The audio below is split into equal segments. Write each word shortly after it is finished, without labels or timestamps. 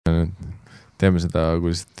Teeme seda,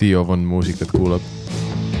 kuidas Theo Von muusikat kuulab.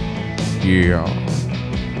 Yeah.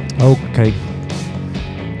 Okay.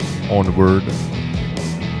 Onward.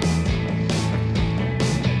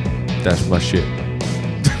 That's my shit.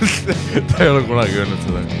 Ta ei ole kunagi öelnud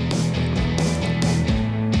seda.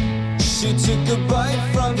 She took a bite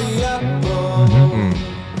from the apple.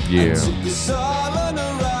 Yeah.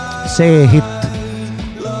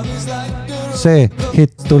 See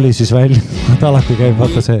hit tuli siis välja. Ta alati käib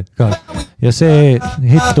vaata see ka. Ja see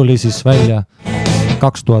hit tuli siis välja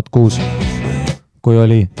 2006, kui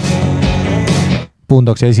oli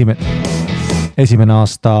Boondocksi esimene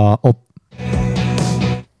aasta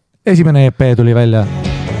esimene EP tuli välja.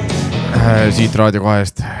 Siit Raadio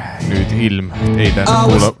 2-st nüüd ilm. Ei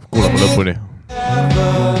tähendab, kuulama lõpuni.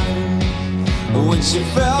 When she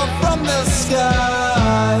fell from the sky,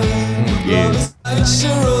 Yes. it's a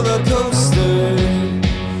roller coaster.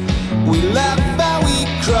 We laugh and we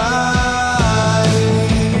cry.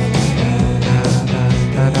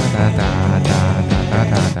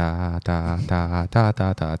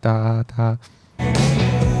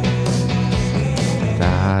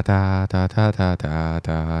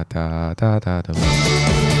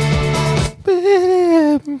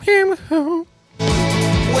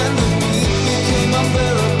 When the beat became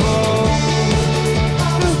unbearable.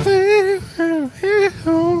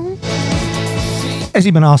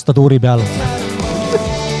 Esimene aasta tuuri peal.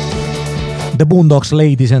 The Boondocks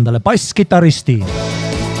leidis endale basskitaristi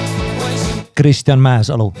Kristjan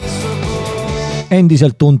Mäesalu.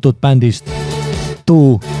 Endiselt tuntud bändist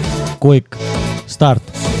Too Quick Start.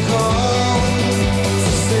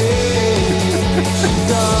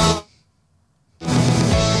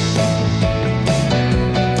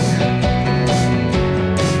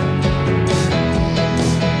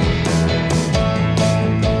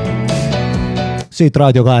 Siit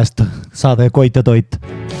Raadio 2-st saade Koit ja Toit.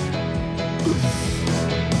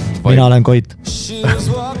 Mina olen Koit.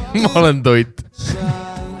 Ma olen Toit.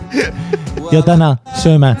 Ja täna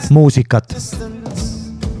sööme muusikat.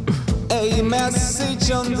 A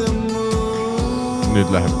message on the moon.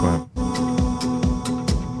 Nüüd läheb kohe.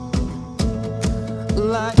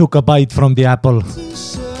 Took a bite from the apple.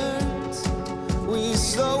 We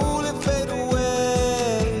slowly fade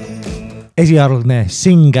away. Esialgne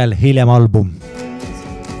singel, hiljem album.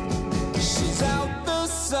 She's out there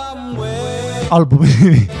somewhere. Albumi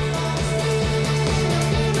nimi.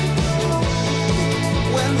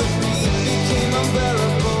 When the beat became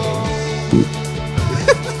unbearable.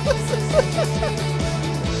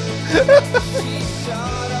 She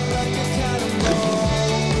shot up like a cannonball.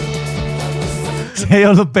 See ei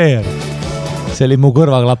olnud Peer. See oli mu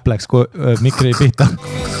kõrvaklapp läks, kui mikri pihta.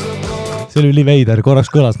 See oli üliveider, korraks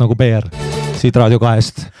kõlas nagu Peer. Siit Raadio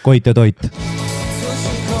 2-st Koit ja Toit.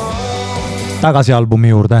 Tagasi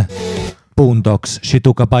albumi juurde. Boondocks, She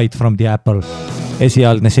Took a Bite from the Apple.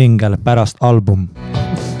 Esialgne singel pärast album.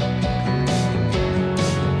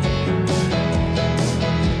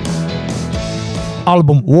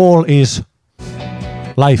 Album Wall is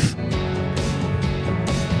Life.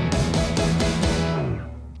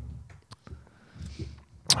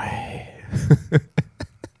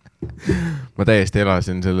 Ma täiesti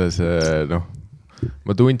elasin selles,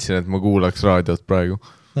 ma tundsin, et ma kuulaks raadiot praegu.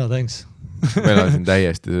 No thanks. Ma elasin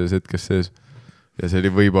täiesti selles hetkes sees. Ja see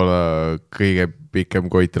oli võib-olla kõige pikem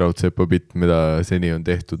Koit Raudsepa bitt, mida seni on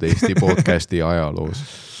tehtud Eesti podcasti ajaloos.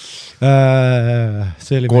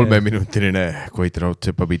 3-minutiline Koit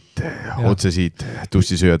Raudsepa bitt, otse siit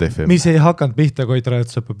Tussisööjad FM. Mis ei hakanud pihta Koit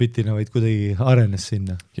Raudsepa bitina, vaid kuidagi arenes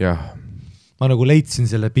sinna. Jah. Ma nagu leidsin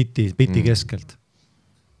selle biti keskelt.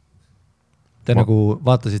 Te nagu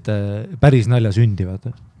vaatasite päris nalja sündi,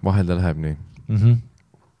 vaata. Vahel ta läheb nii.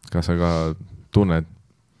 Kas sa ka tunned?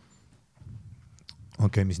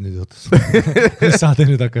 Okei, mis nüüd juhtus? Mis saade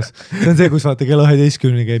nüüd hakkas? See on see, kus vaata kella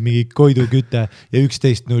 11 käib mingi Koidu küte ja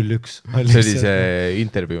 11.01. See oli see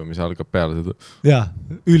intervjuu, mis algab peale seda. Jaa,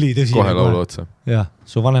 üli tõsi. Kohe laulu otsa. Jah,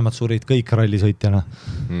 su vanemad surid kõik rallisõitjana.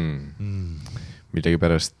 Millegi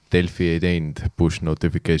pärast Delfi ei teinud push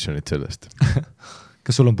notificationit sellest.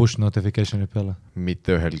 Kas sul on push notificationit peale?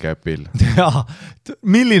 Mitte ühelgi äpil. Jaa,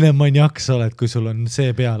 milline maniak sa oled, kui sul on see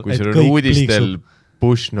peal? Kui sul on uudistel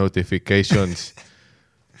push notifications,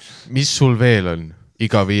 mis sul veel on?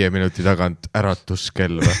 Iga 5 minuti tagant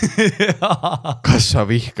äratuskell või? Kas sa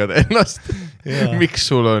vihkad ennast? Miks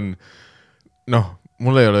sul on?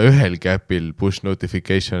 Mul ei ole ühelgi äpil push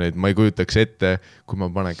notificationid. Ma ei kujutaks ette, kui ma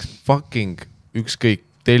paneks fucking ükskõik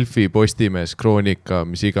Delfi, Postimees, Kroonika,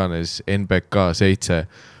 mis iganes, NBK 7,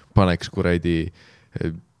 paneks kuradi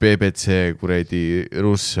BBC kuradi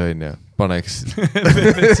russ, on ja, paneks.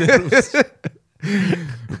 BBC russ.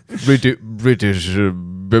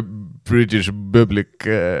 British Public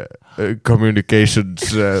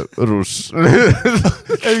Communications Rules.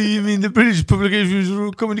 You mean the British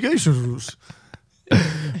Communications Rules?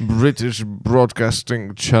 British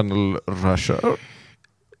Broadcasting Channel Russia.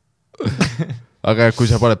 Aga kui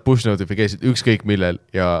sa paned push notification ükskõik millel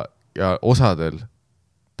ja osadel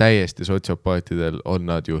täiesti sotsiopaatidel on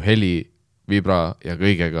nad ju heli, vibra ja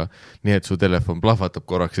kõigega, nii et su telefon plahvatab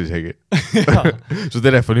korraks isegi. Su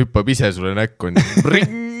telefon hüppab ise sulle näkku.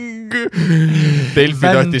 Delfi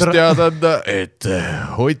tahtis teada anda, et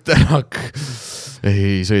Ott Tänak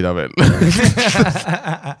ei sõida veel.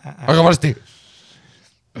 Aga varsti.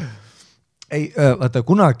 Ei, vaata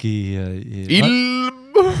kunagi... Ilm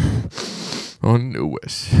on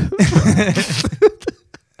õues.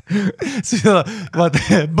 Vaata,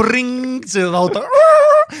 bring, sõidad auto,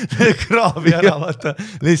 kraavi ära, vaata,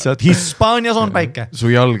 lihtsalt Hispaanias on päike.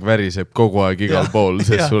 Su jalg väriseb kogu aeg igal pool,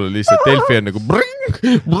 sest sul lihtsalt Delfi on nagu bring.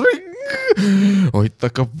 Ott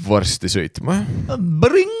hakkab varsti sõitma.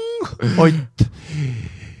 Bring, Ott.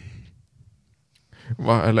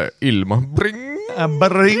 Vahele ilma. Bring.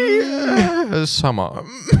 Sama.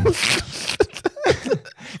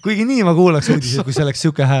 Kuigi nii ma kuulaks uudised, kui see oleks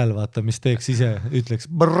siuke hääl, vaata, mis teeks ise, ütleks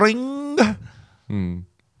bring.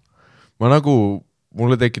 Ma nagu,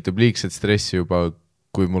 mulle tekitab liigset stressi juba,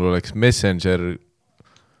 kui mul oleks Messenger,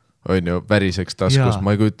 on ju, väriseks taskus,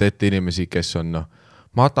 ma ei kujuta ette inimesi, kes on,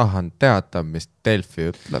 ma tahan teada, mis Delfi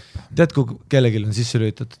ütleb. Tead, kui kellelgi on sisse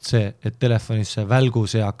lülitatud see, et telefonis see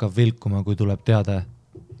välguse hakkab vilkuma, kui tuleb teada.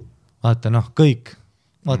 Vaata, kõik.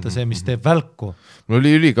 Vaata see, mis teeb välku. Mul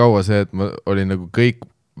oli ülikaua see, et ma olin nagu kõik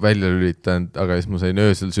välja lülitanud, aga siis ma sain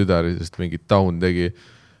öösel südari, sest mingi taun tegi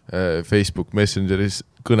Facebook Messengeris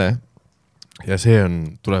kõne ja see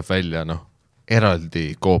tuleb välja,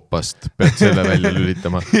 eraldi koopast pead selle välja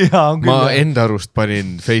lülitama. Ma enda arust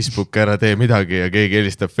panin Facebook ära tee midagi ja keegi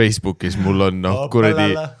helistab Facebookis, mul on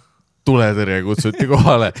kuradi tuletõrje kutsuti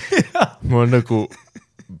kohale. Mul on nagu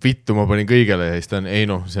vittu, ma panin kõigele ja siis ta on,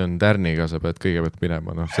 see on tärniga, sa pead kõigepealt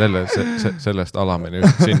minema, sellest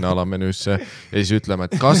alamenüüst, sinna alamenüüsse ja siis ütleme,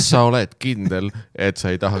 et kas sa oled kindel, et sa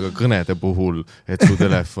ei taha ka kõnede puhul, et su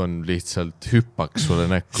telefon lihtsalt hüppaks sulle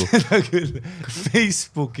näkku. Seda küll,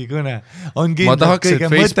 Facebooki kõne on kindlalt ma tahaks, et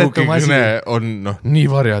Facebooki kõne on nii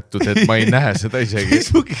varjatud, et ma ei näe seda isegi.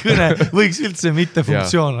 Facebooki kõne võiks üldse mitte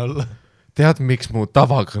funktsioon olla. Tead, miks mu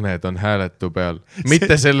tavakõned on hääletu peal?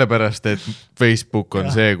 Mitte sellepärast, et Facebook on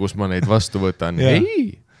see, kus ma neid vastu võtan.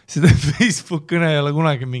 Ei! Seda Facebook kõne ei ole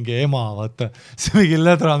kunagi mingi ema, vaata. See mingi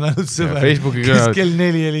lädramänud sõber, kes kell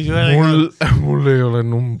 4 helis. Mul ei ole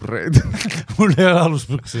numbreid. Mul ei ole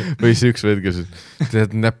aluspõksi. Või see üks veed, kes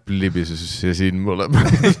tead näpp libisus ja siin mul on.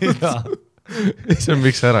 See on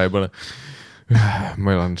miks ära ei pane.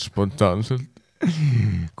 Ma elan spontaanselt.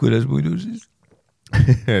 Kuidas muidu siis?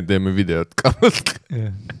 Teeme videot ka.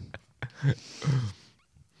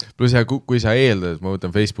 Plus kui sa eeldad, et ma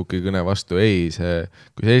võtan Facebooki kõne vastu, kui sa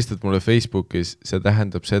helistad mulle Facebookis, see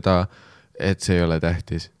tähendab seda, et see ei ole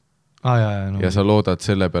tähtis. Ja sa loodad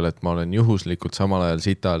selle peale, et ma olen juhuslikult samal ajal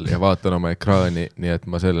sital ja vaatan oma ekraani, nii et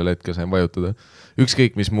ma sellel hetkel sain vajutada.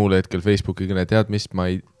 Ükskõik, mis muule hetkel Facebooki kõne tead, mis ma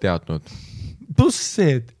ei teadnud. Plus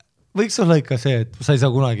see, et võiks olla ikka see, et sa ei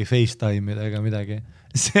saa kunagi FaceTime'ida ega midagi.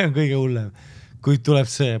 See on kõige hullem. Kui tuleb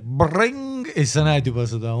see bring, ja siis sa näed juba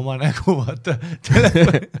seda oma nägu, vaata.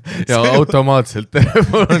 Ja automaatselt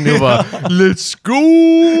telefon on juba let's go!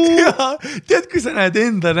 Ja tead, kui sa näed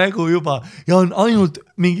enda nägu juba ja on ainult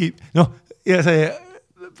mingi, ja see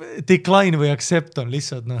decline või accept on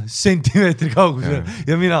lihtsalt sentimeetri kaugusel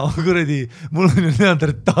ja mina kuradi, mul on ju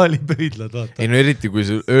neandertaali pöidlad, vaata. Ei eriti kui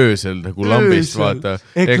sul öösel nagu lambist, vaata,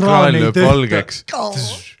 ekraan lööb valgeks.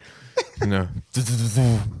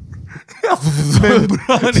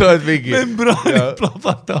 Membraanid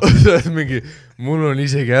plahvatavad. Sa oled mingi, mul on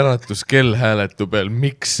isegi äratuskell hääletu peal,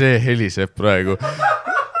 miks see heliseb praegu?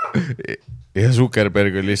 Ja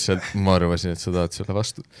Zuckerberg on lihtsalt, ma arvasin, et sa tahad selle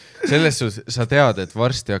vastu. Selles sa tead, et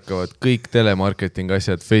varsti hakkavad kõik telemarketing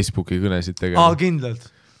asjad Facebooki kõnesid tegema. Kindlalt.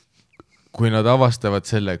 Kui nad avastavad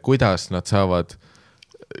selle, kuidas nad saavad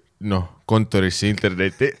kontorisse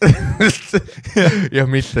interneti ja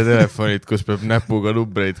mitte telefonid, kus peab näpuga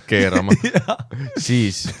numbreid keerama.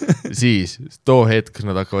 Siis too hetk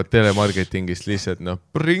nad hakkavad telemarketingist lihtsalt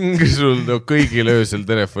bring sul kõigil öösel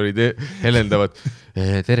telefonid helendavad.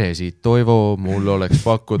 Tere siit, Toivo, mul oleks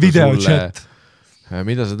pakkuda sulle.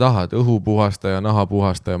 Mida sa tahad? Õhupuhastaja,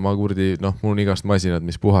 nahapuhastaja, ma kurdi, mul on igast masinad,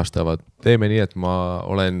 mis puhastavad. Teeme nii, et ma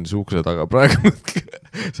olen suukse taga praegu.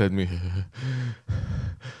 Sa oled mingi...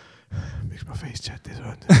 Miks ma FaceChatis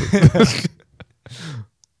on?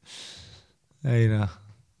 ei noh,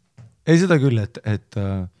 ei seda küll, et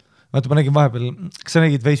vaata, ma nägin vahepeal, kas sa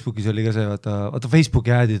nägid Facebookis oli ka see, vaata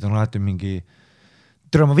Facebooki ad'id on alati mingi,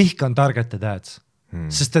 tere, ma vihkan targeted ads,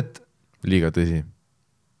 sest et liiga tõsi.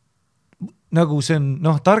 nagu see on,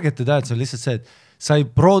 targeted ads on lihtsalt see, et sa ei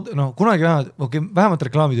kunagi vähemalt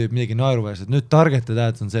reklaami teeb midagi naeruväärset, nüüd targeted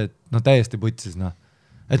ads on see, et täiesti putsis,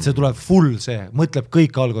 et see tuleb full see, mõtleb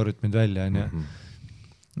kõik algoritmid välja, on ju.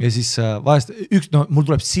 Ja siis vahest mul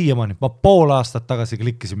tuleb siiamaani, ma pool aastat tagasi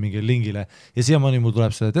klikkisin mingi lingile ja siiamaani mul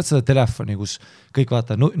tuleb seda, tead seda telefoni, kus kõik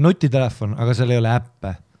vaata nutitelefon, aga seal ei ole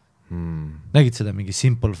äppe. Nägid seda mingi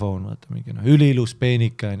simple phone, vaata mingi üliilus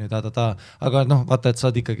peenike, aga vaata, et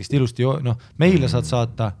saad ikkagist ilusti, meile saad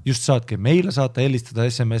saata, just saadki meile saata, helistada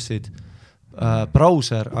SMS-id,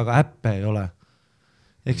 brauser, aga äppe ei ole.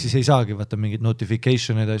 Ehk siis ei saagi vaata mingid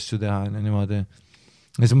notification'id asju teha ja niimoodi.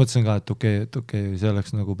 Ja siis mõtlesin ka, et okei, see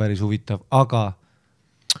oleks nagu päris huvitav, aga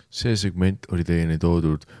see segment oli teieni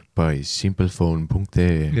toodud by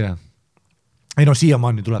simplephone.ee. Yeah. Ei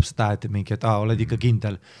siiamaani tuleb seda äeti mingi, et oled ikka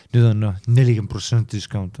kindel, nüüd on 40%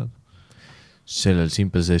 discount. Sellel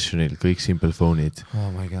Simple Sessionil kõik Simplephone'id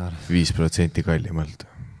 5% kallimalt.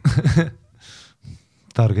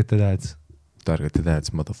 Targeted ads. Targeted ads,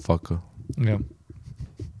 motherfucker. Jah.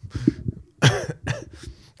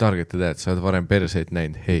 Targeted ads, sa oled varem perseid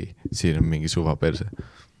näinud, hei, siin on mingi suva perse.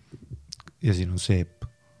 Ja siin on seep.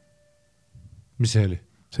 Mis see oli?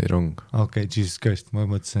 See rong. Okei, Jesus Christ, ma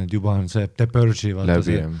mõtlesin, et juba on see The Purge'i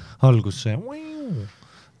läbi, algus see.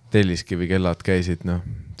 Telliskivi kellad käisid,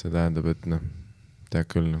 see tähendab, et tead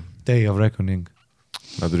küll. Day of Reckoning.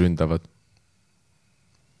 Nad ründavad.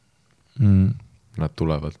 Nad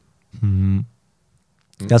tulevad.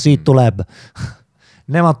 Ja siit tuleb.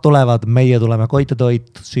 Nemad tulevad, meie tuleme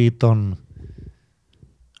Koitetoit, siit on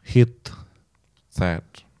hit. Sad.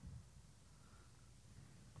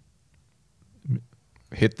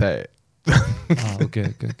 Hit that.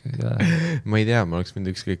 Okei. Ma ei tea, ma oleks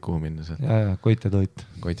võinud ükskõik kuhu minna seal. Ja, Koitetoit.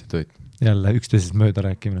 Koitetoit. Jälle üksteisest mööda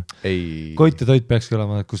rääkimine. Ei. Koitetoit peakski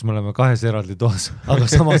olema, kus me oleme kahes eraldi toas, aga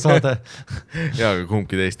sama saade. Ja, aga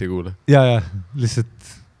kumbki teist ei kuule. Ja, lihtsalt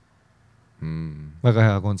väga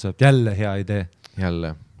hea kontsept. Jälle hea idee.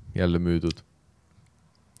 Jälle müüdud.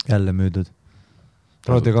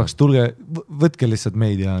 Raude 2, tulge, võtke lihtsalt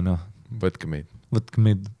meid ja Võtke meid.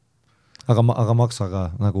 Aga maksa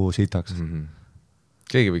ka nagu sitaks.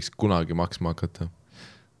 Keegi võiks kunagi maksma hakata.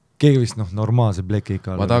 Keegi võiks normaalse pleki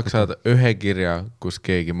ikka. Ma tahaks saada ühe kirja, kus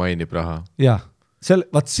keegi mainib raha. Jah,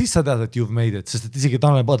 vaat siis sa tead, et you've made it, sest et isegi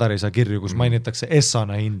Tanel Padar ei saa kirju, kus mainitakse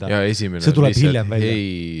Essana hinda. Ja esimene. See tuleb hiljem välja.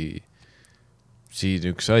 Hei, siin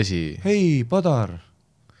üks asi. Hei, Padar,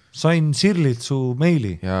 sain Sirlilt su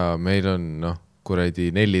meili. Ja meil on,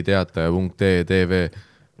 kuradi nelliteataja.ee TV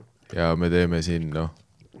ja me teeme siin,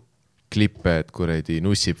 klippe, et kuradi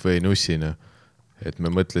nussib või nussina. Et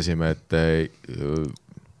me mõtlesime, et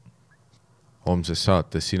homses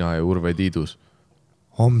saates sina ja Urve Tiidus.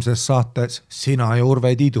 Homses saates sina ja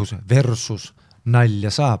Urve Tiidus versus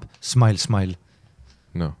nalja saab, smile.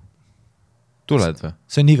 Tuled või?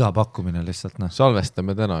 See on iga pakkumine lihtsalt.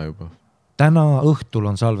 Salvestame täna juba. Täna õhtul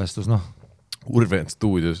on salvestus, Urve on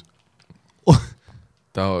stuudios.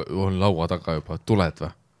 Ta on laua taga juba. Tuled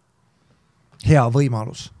või? Hea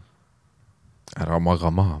võimalus. Ära maga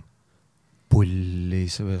maha.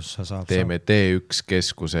 Pullis sa saab. Teeme T1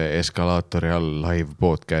 keskuse eskalaatori all live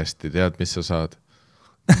podcasti. Tead, mis sa saad?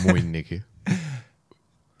 Munnigi.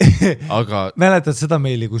 Aga mäletad seda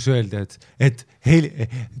meili, kus öeldi, et heli,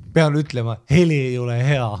 pean ütlema, heli ei ole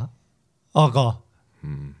hea, aga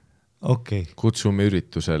okei. Kutsume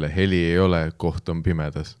üritusele, heli ei ole, koht on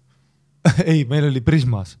pimedas. Ei, meil oli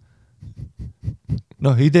Prismas.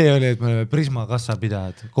 Idee oli, et me oleme Prisma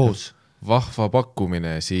kassapidajad koos. Vahva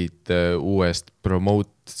pakkumine siit uuest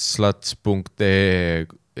promotesluts.ee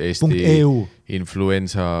Eesti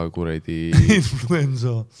influenza kuradi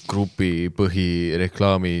grupi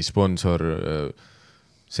põhireklaami sponsor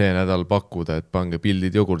see nädal pakkuda, et pange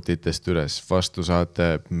pildid jogurtitest üles, vastu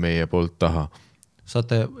saate meie poolt taha.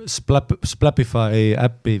 Saate Splapify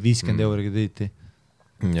äppi 50 € krediiti.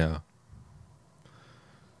 Jaa.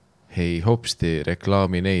 Hei hopsti,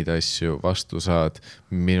 reklaami neid asju, vastu saad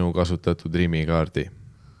minu kasutatud rimikaardi.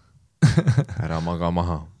 Ära maga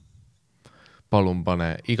maha. Palun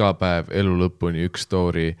pane iga päev elu lõpuni üks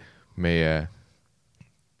story meie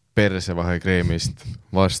persevahekreemist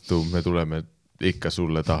vastu, me tuleme ikka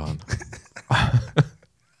sulle tahan.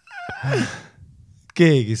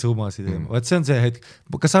 Keegi summasid. Vaat see on see hetk.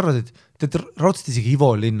 Kas arvad, et raudselt isegi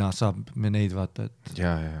Ivo linna saab me neid vaata?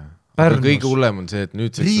 Ja. Aga kõige hullem on see, et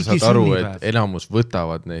nüüd sa saad aru, et enamus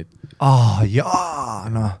võtavad neid. Jaa,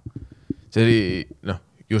 see oli,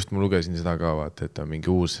 just ma lugesin seda ka vaata, et on mingi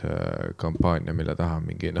uus kampaania, mille taha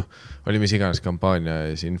mingi, oli mis iganes kampaania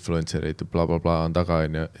ja siis influencerid bla on taga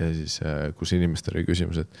ja siis kus inimestel oli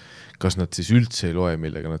küsimus, et kas nad siis üldse ei loe,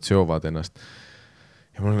 millega nad seovad ennast.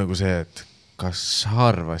 Ja mul on nagu see, et kas sa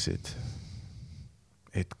arvasid,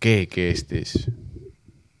 et keegi Eestis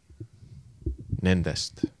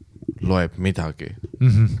nendest loeb midagi.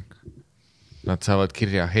 Nad saavad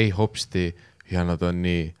kirja hei hopsti ja nad on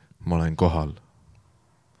nii, ma olen kohal.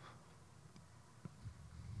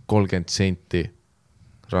 30 senti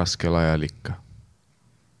raskel ajal ikka.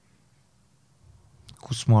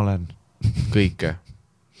 Kus ma olen? Kõike.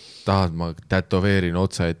 Tahad ma tätoveerin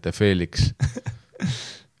otsa ette Felix.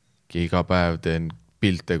 Iga päev teen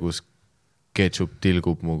pilte, kus ketchup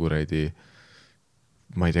tilgub mu kuradi,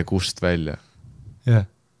 ma ei tea kust välja. Yeah.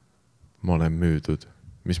 Ma olen müüdud.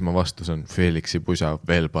 Mis ma vastus on? Felixi pusa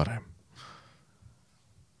veel parem.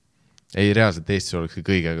 Ei, reaalselt Eestis oleks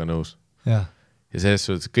kõigega nõus. Yeah. Ja selles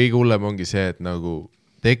suhtes kõige hullem ongi see, et nagu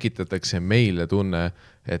tekitatakse meile tunne,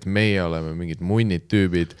 et meie oleme mingid munnid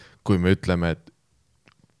tüübid, kui me ütleme, et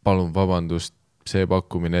palun vabandust, see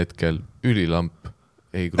pakkumine hetkel ülilamp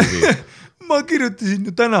ei kruvi. Ma kirjutasin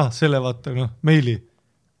ju täna selle vaata, meili.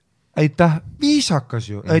 Aitäh, viisakas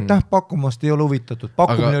ju, aitäh pakkumast, ei ole huvitatud.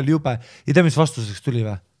 Pakkumine oli jube. Ja tea, mis vastuseks tuli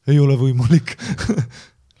või? Ei ole võimalik.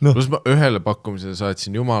 Plus ma ühele pakkumisele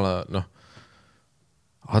saatsin jumala,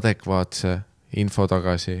 adekvaatse info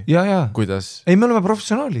tagasi. Ja. Kuidas, ei, me oleme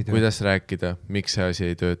professionaalid. Kuidas rääkida, miks see asi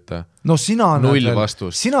ei tööta? No sina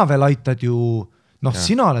vastus. Sina veel aitad ju,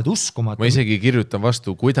 sina oled uskumatu. Ma isegi kirjutan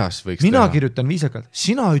vastu, kuidas võiks Mina teha. Kirjutan viisakalt.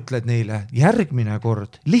 Sina ütled neile järgmine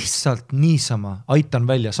kord lihtsalt niisama aitan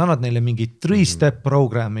välja. Sa annad neile mingi 3-step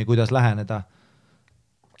programmi, kuidas läheneda.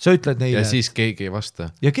 Sa ütled neile. Ja siis keegi ei vasta.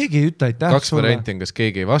 Ja keegi ei ütle aitäh 2 varianti on, kas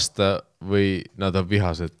keegi ei vasta või nad on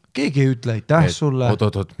vihased. Keegi ei ütle aitäh sulle.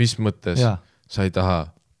 Oot, mis mõttes Ja. sa ei taha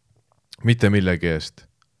mitte millegi eest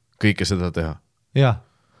kõike seda teha? Ja.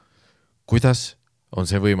 Kuidas on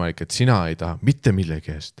see võimalik, et sina ei taha mitte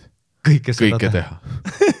millegi eest kõike teha?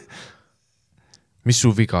 Mis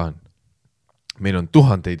su viga on? Meil on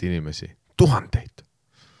 1000 inimesi. 1000.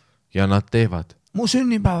 Ja nad teevad. Mu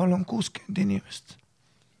sünnipäeval on 60 inimest.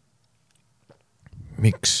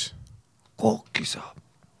 Miks? Kooki saab.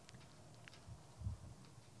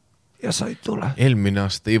 Ja sa ei tule. Eelmine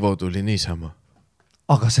aasta Ivo tuli niisama.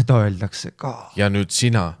 Aga seda öeldakse ka. Ja nüüd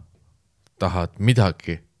sina tahad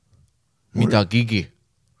midagigi.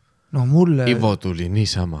 No mulle... Ivo tuli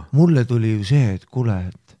niisama. Mulle tuli ju see, et kuule,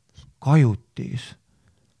 et kajutis.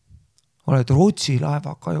 Oled Rootsi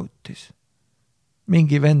laeva kajutis.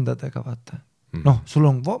 Mingi vendadega, vaata. Sul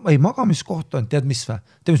on magamiskoht on, tead mis või?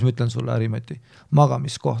 Tead, mis ma ütlen sulle, Harimati?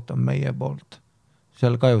 Magamiskoht on meie poolt.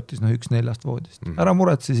 Seal kajutis, 1-4 voodist. Ära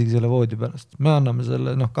muretse isegi selle voodi pärast. Me anname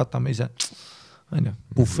selle, katame ise.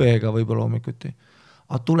 Buffeega võib-olla hommikuti.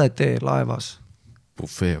 Aga tule tee laevas.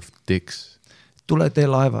 Buffet of dicks. Tule tee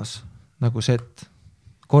laevas, nagu set,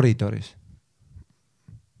 koridoris.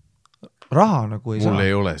 Raha nagu ei saa. Mul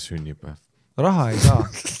ei ole sünnipäev. Raha ei saa.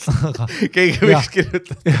 Keegi võiks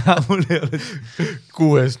kirjutada. Ja, mul ei ole.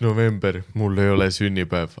 6. november, mul ei ole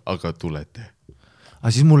sünnipäev, aga tulete.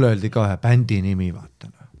 Aga siis mulle öeldi ka ühe bändi nimi, vaata.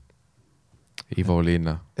 Ivo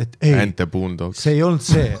Linna. And the Boondocks. See ei olnud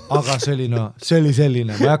see, aga see oli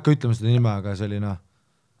selline. Ma ei hakka ütlema seda nime, aga see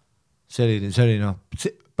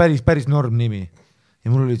oli päris norm nimi.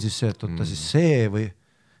 Ja mul oli siis see, et oota siis see või,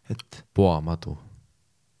 et... Poamadu.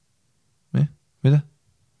 Mida?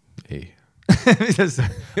 Ei. Mida see?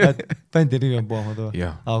 Bändi nimi on Poamadu?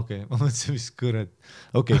 Jah. Okei, ma mõtlesin, mis kõrred.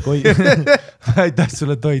 Okei, aitäh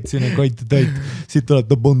sulle toit, siin on koit ja toit. Siit tuleb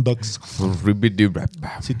The Boondocks.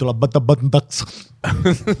 Siit tuleb Boondocks.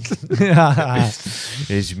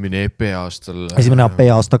 Esimene EP aastal. Esimene EP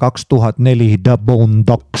aasta 2004 The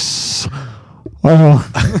Boondocks.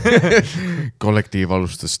 Kollektiiv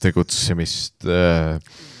alustas tegutsemist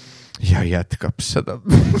ja jätkab seda.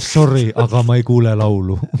 Sorry, aga ma ei kuule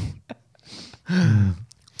laulu.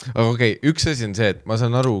 Aga okei, üks asi on see, et ma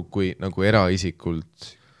saan aru, kui nagu eraisikult,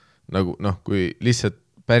 nagu kui lihtsalt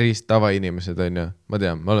päris tavainimesed on ja ma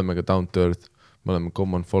tean, me oleme ka down to earth, me oleme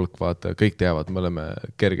common folk, vaata, kõik teavad, me oleme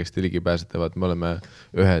kergesti ligipääsetavad, me oleme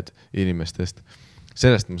ühed inimestest.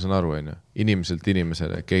 Sellest ma saan aru, inimeselt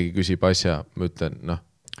inimesele, keegi küsib asja, ma ütlen,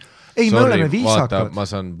 ei, me oleme viisakad. Vaata, ma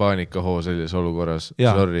saan paanikahoo selles olukorras.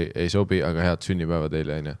 Ja. Sorry, ei sobi, aga head sünnipäeva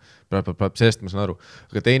teile. Sellest ma saan aru.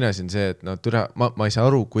 Aga teine asi on see, et ma ei saa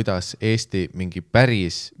aru, kuidas Eesti mingi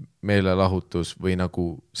päris meelelahutus või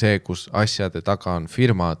nagu see, kus asjade taga on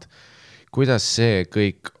firmad, kuidas see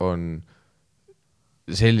kõik on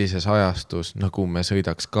sellises ajastus, nagu me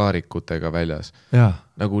sõidaks kaarikutega väljas. Jaa.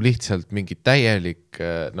 Nagu lihtsalt mingi täielik,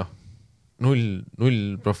 null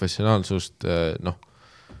professionaalsust,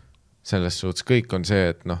 selles suhtes kõik on see,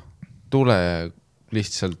 et tule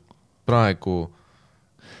lihtsalt praegu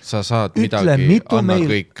sa saad midagi, anna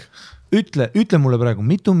kõik. Ütle mulle praegu,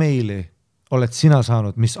 mitu meili oled sina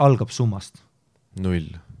saanud, mis algab summast?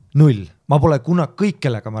 0. Ma pole kõik,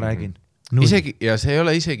 kellega ma räägin. 0. Isegi, ja see ei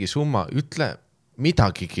ole isegi summa, ütle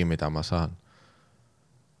midagigi, mida ma saan.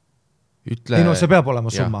 Ütle... Ei see peab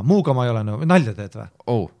olema summa, muuga ma ei ole nalja teed või?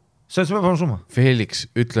 Oh. See peab olema summa. Felix,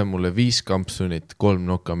 ütle mulle 5 kampsunit, 3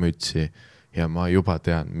 nokamütsi ja ma juba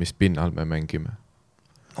tean, mis pinnal me mängime.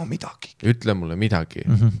 No midagi. Ütle mulle midagi.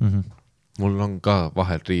 Mul on ka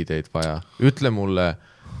vahel riideid vaja. Ütle mulle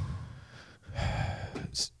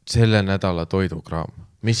selle nädala toidukraam.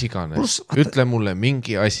 Mis iganes. Ütle mulle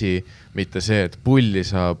mingi asi, mitte see, et pulli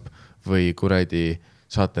saab või kuradi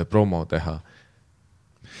saate promo teha.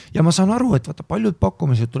 Ja ma saan aru, et vaata, paljud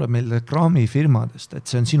pakkumised tuleb meil reklaamifirmadest, et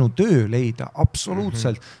see on sinu töö leida,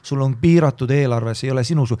 absoluutselt. Sul on piiratud eelarve, see ei ole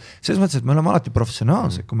sinu selles mõttes, et me oleme alati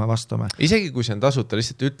professionaalsed, kui me vastame. Isegi kui see on tasuta,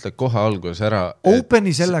 lihtsalt ütle kohe alguses ära.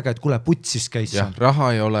 Openi sellega, et kuule, putsis käis. Jah,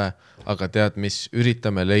 raha ei ole, aga tead, mis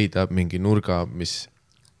üritame leida mingi nurga, mis...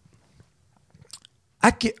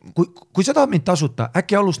 Äkki, kui sa tahad mind tasuta,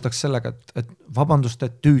 äkki alustaks sellega, et vabandust,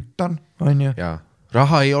 et tüütan, on ju? Jaa,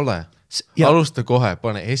 raha ei ole. Alusta kohe,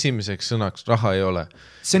 pane esimeseks sõnaks, raha ei ole.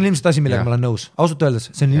 See on ilmselt asi, millega ma olen nõus. Ausalt öeldes,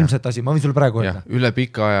 see on ilmselt asi, ma võin sulle praegu öelda. Üle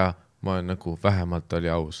pika aja ma nagu vähemalt oli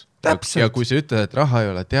aus. Täpselt. Ja kui sa ütled, et raha ei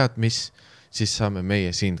ole, tead mis, siis saame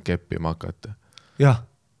meie sind keppima hakata. Jah.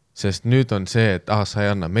 Sest nüüd on see, et sa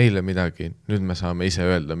ei anna meile midagi, nüüd me saame ise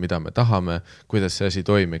öelda, mida me tahame, kuidas see asi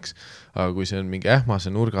toimiks. Aga kui see on mingi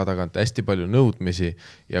ähmase nurga tagant hästi palju nõudmisi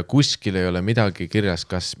ja kuskil ei ole midagi kirjas,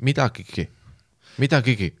 kas midagigi.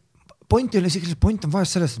 Point on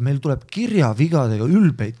vahest sellest, et meil tuleb kirjavigadega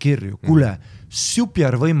ülbeid kirju. Kuule,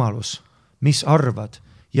 super võimalus, mis arvad.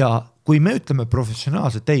 Ja kui me ütleme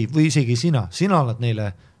professionaalselt, ei, või isegi sina annad neile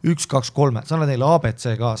 1, 2, 3, sa annad neile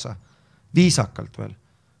ABC kaasa. Viisakalt veel.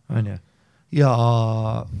 Ja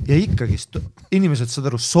ikkagist inimesed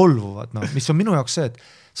saad aru solvuvad, mis on minu jaoks see, et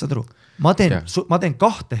saad aru, ma teen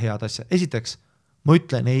 2 head asja. Esiteks, ma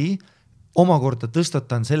ütlen ei, omakorda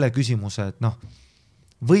tõstatan selle küsimuse, et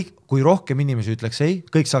või kui rohkem inimesi ütleks ei,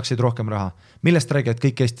 kõik saaksid rohkem raha. Millest räägivad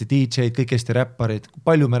kõik Eesti DJ-d, kõik Eesti räpparid,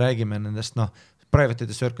 palju me räägime nendest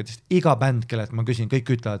private'ide circuitist, iga bänd, kellelt ma küsin,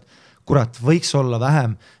 kõik ütlevad, kurat, võiks olla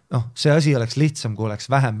vähem, see asi oleks lihtsam, kui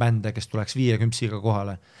oleks vähem bände, kes tuleks 5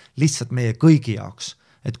 kohale. Lihtsalt meie kõigi jaoks,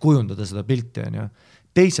 et kujundada seda pilti.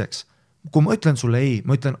 Teiseks, kui ma ütlen sulle ei,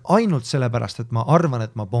 ma ütlen ainult sellepärast, et ma arvan,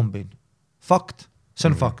 et ma bombin. Fakt,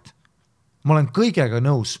 see on fakt. Ma olen kõigega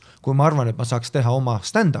nõus, kui ma arvan, et ma saaks teha oma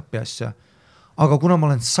stand-upi asja. Aga kuna ma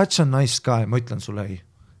olen such a nice guy, ma ütlen sulle ei.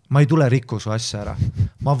 Ma ei tule rikku su asja ära.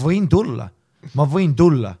 Ma võin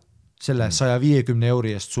tulla selle 150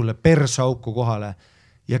 euri eest sulle persauku kohale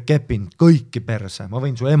ja kepin kõiki perse. Ma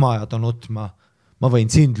võin su emajad on utma, ma võin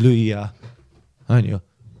sind lüüa. On ju?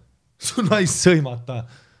 Su nais sõimata.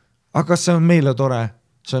 Aga see on meile tore.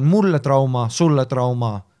 See on mulle trauma, sulle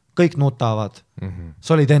trauma. Kõik nutavad.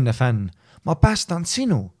 Sa olid enne fänn. Ma päästan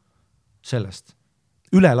sinu sellest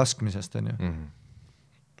ülelaskmisest.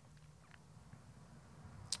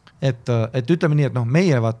 Et ütleme nii, et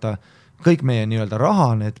meie vaata, kõik meie nii-öelda raha,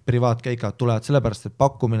 need privaatkeikad tulevad sellepärast, et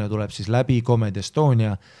pakkumine tuleb siis läbi Comedy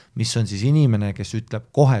Estonia, mis on siis inimene, kes ütleb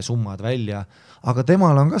kohe summad välja, aga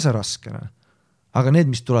temal on ka see raskene. Aga need,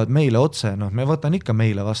 mis tulevad meile otse, me võtan ikka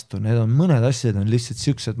meile vastu, need on mõned asjad on lihtsalt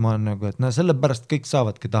siuksed, ma olen nagu, et sellepärast kõik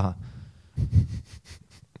saavadki taha.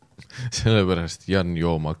 Sellepärast Jan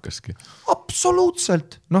jooma hakkaski.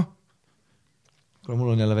 Absoluutselt, Kuule,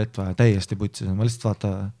 mul on jälle vett vaja, täiesti putsis, ma lihtsalt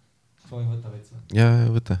vaata. Soovin võtta veits. Ja,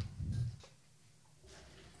 võta.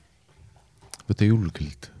 Võta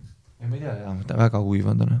julgelt. Ja ma ei tea, ta väga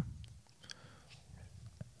kuivandane.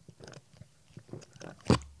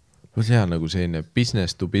 See on nagu selline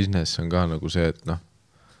business to business on ka nagu see, et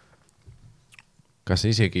kas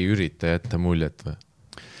isegi ei ürita jätta muljet või?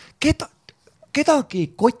 Kedagi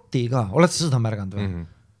kotti ka, oled sa seda märganud või?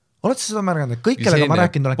 Oled sa seda märganud, et kõik, kellega ma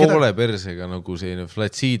rääkinud olen... Poole persega nagu selline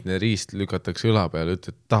flatsiidne riist lükatakse üla peale,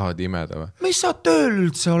 ütled, tahad imeda või? Mis sa tööl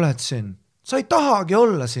üldse oled siin? Sa ei tahagi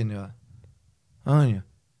olla siin ju.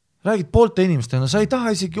 Räägid poolte inimestena, sa ei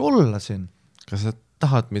taha isegi olla siin. Kas sa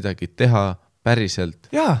tahad midagi teha päriselt?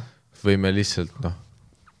 Jaa. Või me lihtsalt,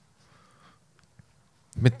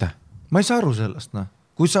 mitte? Ma ei saa aru sellest,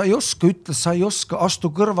 Kui sa ei oska, ütle, sa ei oska, astu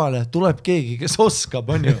kõrvale, tuleb keegi, kes oskab,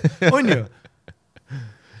 on ju?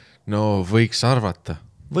 no võiks arvata.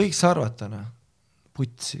 Võiks arvata, noh.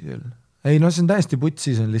 Putsi küll. Ei, no see on täiesti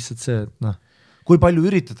putsi, see on lihtsalt see, et noh, kui palju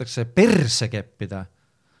üritatakse perse keppida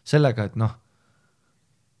sellega, et noh,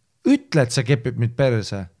 ütle, et sa kepib mind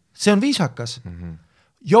perse. See on viisakas.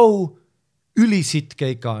 Jou, ülisitt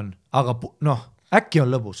keika on, aga noh, äkki on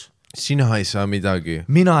lõbus. Sina ei saa midagi.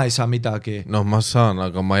 Mina ei saa midagi. No ma saan,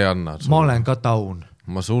 aga ma ei anna sulle. Ma olen ka taun.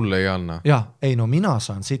 Ma sulle ei anna. Jah, ei no mina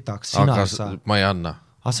saan sitaks, sina aga ei saa. ma ei anna.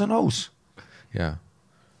 Aga see on aus. Jaa.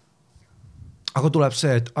 Aga tuleb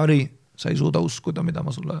see, et Ari, sa ei suuda uskuda, mida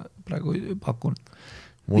ma sulle praegu pakun.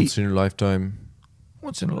 Once in a lifetime.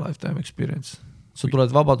 Once in a lifetime experience. Sa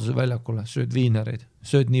tuled Vabaduse väljakule, sööd viinereid,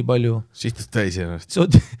 sööd nii palju. Situd täis ennast.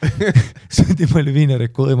 Sööd nii palju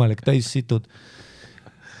viinereid, kui võimalik, täis situd.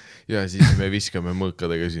 Ja siis me viskame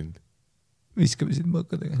mõõkadega sind. Viskame sind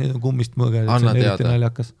mõõkadega, need on kummist mõõgad. Anna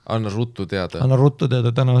teada. Anna ruttu teada. Anna ruttu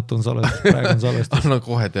teada, täna õhtu on salvestus, praegu on salvestus. Anna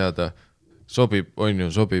kohe teada. Sobib, on ju,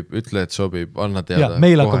 sobib, ütle, et sobib, anna teada. Ja,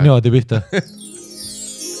 meil hakkab niimoodi pihta.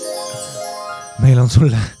 Meil on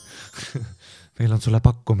sulle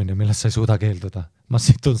pakkumine, millest sa ei suuda keelduda. Ma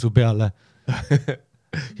situn su peale.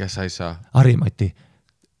 Ja sa ei saa. Ari-Mati,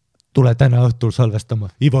 tule täna õhtul salvestama.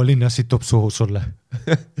 Ivo Linna situb suhu sulle.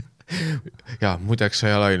 Ja, muideks sa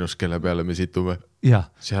ei ole ainus, kelle peale me situme. Ja.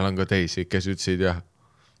 Seal on ka teisi, kes ütlesid jah.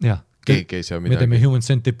 Ja. Keegi ei saa midagi. Me teeme human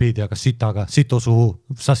centipede'i, aga sitaga, situ suhu.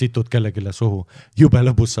 Sa situd kellegile suhu. Jube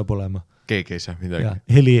lõbus saab olema. Keegi ei saa midagi. Ja.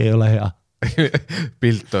 Heli ei ole hea.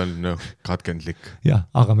 Pilt on katkendlik. Ja,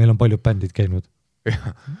 aga meil on paljud bändid käinud.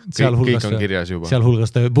 Ja, kõik on kirjas juba. Seal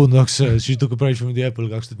hulgas Boondocks, She Took a Price from the Apple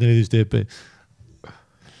 2014 EP.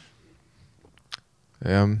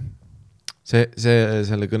 Jah.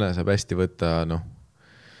 Selle kõne saab hästi võtta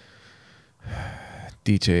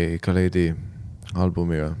DJ Khaledi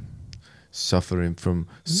albumiga Suffering from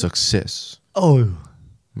Success. Oh.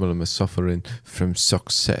 Me oleme Suffering from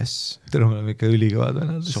Success. Tere, me oleme ikka ülikõvad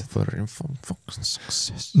venad. Suffering from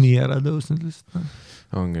Success. Nii ära tõusnud lihtsalt.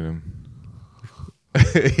 Ongi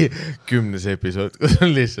 10. episood, kus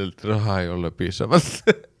on lihtsalt raha ei ole piisavalt.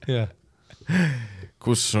 Jah.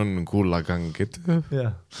 Kus on kullakangid.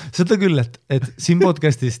 Jah. Seda küll, et siin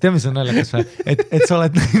podcastis, tead mis on naljakas või? Et sa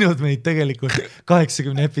oled näinud meid tegelikult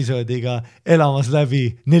 80 episoodiga elamas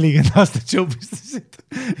läbi 40 aastat showbusinessit.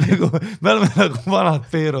 Me oleme nagu vanad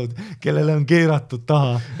peerud, kellele on keeratud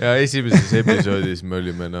taha. Ja esimeses episoodis me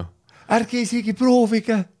olime Ärge isegi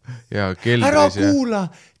proovige. Ja keldris. Ära kuula,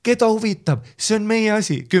 keda huvitab. See on meie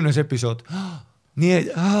asi. 10. episood. Nii,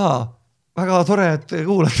 väga tore, et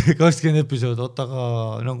kuulate 20 episood, aga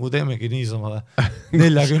nagu teemegi niisama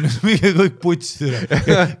 40, minge kõik putsid üle.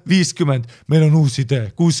 50, meil on uus idee.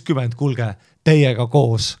 60, kuulge, teiega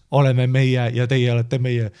koos oleme meie ja teie olete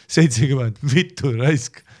meie. 70, vittu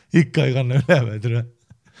raisk, ikka ei kanna üle.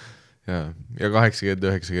 Ja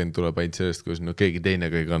 80-90 tuleb ainult sellest, kus keegi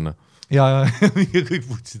teine ka ei kanna. Ja minge kõik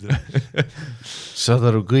putsid üle. Saad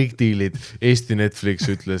aru, kõik diilid. Eesti Netflix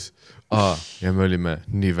ütles, ja me olime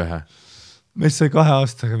nii vähe. Meist sai 2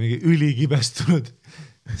 aastaga mingi ülikibestunud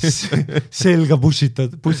selga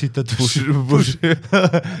pussitatud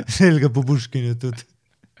selga pubuškinutud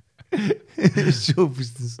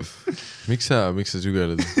showbustes. Miks sa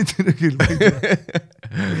sügeled?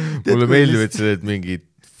 Mulle meeldib, et sa teed mingi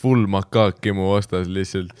full makaaki mu vastas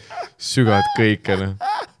lihtsalt sügad kõike.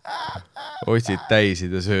 Otsid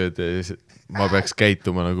täisid ja sööd ja ma peaks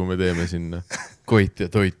käituma, nagu me teeme sinna. Koit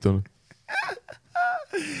ja toitun.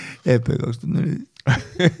 EP 2004.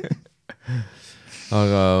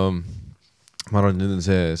 Aga ma arvan, nüüd on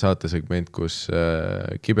see saatesegment, kus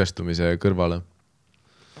kibestumise kõrvale.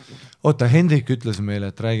 Oota, Hendrik ütles meile,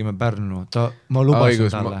 et räägime Pärnu. Ma lubasin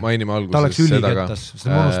talle. Mainime alguses ta oleks ülikettas,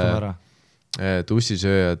 seda ma unustame ära.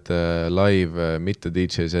 Tussisööjad, live, mitte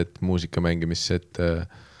DJ set, muusika mängimisset,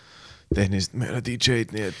 tehniliselt me ei ole DJ-d,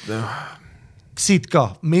 nii et Siit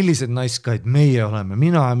ka, millised nice guys meie oleme,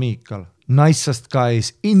 mina ja Miikal. Nicest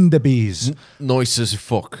guys in the bees. Nicest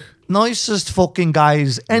fuck. Nicest fucking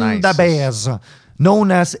guys in the bees.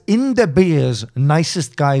 Known as in the bees,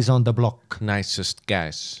 nicest guys on the block. Nicest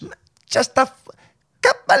guys. Just a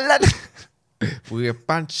couple of... We're a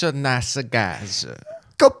bunch of nice guys.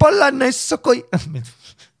 Couple of nice guys.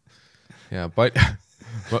 Ja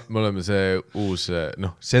me oleme see uus,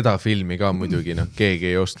 seda filmi ka muidugi, keegi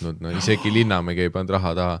ei ostnud, isegi Linnamägi ei pannud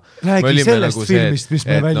raha taha. Räägi sellest filmist, mis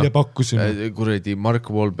me välja pakkusime. Kuradi Mark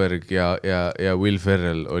Wahlberg ja Will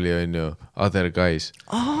Ferrell oli Other Guys.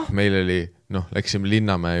 Meil oli, läksime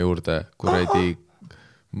Linnamäe juurde, kuradi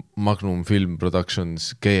Magnum Film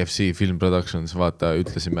Productions, KFC Film Productions, vaata,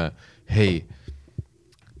 ütlesime, hei,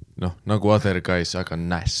 nagu Other Guys, aga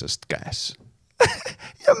nicest guys.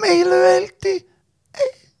 ja meile öeldi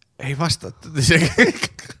ei vastatud isegi.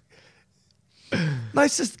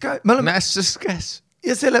 naistest ka, me oleme Naissest käes.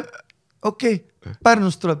 ja selle,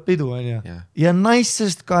 Pärnust tuleb pidu, onju. Jah. ja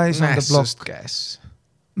naistest ka ei saanud Naissest blokk. käes.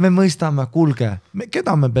 Me mõistame, kuulge,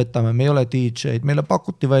 keda me petame, me ei ole DJ-d, meile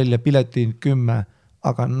pakuti välja pileti 10,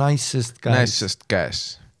 aga naistest käes Naissest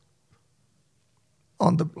käes.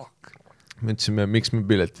 on the block. Me ütlesime, miks me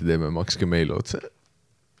pileti teeme, makske meile otse.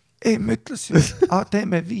 Ei, me ütlesime,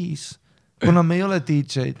 teeme 5, kuna me ei ole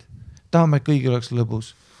DJ-d, tahame, et kõigil oleks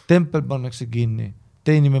lõbus. Tempel pannakse kinni,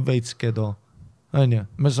 teenime veits kedo, onju,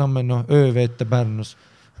 me saame ööveete Pärnus,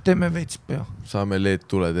 teeme veits peo. Saame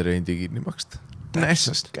LED-tulede rendi kinni maksta.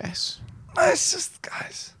 Naissest käes. Naissest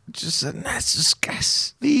käes. Naissest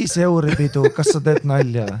käes. 5 euri pidu, kas sa teed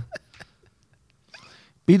nalja?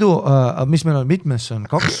 Pidu, mis meil on, mitmes on?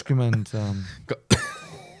 20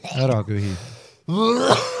 ära kühi.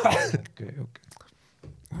 Okay.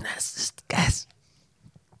 Naissest käes.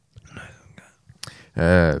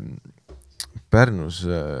 Pärnus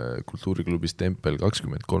kultuuriklubis Tempel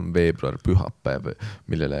 23 veebruar pühapäev,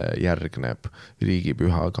 millele järgneb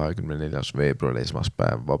riigipüha 24. veebruar,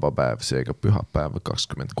 esmaspäev, vaba päev, seega pühapäev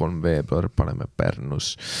 23 veebruar paneme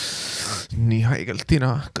Pärnus nii haigelt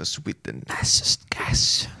tina, kas võite naissest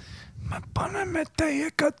käes. Me paneme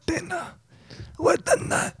teiega tina,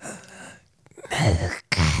 võtan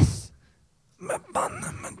käes. Me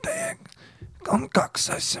paneme teiega, on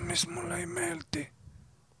 2 asja, mis mulle ei meeldi.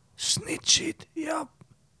 Snitchid ja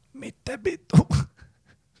mitte pidu.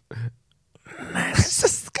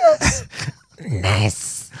 Naissest käes.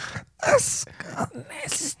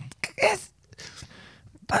 Naissest käes.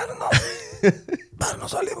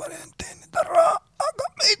 Pärnus oli variant teenida raha, aga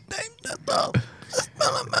me ei teinud seda, sest me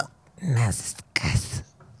oleme naissest käes.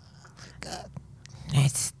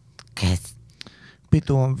 Naissest käes.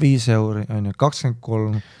 Pidu on 5 euri, on ju,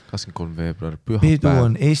 23 veebruar, pidu pühapäev.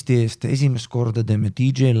 on Eesti eest, esimest korda teeme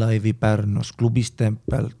DJ laivi Pärnus, klubis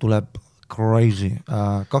Tempel, tuleb crazy.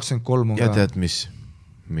 23 on ja ka. tead mis?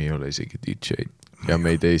 Me ei ole isegi DJ-d ja me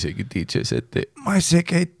ei tee isegi DJ-seti. Ma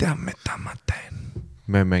isegi ei tea, mida ma teen.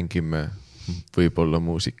 Me mängime võib-olla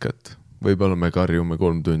muusikat. Võib-olla me karjume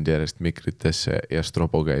 3 tundi järjest mikritesse ja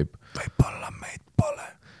strobo käib. Võib-olla meid pole.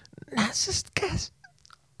 Naissest käes.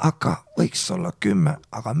 Aga võiks olla 10,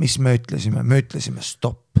 aga mis me ütlesime? Me ütlesime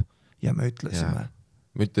stop ja me ütlesime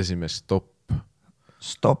Me ütlesime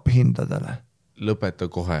stop hindadele lõpeta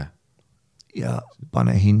kohe, ja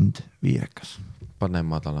pane hind 5, pane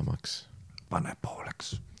madalamaks, pane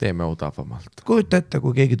pooleks. teeme odavamalt. Kujuta ette,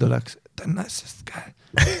 kui keegi tuleks, naissest käe,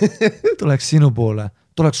 tuleks sinu poole,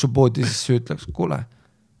 tuleks su poodi sisse, ütleks, kuule,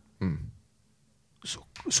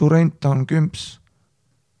 su rent on 10.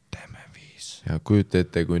 Ja kujuta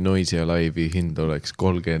ette, kui Noise ja Laivi hind oleks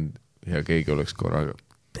 30 ja keegi oleks korraga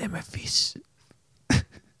teeme 5.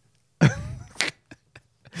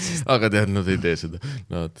 Aga tead, nad ei tee seda.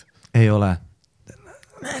 Ei ole.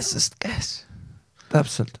 Naissest käes.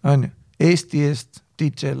 Täpselt, on ju. Eesti eest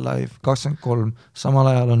DJ Live 23, samal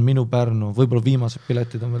ajal on minu Pärnu, võib-olla viimased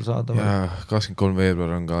piletid on veel saada. Ja 23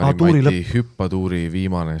 veebruar on ka tuuri Animati hüppatuuri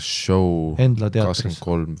viimane show. Endla teatris.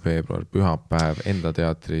 23 veebruar, pühapäev, Endla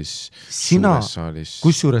teatris. Sina,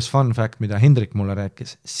 kusjuures fun fact, mida Hendrik mulle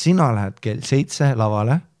rääkis, sina lähed kell 7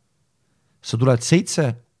 lavale, sa tuled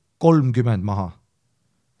 7:30 maha.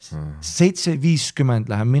 7:50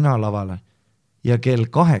 lähen mina lavale ja kell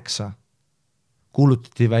 8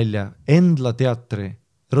 kuulutati välja Endla teatri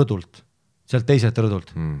rõdult, sealt teiselt rõdult,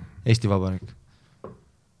 Eesti Vabariik.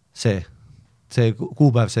 See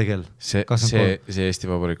kuupäev, see kell. See Eesti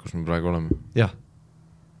Vabariik, kus me praegu oleme. Jah.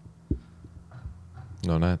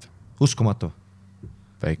 No näed. Uskumatu.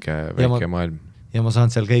 Väike maailm. Ja ma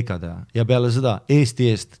saan seal keika teha. Ja peale seda Eesti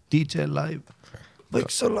eest DJ Live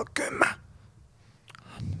võiks olla 10.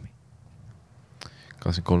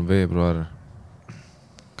 23 veebruar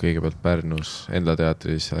kõigepealt Pärnus, Endla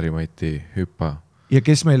teatris, Animati hüppa. Ja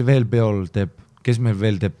kes meil veel peol teeb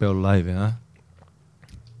peol laivi, jah?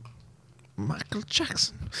 Michael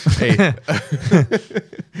Jackson. Ei.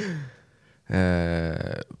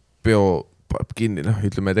 Peo paneb kinni,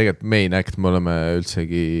 ütleme tegelikult main act, me oleme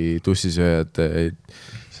üldsegi tussisööjad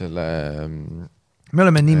selle... Me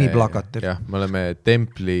oleme nimi plakatil. Jah, me oleme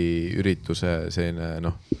Templi ürituse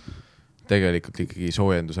selline, tegelikult ikkagi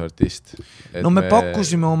soojendusartist. Me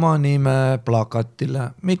pakkusime oma nime plakatile,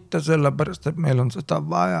 mitte sellepärast, et meil on seda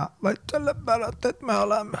vaja, vaid sellepärast, et me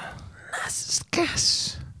oleme naissest käes.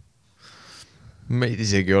 Meid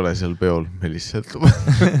isegi ei ole seal peol, me lihtsalt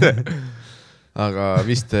aga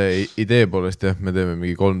vist idee poolest jah, me teeme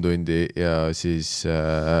mingi 3 tundi ja siis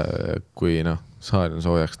kui saal on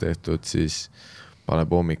soojaks tehtud, siis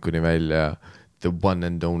paneb hommikuni välja the one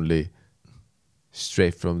and only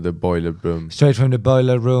straight from the boiler room Straight from the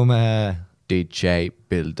boiler room DJ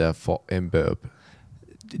Builder fucking Bob.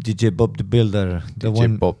 DJ Bob the Builder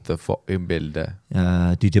DJ Bob the fucking Builder.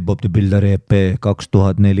 DJ Bob the Builder EP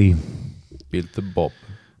 2004 Build the Bob.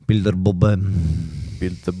 Builder Bob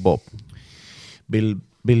Build the Bob. Build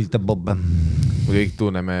the Bob Me kõik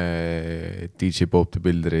tunneme DJ Bob the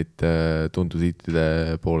Builderit tuntud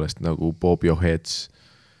hitide poolest nagu Bob Your Heads,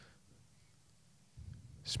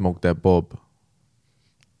 Smoke That Bob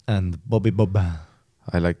and Bobby Bob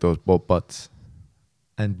I like those Bob butts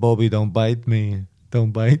and Bobby don't bite me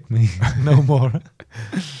no more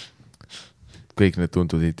kõik need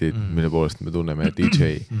tuntud hitid, mille poolest me tunneme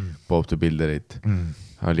DJ Bob the Builderit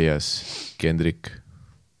alias Kendrick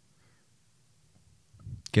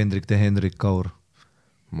the Hendrik Kaur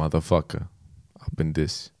motherfucker up in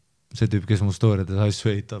this see tüüp, kes mu stoorides asju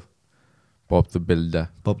eitab Bob the Builder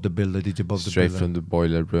Bob the Builder, DJ Bob the straight Builder from the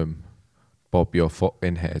boiler room Bob your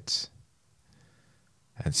fucking heads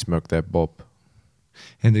and smoke that Bob.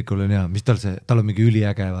 Hendrikul on hea, mis tal on mingi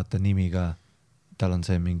üliäge vaata nimi ka, tal on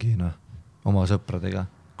see mingi oma sõpradega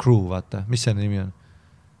crew vaata, mis see nimi on?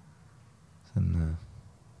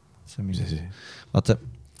 See on mingi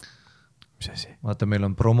vaata meil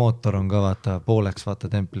on promootor on ka vaata pooleks vaata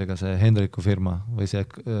templiga see Hendriku firma või see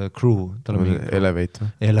crew tal on mingi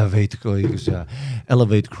Elevate õigus ja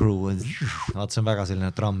Elevate crew vaata see on väga selline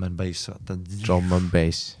drum and bass vaata drum and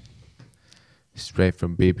bass straight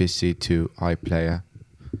from BBC to iPlayer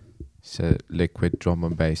see liquid drum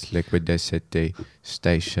and bass liquid SCD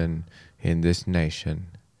station in this nation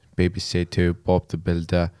BBC 2 Bob the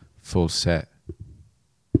Builder full set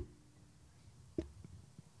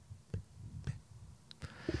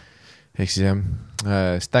ehk siis jah,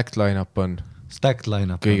 stacked line-up on. Stacked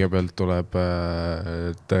line-up. Kõigepealt tuleb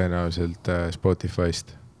tõenäoliselt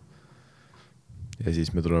Spotify'st ja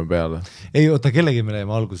siis me tuleme peale. Ei, oota, kellegi me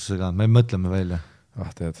leiame alguses ka, me mõtleme välja.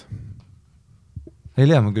 Tead. Ei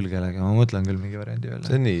leiame küll kellegi, ma mõtlen küll mingi variandi välja.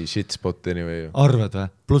 See on nii shit spot anyway. Arvad või?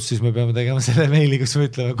 Pluss siis me peame tegema selle meili, kus me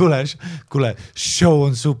ütleme, kuule, show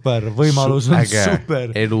on super, võimalus on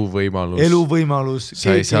super. Eluvõimalus.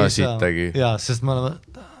 Sa ei saa sittagi. Jaa, sest me oleme...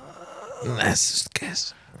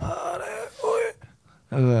 kes?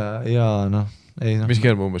 Jaa, ei . Mis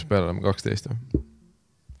kell me umbes peale oleme 12?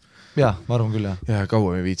 Jaa, ma arvan küll, jah. Ja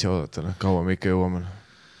kaua me viitsi oodata, kaua me ikka jõuame.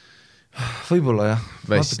 Võib-olla jah,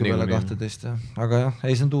 natuke peale 12, jah. Aga jah,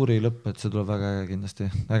 ei see on tuuri lõpp, et see tuleb väga äge kindlasti.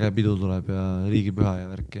 Äge pidu tuleb ja riigipüha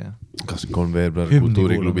ja värki. 23 veebruar,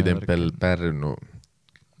 Kultuuriklubi Tempel Pärnu.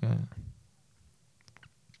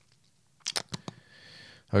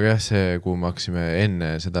 Aga jah, see, kuhu me haksime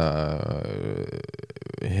enne seda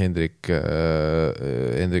Hendriku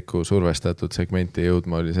survestatud segmenti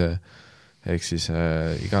jõudma, oli see ehk siis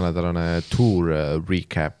iganädalane tour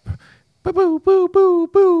recap. Tour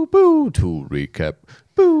recap.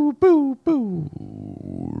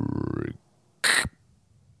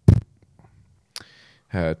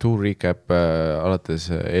 Tour recap alates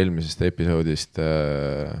eelmisest episoodist.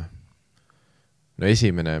 No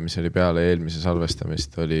esimene, mis oli peale eelmise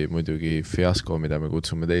salvestamist, oli muidugi fiasko, mida me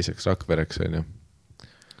kutsume teiseks Rakvereks, on ju.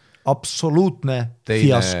 Absoluutne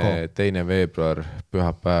fiasko. 2. veebruar,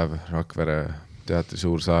 pühapäev, Rakvere teatri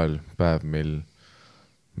suur saal, päev, mil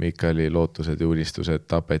Mikali lootused ja unistused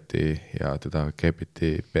tapeti ja teda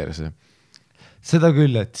kepiti perse. Seda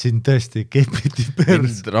küll, et siin tõesti kepiti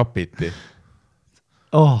perse. Rapiti.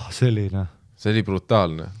 Selline. See oli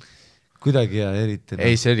brutaalne. Kuidagi ja eriti.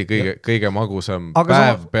 Ei, see oli kõige magusam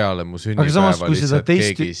päev peale mu sünnipäeva lihtsalt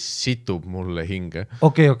keegi situb mulle hinge.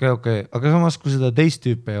 Okei. Aga samas, kui seda teist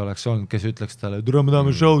tüüpe ei oleks olnud, kes ütleks talle, et me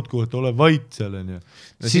tahame show'd kohta, ole vait seal. No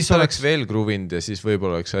siis oleks veel gruvind ja siis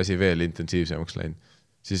võib-olla oleks asi veel intensiivsemaks läinud.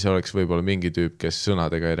 Siis oleks võib-olla mingi tüüp, kes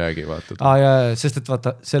sõnadega ei räägi, vaatad. Sest et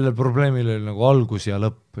vaata, sellel probleemil oli nagu algus ja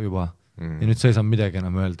lõpp juba. Ja nüüd sa ei saa midagi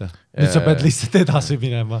enam öelda. Nüüd sa pead lihtsalt edasi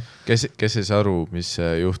minema. Kes ei saa aru, mis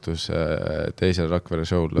juhtus teisel Rakvere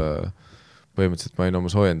show'l? Põhimõtteliselt ma olin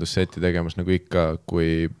oma soojendusseti tegemas nagu ikka,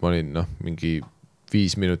 kui ma olin mingi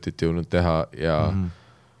 5 minutit jõudnud teha ja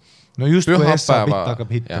no just kui Essa bitt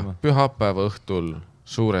hakkab hittama. Pühapäeva õhtul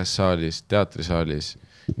suures saalis, teatrisaalis,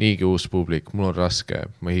 niigi uus publik, mul on raske,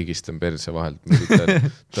 ma higistan perse vahelt, ma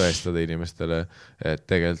üritan tõestada inimestele, et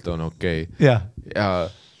tegelikult on okei. Ja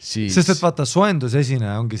siis... Sest et vaata,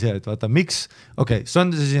 soendusesineja ongi see, et vaata, miks,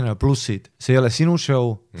 soendusesineja plussid, see ei ole sinu show,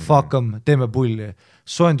 fuck em, teeme pulli.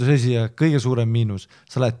 Soendusesineja kõige suurem miinus,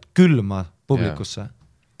 sa lähed külma publikusse.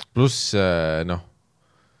 Pluss,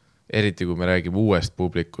 eriti kui me räägime uuest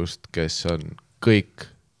publikust, kes on kõik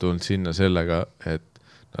tulnud sinna sellega, et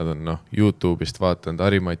nad on YouTube'ist vaatanud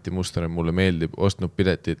Harimati Mustonen, mulle meeldib, ostnud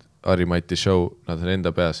piletid, Harimati show, nad on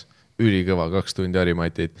enda peas, ülikõva 2 tundi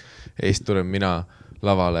Harimatit ja siis tulen mina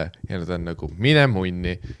lavale ja nad on nagu, mine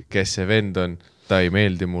munni, kes see vend on, ta ei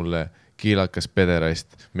meeldi mulle, kiilakas pederast,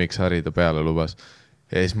 miks Hari ta peale lubas.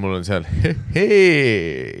 Ja siis mul on seal,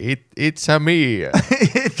 hei, it's a me.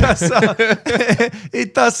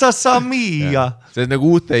 It's a me. See on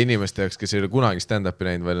nagu uute inimeste jaoks, kes ei ole kunagi stand-upi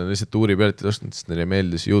näinud, vaid on lihtsalt tuuripiletid ostnud, sest neile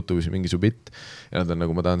meeldis YouTube'is mingi su bitt ja nad on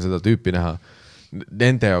nagu, ma tahan seda tüüpi näha.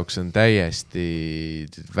 Nende jaoks on täiesti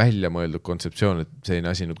välja mõeldud kontseptsioon, et selline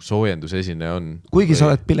asi nagu soojendusesineja on. Kuigi sa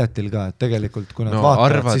oled piletil ka, et tegelikult kui nad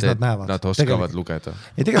vaatavad, arvad, siis nad näevad. Nad oskavad lugeda.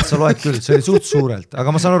 Ei, tegelikult sa loed küll, see oli suht suurelt,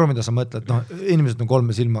 aga ma saan aru, mida sa mõtled. Inimesed on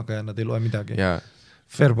 3 silmaga ja nad ei loe midagi. Ja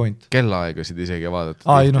Fair point. Kellaaegasid isegi vaadata.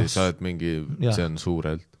 Sa oled mingi, see on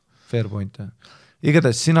suurelt. Fair point.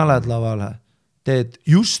 Igatahes sina lähed lavale, teed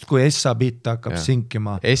just kui Essa bitt hakkab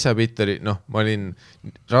sinkima. Essa bitt oli, ma olin,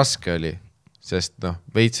 raske oli, sest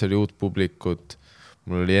veits oli uut publikut,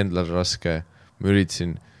 mul oli endal raske, ma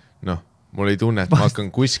üritasin, mul ei tunne, et ma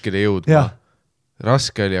hakkan kuskile jõudma.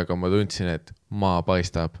 Raske oli, aga ma tundsin, et maa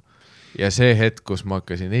paistab. Ja see hetk, kus ma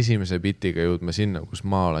hakkasin esimese bitiga jõudma sinna, kus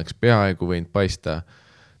maa oleks peaaegu võinud paista,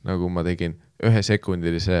 nagu ma tegin 1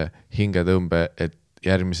 sekundilise hingetõmbe, et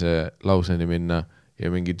järgmise lauseni minna ja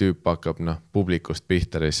mingi tüüp hakkab publikust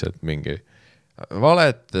pihta lihtsalt mingi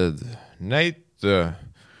valetad, näita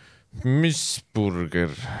mis burger,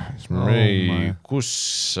 kus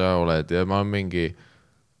sa oled ja ma mingi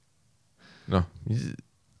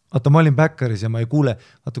Vaata, ma olin Backeris ja ma ei kuule,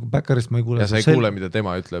 vaata kui Backerist ma ei kuule. Ja sa ei kuule, mida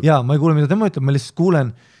tema ütleb. Jaa, ma ei kuule, mida tema ütleb, ma lihtsalt kuulen,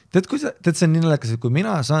 tead see on nii naljakas, et kui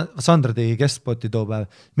mina, Sander tegi guestspoti too päev,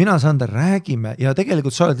 mina, Sander räägime ja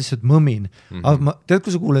tegelikult sa oled lihtsalt mõmin. Aga tead,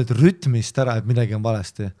 kui sa kuuled rütmist ära, et midagi on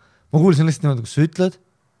valesti. Ma kuulsin lihtsalt niimoodi, kus sa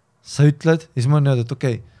ütled ja siis ma olen niimoodi, et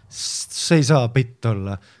okei, see ei saa bitt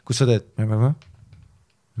olla, kus sa teed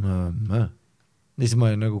ja siis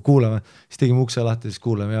ma nagu kuuleme, siis tegime ukse lahti, siis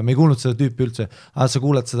kuuleme ja me ei kuulnud seda tüüpi üldse, aga sa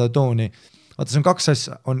kuuled seda tooni. Vaata, see on 2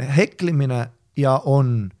 asja, on heklimine ja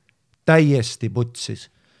on täiesti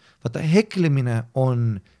putsis. Vaata, heklimine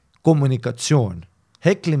on kommunikatsioon.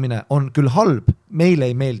 Heklimine on küll halb, meile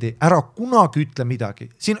ei meeldi, ära kunagi ütle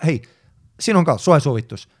midagi. Siin on ka soe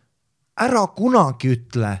soovitus. Ära kunagi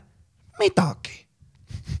ütle midagi.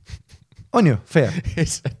 On ju, fair?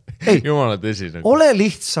 Jumala tõsine. Ole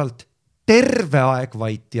lihtsalt terve aeg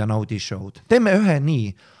vait ja naudi show'd. Teeme ühe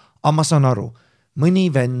nii, aga ma saan aru, mõni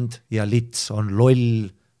vend ja lits on loll,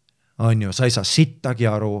 on ju, sa ei saa sittagi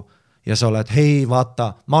aru ja sa oled, hei,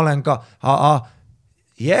 vaata, ma olen ka,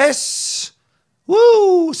 yes,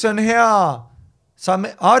 see on hea,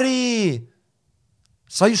 Ari,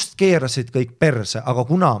 sa just keerasid kõik perse, aga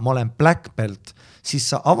kuna ma olen black belt, siis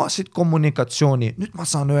sa avasid kommunikatsiooni, nüüd ma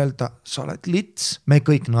saan öelda, sa oled lits, me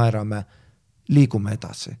kõik naerame, liigume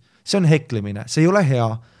edasi. See on heklimine, see ei ole hea,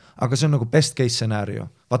 aga see on nagu best case scenario.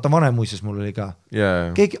 Vaata, vanem muises mul oli ka.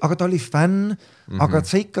 Keegi, aga ta oli fänn, aga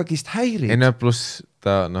sa ikkagist häirid. Enne pluss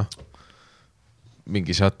ta,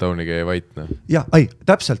 mingi shutdowniga ei vaitna. Ja,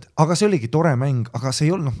 täpselt, aga see oligi tore mäng, aga see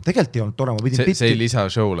ei olnud, tegelikult ei olnud tore. See ei lisa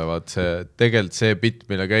showle, vaat tegelikult see bitt,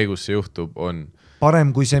 mille käigus see juhtub, on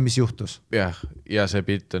parem kui see, mis juhtus. Ja see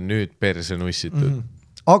bitt on nüüd perse nussitud.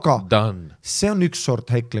 Aga Done. See on üks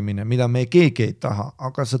sort heklemine, mida me keegi ei taha,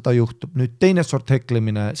 aga seda juhtub. Nüüd teine sort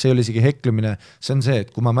heklemine, see oli isegi heklemine, see on see,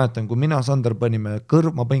 et kui ma mäletan, kui mina Sander panime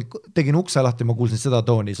kõrv, ma tegin ukse lahti, ma kuulsin seda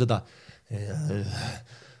tooni, seda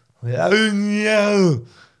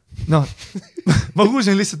ma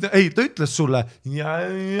kuulsin lihtsalt, ta ütles sulle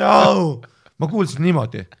ma kuulsin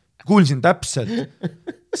niimoodi, kuulsin täpselt,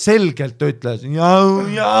 selgelt ta ütles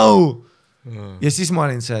ja siis ma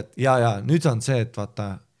olin see, et nüüd on see, et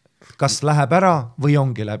vaata, kas läheb ära või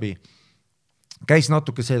ongi läbi. Käis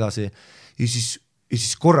natuke edasi ja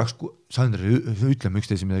siis korraks, Sander, ütleme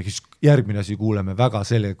üksteise midagi, siis järgmine asi kuuleme väga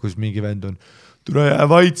selgelt, kus mingi vend on, tule jää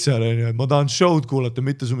vait seal, ma tahan show'd kuulata,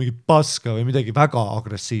 mitte su mingi paska või midagi väga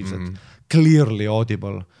agressiivset, clearly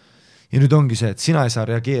audible. Ja nüüd ongi see, et sina ei saa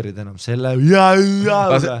reageerida enam selle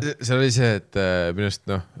see oli see, et minust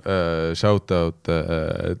shout out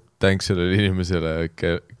thanks sellele inimesele,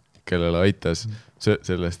 kellele aitas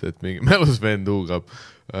sellest, et mingi mälus vend huugab.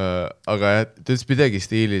 Aga ta ütles midagi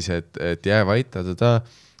stiilis, et jää vaita teda,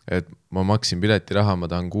 et ma maksin piletiraha,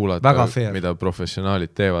 ma tahan kuulata, mida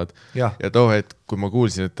professionaalid teevad. Ja too, et kui ma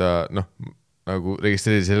kuulsin, et ta nagu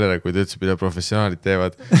registreeri sellele, kui ta ütles, mida professionaalid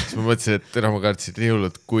teevad, siis ma mõtlesin, et täna ma kartsin nii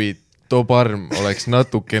hullud, kui too parm oleks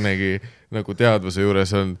natukenegi nagu teadvuse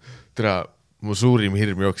juures on, tere, mu suurim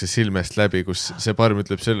hirm jookses silmest läbi, kus see parm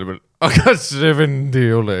ütleb selle peal, aga see vend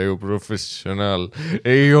ei ole ju professionaal,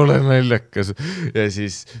 ei ole naljakas. Ja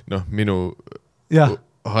siis minu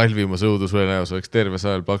halvimas õudusule näos oleks terve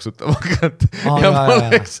saal plaksutama hakata ja ma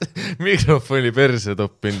oleks mikrofoni perse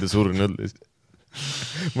toppinud ja surnud.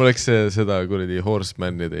 Ma oleks seda kuradi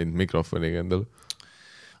Horsemani teinud mikrofoniga endale.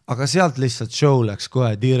 Aga sealt lihtsalt show läks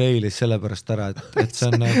kohe derailis sellepärast ära, et see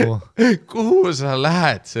on nagu... Kuhu sa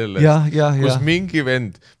lähed sellest? Kus mingi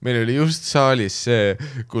vend, meil oli just saalis see,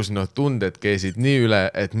 kus tunded käisid nii üle,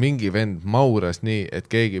 et mingi vend mauras nii, et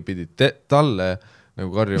keegi pidi talle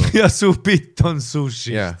nagu karjuma. Ja su bitt on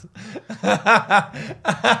sushist.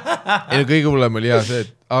 Kõige hullem oli see,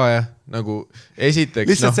 et nagu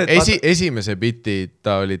esiteks, esimese biti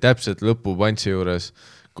ta oli täpselt lõpu pantsi juures,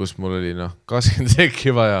 kus mul oli 20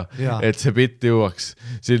 sekki vaja, et see bitt jõuaks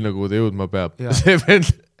sinna, kuhu ta jõudma peab. See vend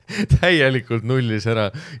täielikult nullis ära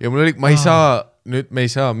ja mul oli, me ei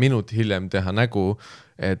saa minut hiljem teha nägu,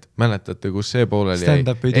 et mäletate, kus see pooleli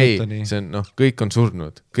ei, see on, kõik on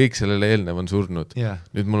surnud, kõik sellele eelnev on surnud.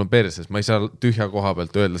 Nüüd mul on perses, ma ei saa tühja koha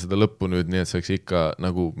pealt öelda seda lõppu nüüd, nii et see oleks ikka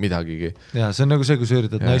nagu midagigi. Ja see on nagu see, kui sa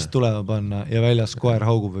üritad naist tulema panna ja väljas koer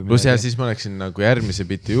haugub või midagi. Plus ja siis ma läksin nagu järgmise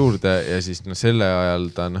biti juurde ja siis selle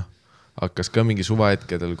ajal ta hakkas ka mingi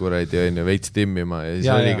suvahetkedel kuradi veits timmima ja siis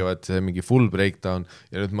oligi vaata see mingi full breakdown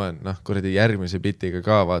ja nüüd ma olen kuradi järgmise bitiga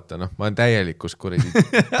ka vaata, ma olen täielikus kuradi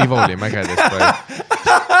Tivoli mägedes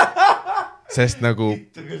sest nagu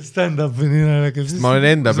ma olen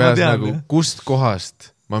enda peas nagu kust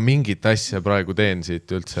kohast ma mingit asja praegu teen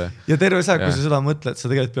siit üldse. Ja terve see, kui sa seda mõtled,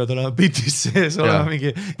 sa tegelikult pead olema bitis sees, olema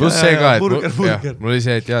mingi plus see ka, et mul oli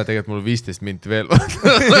see, et tegelikult mul 15 minti veel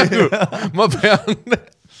ma pean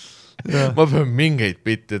mingeid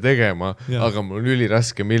bitte tegema, aga mul on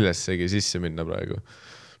üliraske millessegi sisse minna praegu.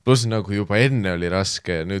 Plus nagu juba enne oli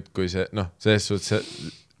raske ja nüüd kui see, selles suhtes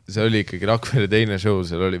see oli ikkagi Rakvere teine show,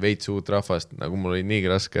 seal oli veits uut rahvast, nagu mul oli niigi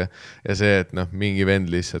raske ja see, et mingi vend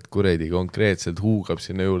lihtsalt kuredi konkreetselt huugab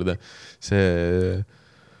sinna juurde, see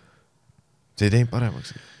ei teinud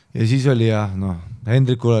paremaks. Ja siis oli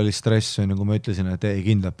Hendrikul oli stress, nagu ma ütlesin, et ei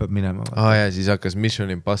kindlalt peab minema. Ja siis hakkas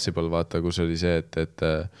Mission Impossible vaata, kus oli see, et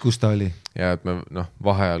kus ta oli? Ja et me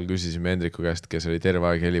vaheajal küsisime Hendriku käest, kes oli terve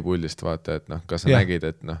aeg helipuldist vaata, et kas sa nägid,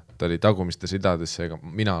 et ta oli tagumistes ridadesse, ega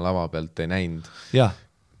mina lava pealt ei näinud.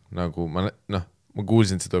 Nagu ma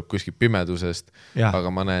kuulsin, et see tuleb kuskil pimedusest,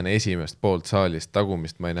 aga ma näen esimest poolt saalist,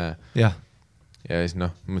 tagumist ma ei näe. Ja siis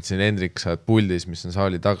mõtlesin, Hendrik, sa oled puldis, mis on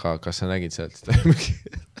saali taga, kas sa nägid sealt?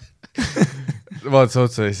 Vaatas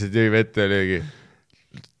otsa ja siis jõi vette ja löögi.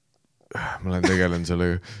 Ma olen tegelen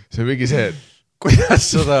sellega. See on mingi see, et kuidas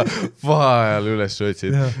seda vaheajal üles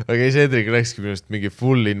otsid. Aga siis Hendrik läkski minust mingi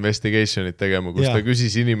full investigationit tegema, kus ta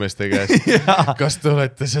küsis inimeste käest, kas te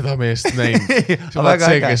olete seda meest näinud?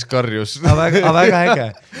 See, kes karjus. Väga äge.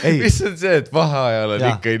 Mis on see, et vaheajal on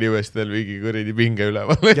ikka inimestel mingi kuradi pinge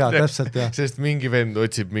üleval. Täpselt, sest mingi vend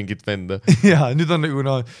otsib mingit venda. Ja, nüüd on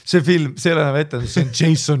nagu see film, see ei ole ette, see on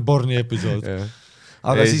Jason Bourne'i episood.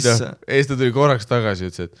 Aga siis ta tuli korraks tagasi,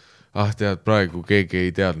 ütles, et tead, praegu keegi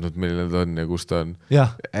ei teadnud, milline ta on ja kus ta on.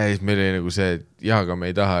 Siis meil oli nagu see, et aga me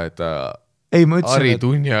ei taha, et ta Ari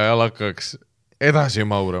tunni ajal hakkaks edasi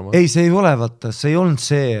maurama. Ei, see ei ole, vaata, see ei olnud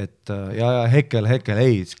see, et hekkel,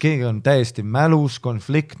 ei, keegi on täiesti mälus,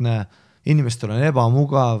 konfliktne, inimestel on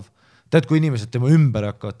ebamugav, tead, kui inimesed tema ümber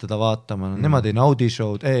hakkavad teda vaatama, nemad ei naudi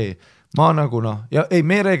show'd, ei, ma nagu ja ei,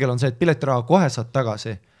 meie reegel on see, et piletiraha kohe saad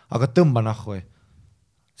tagasi, aga tõmba nahhu.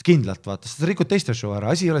 Kindlalt vaata, sa rikud teiste show ära,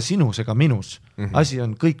 asi ei ole sinus ega minus, asi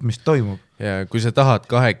on kõik, mis toimub. Ja kui sa tahad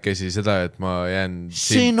kahekesi seda, et ma jään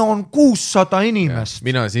siin on 600 inimest.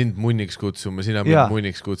 Mina sind munniks kutsuma, sina mind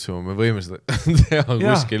munniks kutsuma, me võime seda teha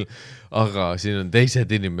kuskil, aga siin on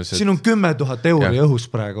teised inimesed. Siin on 10 000 euri õhus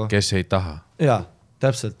praegu. Kes ei taha. Ja,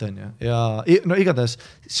 täpselt on ju. Ja igatahes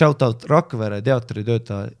shout out Rakvere teatri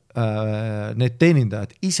töötaja, need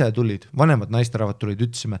teenindajad ise tulid, vanemad naisterahvad tulid,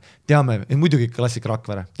 ütlesime, teame, muidugi klassik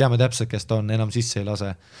Rakvere, teame täpselt, kes ta on, enam sisse ei lase.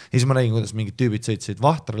 Ja siis ma nägin, kuidas mingid tüübid sõitsid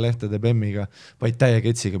Vahtralehtede bemmiga, vaid täie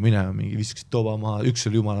ketsiga minema, mingi viskasid toba maha, üks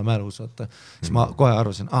oli jumala mälus, vaata. Siis ma kohe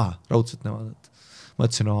arvasin, raudselt nemad, et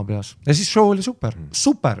mõtlesin oma peas. Ja siis show oli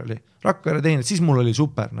super oli, Rakvere teenindajad, siis mul oli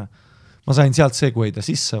super, ma sain sealt segway'da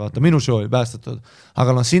sisse, vaata, minu show oli päästatud,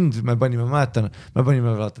 aga sind me panime, me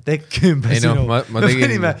panime vaata tekke ümber sinu,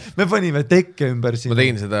 me panime tekke ümber sinu. Ma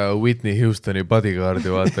tegin seda Whitney Houstoni bodyguardi,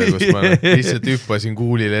 vaata, kus ma lihtsalt hüppasin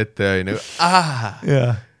kuulile ette ja nagu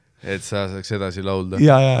et sa saaks edasi laulda.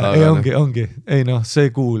 Ei, ongi, ei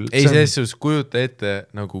see kuul. Ei, selles kujuta ette,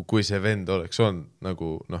 nagu kui see vend oleks on,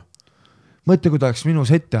 nagu Mõtle, kui ta oleks minu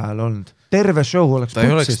seti ajal olnud. terve show oleks ta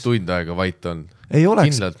ei oleks putsis. tund aega vait on. Ei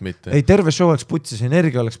oleks. Kindlalt mitte. Ei, terve show oleks putsis,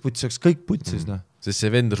 energia oleks putsis, oleks kõik putsis. Sest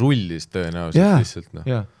see vend rullis tõenäoliselt lihtsalt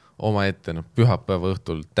oma ette, pühapäeva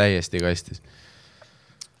õhtul täiesti kastis.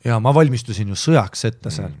 Ja ma valmistusin ju sõjaks ette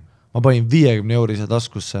seal. Ma panin 50 eurise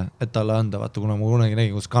taskusse, et talle anda, vaata, kuna ma kunagi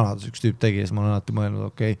nägin, kus Kanadas üks tüüp tegi, siis ma olen alati mõelnud,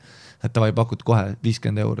 okei, et ta vai pakud kohe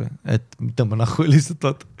 50 euri, et tõmba nahku lihtsalt,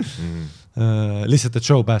 vaata. Lihtsalt, et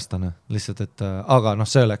show päästane, lihtsalt, et, aga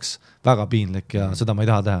see oleks väga piinlik ja seda ma ei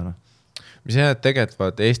taha teha. Mis jah, et tegelikult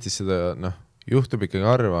vaat Eestis seda, juhtub ikkagi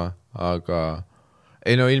harva, aga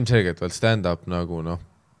ei ilmselgelt vaat stand-up nagu,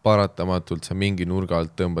 paratamatult sa mingi nurga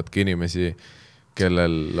alt tõmbadki inimesi,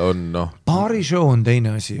 kellel on, Baari show on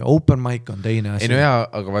teine asi, open mic on teine asi. Ei jaa,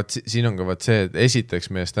 aga vaat siin on ka vaat see, et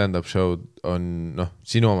esiteks meie stand-up show on,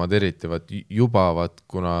 sinu omad eriti, vaat juba, vaat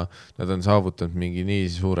kuna nad on saavutanud mingi nii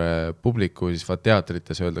suure publiku, siis vaat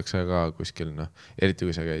teatrites öeldakse ka kuskil, eriti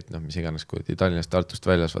kui sa käid, mis iganes, kui Tallinnast Tartust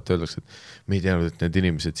väljas, vaat öeldakse, et me ei teadnud, et need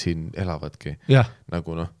inimesed siin elavadki.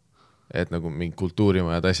 Nagu et nagu mingi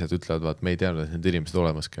kultuurimajad asjad ütlevad, vaat me ei teadnud, et need inimesed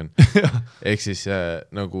olemaski on. Ehk siis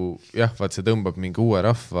nagu vaat see tõmbab mingi uue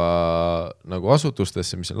rahva nagu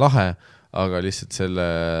asutustesse, mis on lahe, aga lihtsalt selle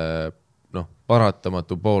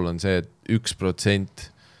paratamatu pool on see, et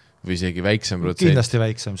 1% või isegi väiksem protsent, kindlasti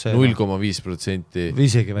väiksem see 0,5%,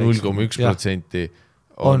 0,1%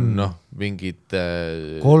 on mingid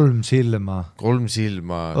 3 silma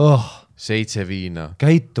 7 viina.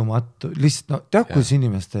 Käitumatu, lihtsalt, tead, kus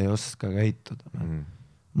inimest ei oska käituda.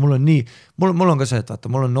 Mul on nii, mul on ka see, et vaata,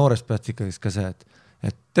 mul on noorest pealt ikkagi ka see,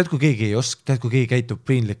 et tead, kui keegi ei oska, tead, kui keegi käitub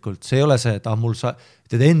piinlikult, see ei ole see, et mul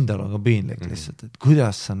tead endal on ka piinlik lihtsalt, et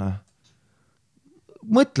kuidas sa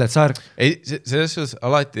mõtled, sa ei, selles suhtes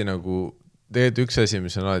alati nagu, tegelikult üks asi,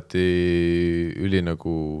 mis on alati üli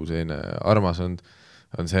nagu selline armas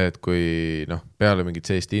on see, et kui peale mingit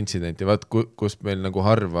sellist intsidenti, vaat kust meil nagu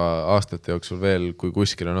harva aastate jooksul veel, kui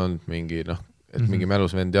kuskil on olnud mingi, et mingi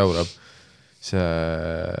mälus vend jaurab, see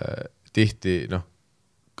tihti,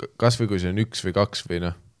 kas või kui see on 1 või 2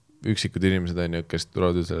 või üksikud inimesed on ju, kes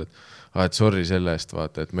tulevad ütlevad, et sorry selle eest,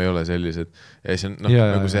 vaata, et me ei ole sellised. Ja see on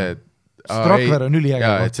nagu see, et Rakvere on üliäge.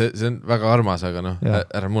 Jaa, et see on väga armas, aga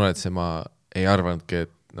ära muretse, ma ei arvanudki,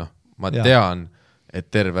 et ma tean,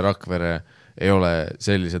 et terve Rakvere ei ole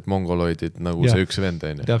sellised mongoloidid nagu see üks vend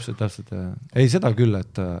on. Täpselt. Ei seda küll,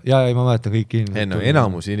 et ei ma mäletan kõik inimesed.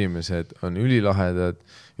 Enamus inimesed on ülilahedad,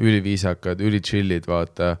 üliviisakad, ülitšillid,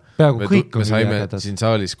 vaata. Me saime siin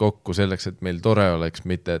saalis kokku selleks, et meil tore oleks,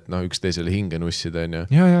 mitte et üksteisele hinge nussida on ju.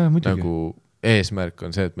 Ja, muidugi. Nagu eesmärk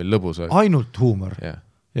on see, et meil lõbus oleks. Ainult huumor.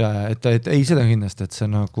 Ja, et ei seda kindlasti, et see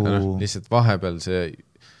nagu... lihtsalt vahepeal see...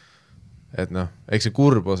 Et eks see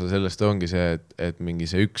kurb osa sellest ongi see, et mingi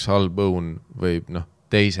see üks halb õun võib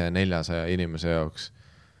teise 400 inimese jaoks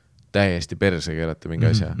täiesti perse keerata mingi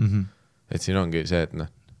asja. Et siin ongi see, et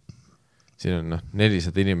siin on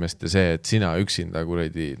 400 inimest ja see, et sina üksinda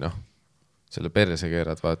kuradi selle perse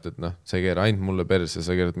keerad, vaata, et sa ei keera ainult mulle perse,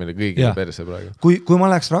 sa keerad meile kõigile perse praegu. Kui ma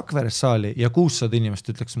läheks Rakveres saali ja 600 inimest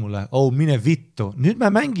ütleks mulle, mine vittu, nüüd me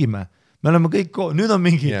mängime. Me oleme kõik nüüd on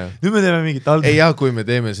mingi, nüüd me teeme mingit albu. Ei, kui me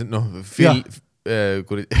teeme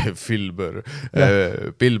Bill Burr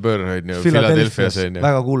on ju, Philadelphias on ju.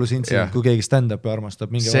 Väga kuulus intsident, kui keegi stand-upi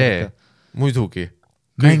armastab. See, muidugi,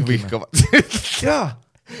 kõik vihkavad.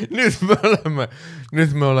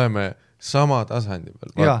 Nüüd me oleme sama tasandi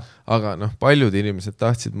peal. Aga paljud inimesed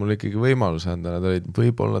tahtsid mulle ikkagi võimaluse anda, nad olid,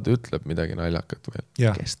 võib-olla ta ütleb midagi naljakat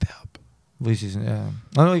veel, kes teab. Või siis,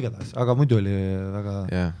 igatahes, aga muidu oli väga...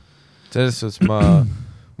 Selles suhtes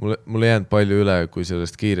mulle jäänud palju üle, kui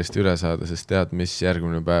sellest kiiresti üle saada, sest tead, mis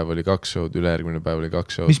järgmine päev oli 2 show'd, ülejärgmine päev oli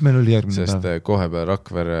 2 show'd. Mis meil oli järgmine päev? Sest kohe peale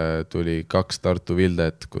Rakvere tuli 2 Tartu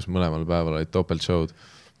Vildet, kus mõlemal päeval olid topelt show'd.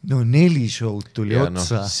 4 show'd tuli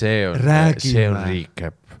otsa. See on recap. See on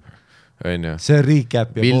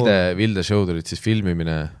recap. Vilde show'd olid siis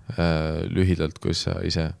filmimine lühidalt, kus sa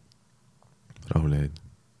ise rahule jäid.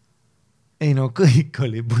 Ei kõik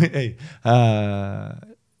oli...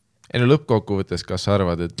 lõppkokkuvõttes, kas sa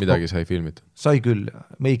arvad, et midagi sai filmida? Sai küll,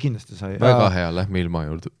 me kindlasti sai. Väga hea, lähme ilma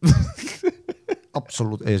juurde.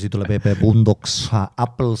 Absoluut, ja siin tuleb EP Bundoks,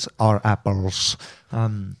 Apples are apples.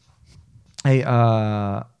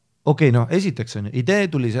 Esiteks on ju, idee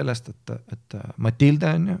tuli sellest, et Matilde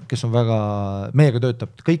on ju, kes on väga, meiega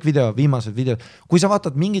töötab, kõik viimased videod, kui sa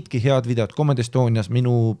vaatad mingitki head videot Comedy Estonias,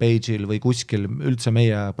 minu page'il või kuskil üldse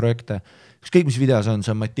meie projekte, kõik mis videos on,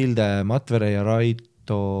 see on Matilde, Matvere ja Raito.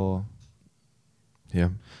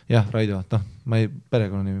 Raido, ma ei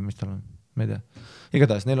perekonnanimi, mis tal on, ma ei tea.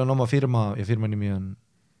 Igatahes, neil on oma firma ja firma nimi on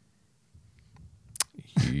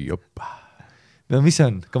mis see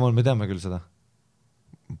on? Come on, me teame küll seda.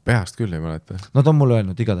 Peast küll ei mäleta. Nad on mulle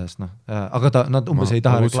öelnud igatahes, noh. Aga nad umbes ei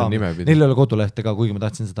taha reklaami. Neil ei ole kodulehte ka, kuigi ma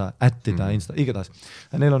tahtsin seda ättida igatahes.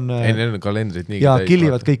 Neil on... Ei, neil on kalendrid nii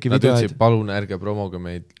killivad kõiki videoid. Nad ütlesid, palun ärge promoge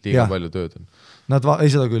meid, liiga palju tööd on.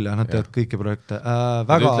 Ei seda küll, jah. Nad teevad kõiki projekte.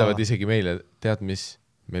 Nad ütlevad isegi meile, tead mis,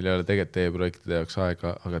 meil ei ole tegelikult teie projektide jaoks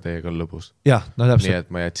aega, aga teiega on lõbus. Jah, no täpselt. Nii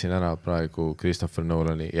et ma jätsin ära praegu Christopher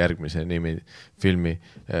Nolani järgmise filmi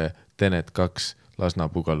Tenet 2 Lasna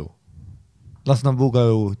Pugalu. Lasna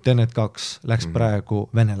Pugalu Tenet 2 läks praegu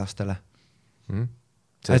venelastele.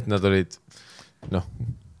 Sest nad olid, noh,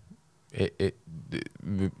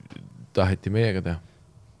 taheti meiega teha.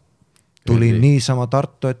 Tuli niisama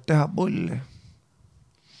Tartu, et teha pulli.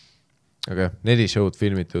 Aga 4 show'd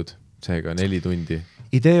filmitud, seega 4 tundi.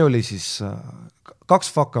 Idee oli siis,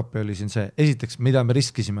 2 fuck-upi oli siin see, esiteks, mida me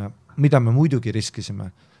riskisime, mida me muidugi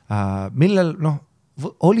riskisime, millel, noh,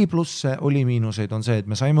 oli plusse, oli miinuseid, on see, et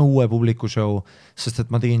me saime uue publiku show, sest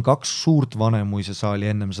et ma tegin 2 suurt Vanemuise saali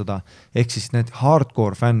ennem seda, ehk siis need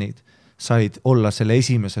hardcore fännid said olla selle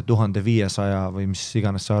esimese 1500 või mis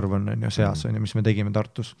iganes see arv on ju seas, mis me tegime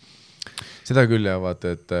Tartus. Seda küll ja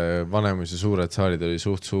vaata, et Vanemuise suured saalid oli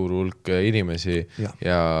suht suur hulk inimesi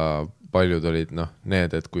ja paljud olid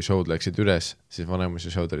need, et kui showd läksid üles, siis Vanemuise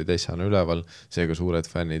showd oli teisana üleval, seega suured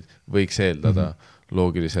fännid võiks eeldada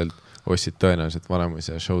loogiliselt ostsid tõenäoliselt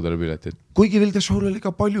Vanemuise showdele piletid. Kuigi Vilde show'l oli ka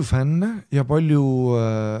palju fänne ja palju...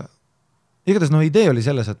 Igatahes idee oli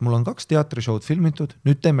selles, et mul on 2 teatrishow'd filmitud,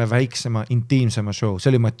 nüüd teeme väiksema, intiimsema show. See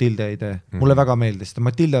oli Matilde idee. Mulle väga meeldis.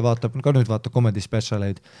 Matilde vaatab, ka nüüd vaatab comedy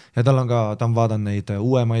specialeid ja ta on vaadanud neid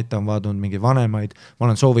uuemaid, ta on vaadanud mingi vanemaid. Ma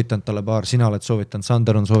olen soovitanud talle paar, sina oled soovitanud,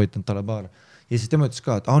 Sander on soovitanud talle paar. Ja siis tema ütles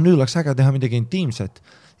ka, et nüüd oleks äge teha midagi intiimset.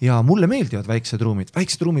 Ja mulle meeldivad väiksed ruumid.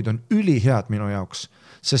 Väiksed ruumid on ülihead minu jaoks,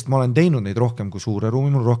 sest ma olen teinud neid rohkem kui suure ruumi,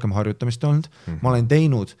 mul rohkem harjutamist olnud. Ma olen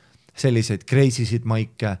teinud selliseid crazysid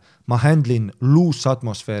maike, ma handlin loose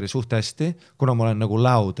atmosfääri suht hästi, kuna ma olen nagu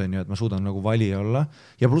loud, et ma suudan nagu vali olla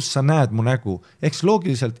ja pluss sa näed mu nägu, eks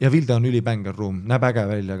loogiliselt ja Vilde on ülibänger ruum, näeb äge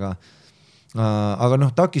välja ka. Aga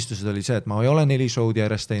takistused oli see, et ma ei ole 4 show'd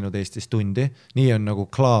järjest teinud Eestis tundi, nii on nagu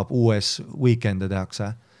club US weekende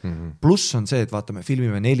tehakse. Pluss on see, et vaatame,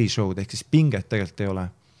 filmime 4 show'd, ehk siis pinget tegelikult ei ole.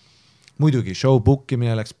 Muidugi show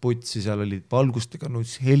bookimine läks putsi, seal olid valgustega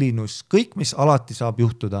helinus, kõik, mis alati saab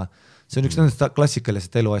juhtuda. See on üks nendest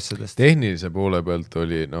klassikalisest eluasjadest. Tehnilise poole pealt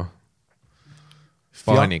oli,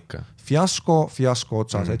 paanika. Fiasko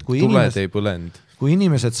otsas. Et kui tuled ei põlend. Kui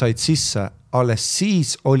inimesed said sisse, alles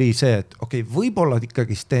siis oli see, et võib-olla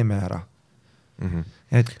ikkagist teeme ära.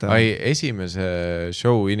 Esimese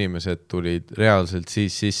show inimesed tulid reaalselt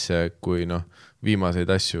siis sisse, kui viimaseid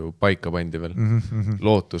asju paika pandi veel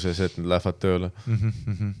lootuses, et nad lähevad tööle.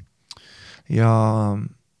 Ja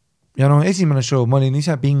esimene show, ma olin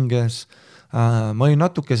ise pinges, ma olin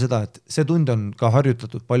natuke seda, et see tund on ka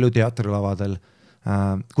harjutatud palju teatrilavadel,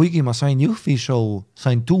 kuigi ma sain Jõhvi show,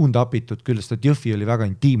 sain tuned upitud küll, sest et Jõhvi oli väga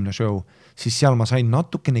intiimne show, siis seal ma sain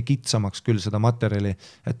natukene kitsamaks küll seda materjali,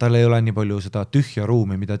 et tal ei ole nii palju seda tühja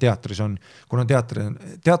ruumi, mida teatris on, kuna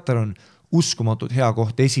teater on uskumatud hea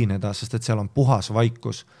koht esineda, sest et seal on puhas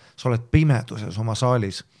vaikus. Sa oled pimeduses oma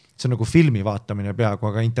saalis. See on nagu filmi vaatamine peaaegu,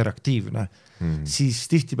 aga interaktiivne. Siis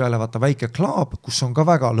tihtipeale vaata väike klaab, kus on ka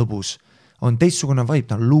väga lõbus. On teistsugune vibe,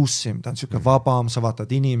 ta on luusim, ta on siuke vabam, sa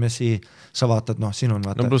vaatad inimesi, sa vaatad, siin on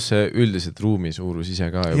vaata. Pluss see üldiselt ruumi suurus ise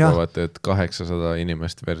ka juba vaata, et 800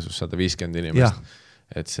 inimest versus 150 inimest.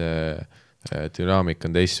 Et see dünaamik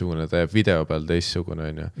on teistsugune, ta jääb video peal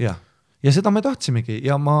teistsugune. Ja seda me tahtsimegi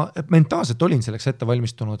ja ma mentaalselt olin selleks ette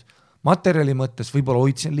valmistunud. Materjali mõttes võib-olla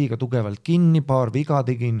hoidsin liiga tugevalt kinni, paar viga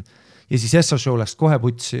tegin ja siis Essa show läks kohe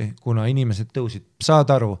putsi, kuna inimesed tõusid.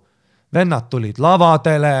 Saad aru, vennad tulid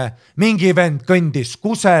lavadele, mingi vend kõndis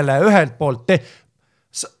kusele ühelt poolt.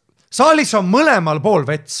 Saalis on mõlemal pool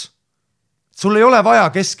vets. Sul ei ole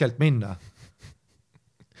vaja keskelt minna.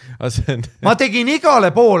 Ma tegin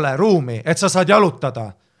igale poole ruumi, et sa saad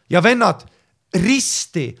jalutada ja vennad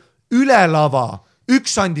risti üle lava,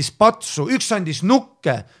 üks andis patsu, üks andis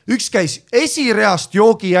nukke, üks käis esireast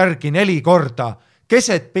joogi järgi 4 korda,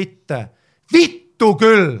 keset pitte. Vittu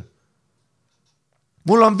küll!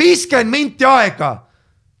 Mul on 50 minti aega!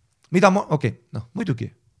 Muidugi,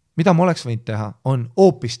 mida ma oleks võinud teha, on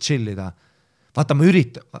hoopis chillida. Vaata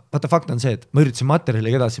fakt on see, et ma üritasin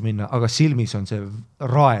materjaliga edasi minna, aga silmis on see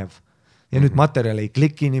raev. Ja nüüd materjal ei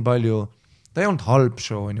kliki nii palju. Ta ei olnud halb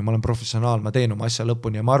show, ma olen professionaal, ma teen oma asja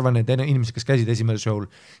lõpuni ja ma arvan, et inimesed, kes käisid esimene show'l,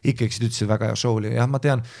 ikkagi ütlesid väga hea show'l ja ma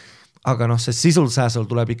tean, aga see sizzle-sazzle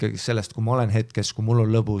tuleb ikkagi sellest, kui ma olen hetkes, kui mul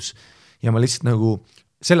on lõbus ja ma lihtsalt nagu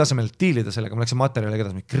selle asemel diilida sellega, ma läksin materjaliga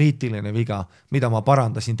edasi, kriitiline viga, mida ma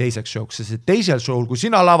parandasin teiseks show'ks, sest teisel show'l, kui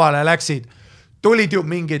sina lavale läksid, tulid ju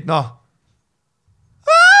mingid,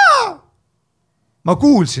 ma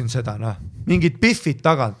kuulsin seda, mingid piffid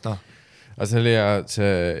tagant, Aga see oli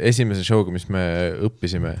see esimese show'ga, mis me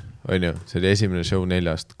õppisime, on ju, see oli esimene show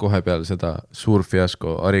 4, kohe peale seda suur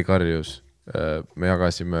fiasko, Ari karjus, me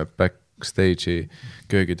jagasime backstage'i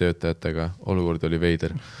köögitöötajatega, olukord oli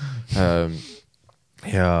veider.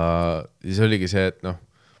 Ja siis oligi see, et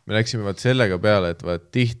me läksime vaat sellega peale, et vaat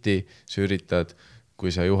tihti sa üritad, kui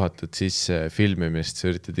sa juhatad sisse filmimist, sa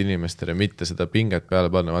üritad inimestele mitte seda pinget peale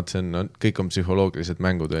panna, vaat see on, kõik on psühholoogilised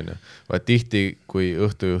mängud, on ju. Vaat tihti, kui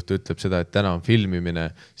õhtujuht ütleb seda, et täna on filmimine,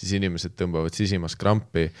 siis inimesed tõmbavad sisimas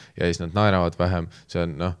krampi ja siis nad naeravad vähem, see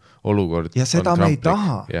on olukord. Ja seda me ei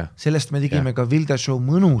taha, sellest me tegime ka Vilde show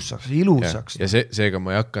mõnusaks, ilusaks. Ja seega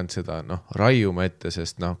ma ei hakanud seda raiuma ette,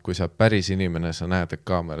 sest kui sa päris inimene, sa näed, et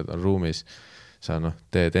kaamerad on ruumis, sa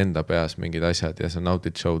teed enda peas mingid asjad ja sa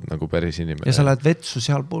naudid show'd nagu päris inimene. Ja sa lähed vetsu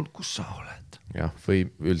seal pool, kus sa oled. Jah, või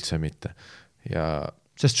üldse mitte. Ja...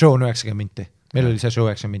 Sest show on 90 minti. Meil oli see show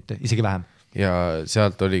 90 minti, isegi vähem. Ja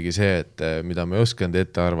sealt oligi see, et mida ma ei oskanud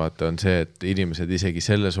ette arvata, on see, et inimesed isegi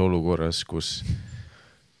selles olukorras, kus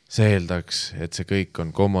see eeldaks, et see kõik on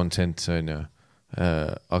common sense, on ju,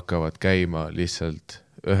 hakkavad käima lihtsalt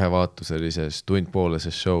ühevaatuselises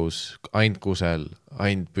tundpooleses shows, ainult kusel,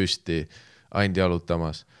 ainult püsti, ainult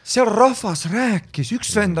jalutamas. Seal rahvas rääkis, üks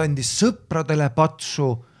vend andis sõpradele patsu,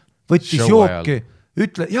 võttis Show jooki,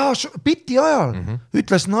 piti ajal,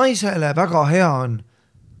 ütles naisele, väga hea on.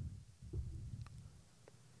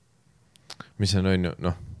 Mis on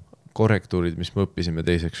ju, korrektuurid, mis me õppisime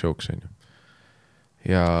teiseks showks, on ju.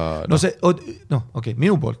 Ja... okei,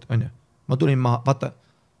 minu poolt, on ju. Ma tulin vaata,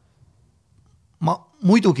 ma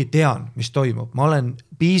muidugi tean, mis toimub. Ma olen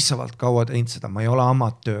piisavalt kaua teinud seda, ma ei ole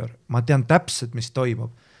amatöör. Ma tean täpselt, mis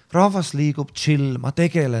toimub. Rahvas liigub, chill, ma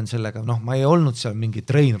tegelen sellega. Ma ei olnud seal mingi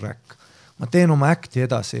trainwreck. Ma teen oma acti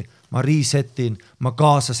edasi, ma resetin, ma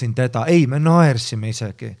kaasasin teda. Ei, me naersime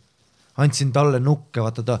isegi. Andsin talle nukke,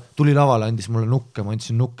 vaata ta tuli lavale, andis mulle nukke, ma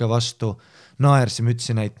andsin nukke vastu, naersin,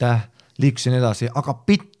 ütlesin aitäh, liikusin edasi, aga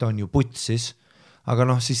pitt on ju putsis.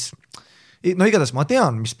 Aga siis... igatahes ma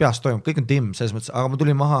tean, mis peas toimub, kõik on timm selles mõttes, aga ma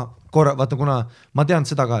tulin maha korra, vaata kuna ma tean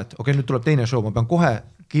seda ka, et okei, nüüd tuleb teine show, ma pean kohe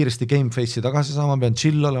kiiresti gameface'i tagasi saama, pean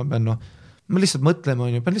chill olema, ma lihtsalt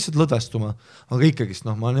mõtlema, pean lihtsalt lõdvestuma, aga ikkagist,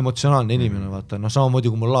 ma olen emotsionaalne inimene, vaata, samamoodi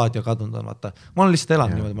kui mul laadja kadunud on, vaata, ma olen lihtsalt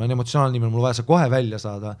elanud niimoodi, ma olen emotsionaalne inimene, mul vaja see kohe välja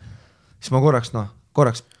saada, siis ma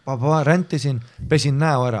korraks räntisin, pesin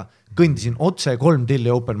näo ära, kõndisin otse 3 tilli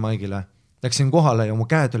open mic'ile, läksin kohale ja mu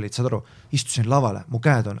käed olid, saad aru, istusin lavale, mu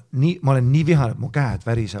käed on nii, ma olen nii vihane, et mu käed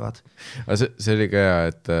värisevad. Aga see oli ka hea,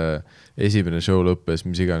 et esimene show lõppes,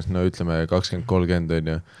 mis iganes, ütleme 20-30 on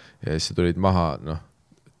ju, ja siis tulid maha,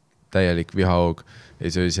 täielik vihahoog. Ja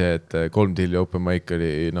see oli see, et 3 tilli open mic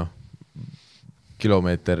oli,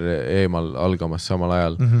 kilomeeter eemal algamas samal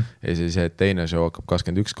ajal. Ja siis see, et teine show hakkab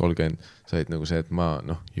 21-30, sa olid nagu see, et ma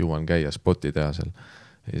jõuan käia spoti teha seal.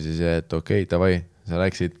 Ja siis see, et okei, davai, sa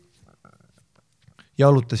läksid.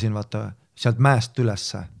 Jalutasin, vaata, sealt mäest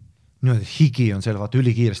ülesse. Nüüd higi on seal, vaata,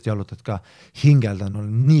 ülikiiresti jalutad ka. Hingeldan,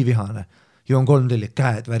 olen nii vihane. Joon 3 tilli,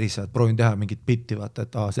 käed värisevad, proovin teha mingit bitti, vaata,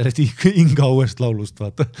 et sellest Inga uuest laulust,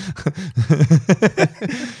 vaata.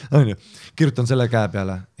 Kirjutan selle käe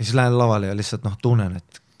peale ja siis lähen lavale ja lihtsalt tunnen,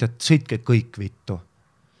 et tead, sõitke kõik vittu.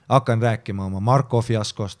 Hakkan rääkima oma Marko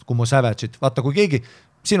fiaskost, kui mu Savage'id, vaata, kui keegi,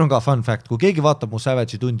 siin on ka fun fact, kui keegi vaatab mu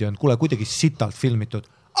Savage'i tundi on, kuule, kuidagi sitalt filmitud.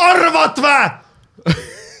 Arvad vä?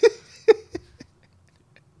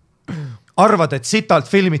 Arvad, et sitalt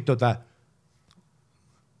filmitud vä?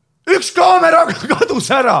 Üks kaamera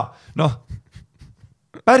kadus ära.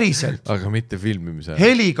 Päriselt. Aga mitte filmimise.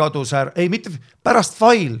 Heli kadus ära. Ei, mitte pärast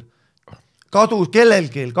fail. Kadus,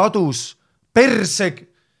 kellelgi kadus. Perse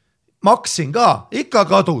maksin ka. Ikka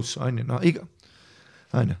kadus.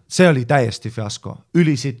 See oli täiesti fiasko.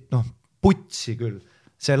 Ülisid, putsi küll.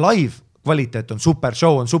 See live kvaliteet on super,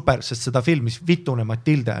 show on super, sest seda filmis vitune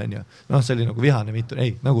Matilde on ju. See oli nagu vihane vitune.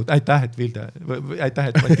 Ei, nagu aitäh, et Vilde.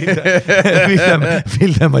 Aitäh, et Matilde.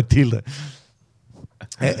 Vilde Matilde.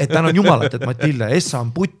 Et ta on jumalat, et Matilde. Essa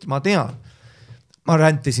on putt, ma tean. Ma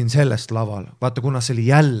räntisin sellest laval. Vaata, kuna see oli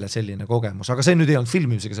jälle selline kogemus. Aga see nüüd ei olnud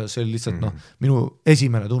filmimisega, see oli lihtsalt minu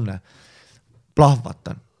esimene tunne.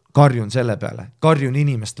 Plahvatan. Karjun selle peale, karjun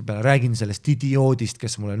inimeste peale, räägin sellest idioodist,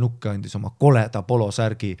 kes mulle nukke andis oma koleda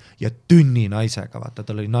polosärgi ja tünni naisega, vaata,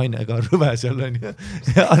 tal oli naine ka rõve seal on ju.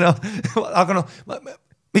 Aga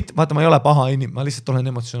vaata, ma ei ole paha inimene, ma lihtsalt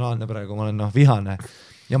olen emotsionaalne praegu, ma olen vihane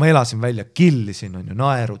ja ma elasin välja, killisin on ju,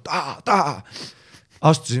 naeru,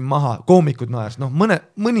 astusin maha, koomikud naers, noh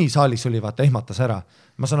mõni saalis oli vaata ehmatas ära,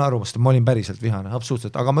 ma saan aru, sest ma olin päriselt vihane,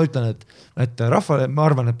 absoluutselt, aga ma ütlen, et rahvale, ma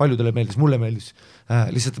arvan, et paljudele meeldis, mulle meeldis,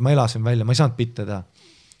 lihtsalt ma elasin välja, ma ei saanud bitte teha,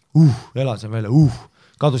 elasin välja,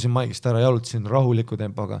 kadusin maigist ära, jalutasin rahuliku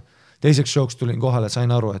tempoga, teiseks showks tulin kohale,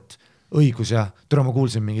 sain aru, et õigus ja türa ma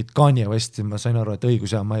kuulsin mingit Kanye Westi, ma sain aru, et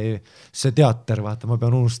õigus ja see teater, vaata, ma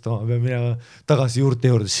pean unustama, pean minema tagasi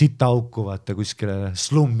juurde, sita auku, vaata, kuskile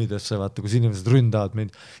slummidesse, vaata, kus inimesed ründavad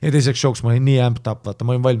mind. Ja teiseks showks ma olin nii amped up, vaata,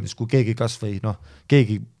 ma olin valmis, kui keegi kas või,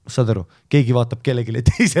 keegi, saad aru, keegi vaatab kellegile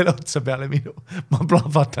teisele otsa peale minu, ma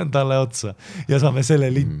plahvatan talle otsa ja saame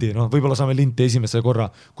selle linti, võib-olla saame linti esimese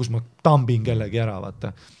korra, kus ma tambin kellegi ära,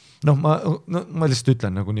 vaata. Ma lihtsalt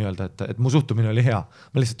ütlen nagu nii-öelda, et mu suhtumine oli hea.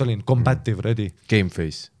 Ma lihtsalt olin combative ready. Game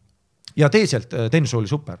face. Ja teisalt teine show oli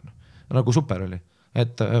super. Nagu super oli.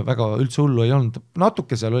 Et väga üldse hullu ei olnud.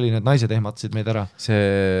 Natuke seal oli, need naised ehmatasid meid ära.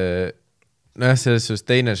 Selles suhtes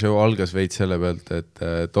teine show algas veid selle pealt, et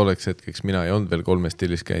tolleks hetkeks mina ei olnud veel 3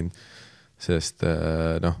 stiilis käinud, sest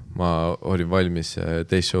ma olin valmis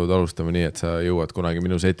teist show'd alustama nii, et sa jõuad kunagi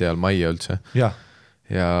minu seti ajal majja üldse.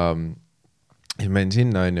 Ja menin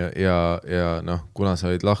sinna ja kuna sa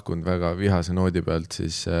olid lahkunud väga vihase noodi pealt,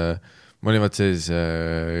 siis ma olin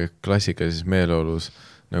klassikalises meeleolus,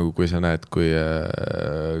 nagu kui sa näed, kui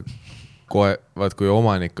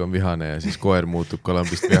omanik on vihane ja siis koer muutub ka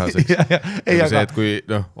lambist vihaseks. See, et kui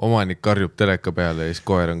omanik karjub teleka peale ja siis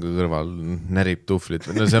koer on ka kõrval, närib tuhvlit.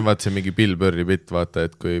 See on see mingi Bill Burri bitt, vaata,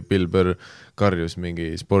 et kui Bill Burr karjus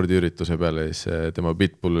mingi spordiürituse peale, siis tema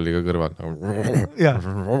pitbull oli ka kõrval.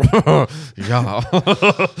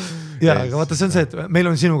 Ja, aga vaata, see on see, et meil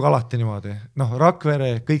on sinuga alati niimoodi. Rakvere,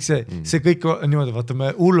 kõik see kõik on niimoodi, vaata, me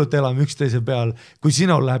hullult elame üksteise peal. Kui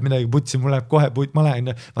sinul läheb midagi putsi, mul läheb kohe putt, ma lähen.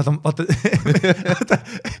 Vaata,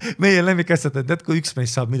 meie lemmikasjad, et kui üks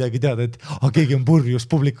meist saab midagi teada, et keegi on purjus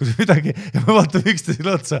publikus midagi ja me vaatame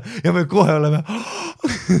üksteisele otsa ja me kohe oleme...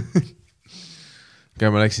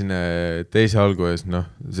 Ma läksin teise alguses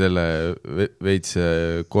selle veits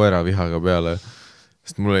koera vihaga peale,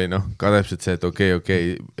 sest mul oli ka täpselt see, et okei,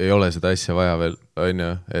 ei ole seda asja vaja veel,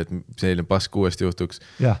 et selline pask uuesti juhtuks.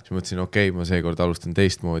 Siis mõtlesin, ma seekord alustan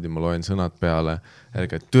teistmoodi, ma loen sõnad peale,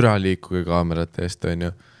 ärge türa liikuge kaamerate eest,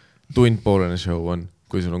 tundpoolene show on,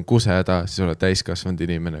 kui sul on kusehäda, siis oled täiskasvanud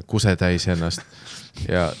inimene, kuse täis ennast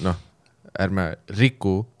ja ärme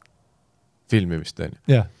riku filmimist,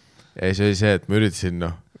 Ja see oli see, et ma üritasin,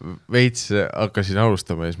 veits hakkasin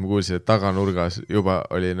alustama ja siis ma kuulsin, et taganurgas juba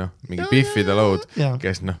oli mingi Biffide laud,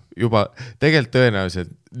 kes juba tegelikult tõenäoliselt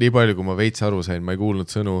nii palju, kui ma veits aru sain, ma ei kuulnud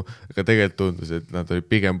sõnu, aga tegelikult tundus, et nad olid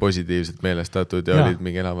pigem positiivselt meelestatud ja olid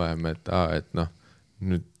mingi enam-vähem, et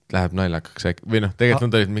nüüd läheb naljakaks äkki. Või tegelikult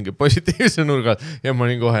nad olid mingi positiivse nurgal ja ma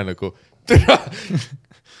olin kohe nagu,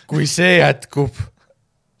 kui see jätkub,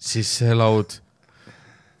 siis see laud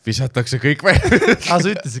visatakse kõik välja. Sa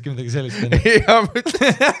ütlesidki midagi sellist. Ja ma ütlesin.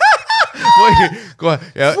 Kohe.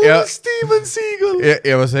 Steven Seagal.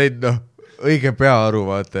 Ja ma sain õige pea aru,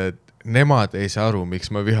 vaata, et nemad ei saa aru, miks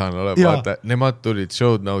ma vihan olen. Vaata, nemad tulid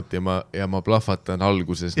show'd nautima ja ma plahvatan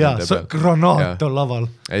alguses nende peal. Granaat on laval.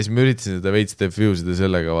 Ja siis ma üritasin seda veits defuse'ida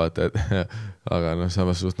sellega, vaata, et aga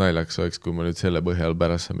samas suht naljaks oleks, kui ma nüüd selle põhjal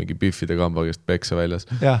pärast mingi Biffide kamba käest peksa väljas.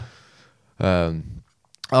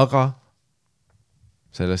 Aga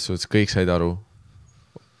selles suhtes kõik said aru,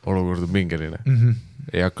 olukord on pingeline.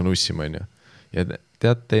 Ei hakka nussima, ja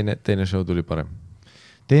tead, teine show tuli parem.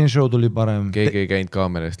 Keegi ei käinud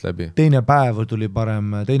kaamerast läbi. Teine päev tuli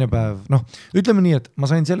parem, ütleme nii, et ma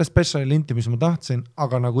sain selle speciali linti, mis ma tahtsin,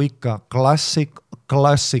 aga nagu ikka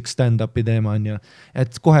klassik stand-upi teema on ja,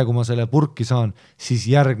 et kohe, kui ma selle purki saan, siis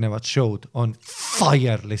järgnevad show'd on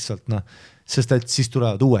fire lihtsalt, sest et siis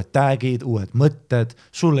tulevad uued tagid, uued mõtted,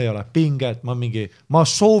 sul ei ole pinget, ma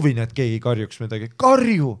soovin, et keegi karjuks midagi.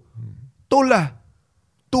 Karju, tule,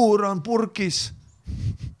 tuur on purkis,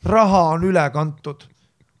 raha on üle kantud.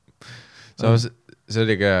 See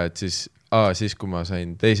oli ka, et siis kui ma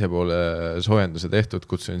sain teise poole soojenduse tehtud,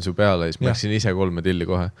 kutsusin su peale, siis ma läksin ise 3 tilli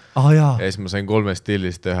kohe. Ja siis ma sain 3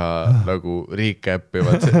 stillist teha nagu recap'i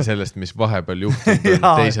sellest, mis vahepeal juhtunud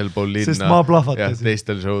teisel pool linna ja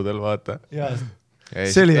teistel showdel, vaata.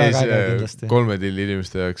 See oli väga äge kindlasti. 3 tilli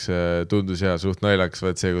inimeste jaoks tundus hea suht naljaks,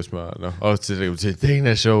 vaat see, kus ma alustasin,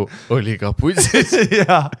 teine show oli ka putsis,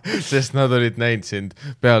 sest nad olid näinud sind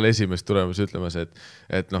peale esimest tulemus ütlemas, et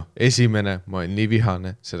esimene, ma olen nii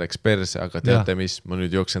vihane, see läks perse, aga teate mis, ma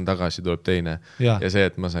nüüd jooksen tagasi, tuleb teine. Ja see,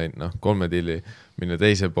 et ma sain 3 tilli minna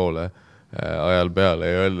teise poole ajal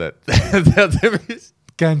peale ja öelda, et teate mis?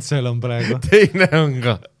 Cancel on praegu. Teine on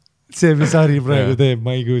ka. See, mis Harri praegu teeb,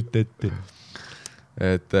 ma ei kujuta ette.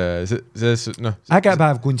 et selles noh. Äge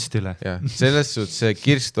päev kunstile. jah, selles suhtes see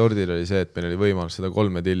kirss tordil oli see, et meil oli võimalus seda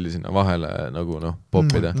 3 tilli sinna vahele nagu noh,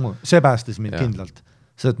 poppida. See päästis mind kindlalt.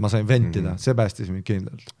 See, et ma sain ventida, see päästis mind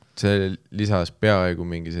kindlalt. See lisas peaaegu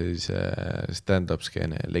mingi sellise stand-up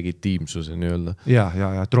skeene legitiimsuse nii-öelda. Ja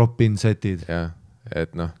drop-in setid. Ja,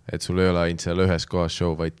 et noh, et sul ei ole ainult seal ühes kohas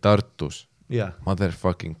show, vaid Tartus,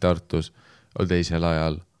 motherfucking Tartus, oli teisel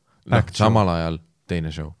ajal, samal ajal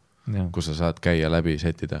teine show, kus sa saad käia läbi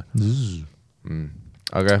setida.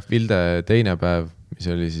 Aga Vilde teine päev,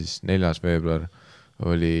 mis oli siis 4. veebruar,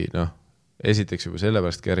 oli noh, esiteks juba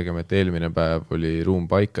sellepärast kergem, et eelmine päev oli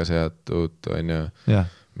ruum paika seatud, on ju.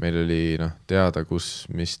 Meil oli noh, teada, kus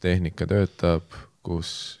mis tehnika töötab,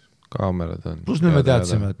 kus kaamerad on. Plus nüüd me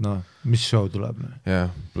teadsime, et noh, mis show tuleb. Ja,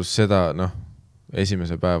 plus seda noh,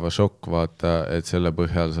 esimese päeva šokk vaata, et selle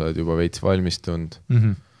põhjal sa oled juba veits valmistunud.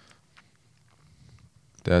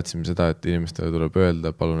 Teadsime seda, et inimestele tuleb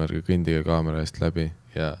öelda, palun ärge kõndige kaamera eest läbi.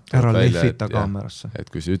 Ja ära lehvita kaamerasse. Et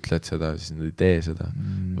kui sa ütled seda, siis nad ei tee seda.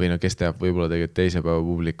 Või no kes teab, võib-olla tegelikult teise päeva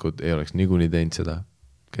publikud ei oleks niikuinii teinud seda,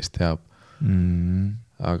 kes teab.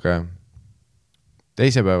 Aga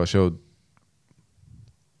teise päeva show'd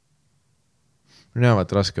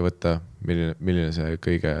näevad raske võtta, milline see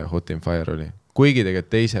kõige hot in fire oli. Kuigi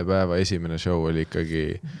tegelikult teise päeva esimene show oli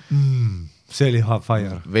ikkagi see oli hot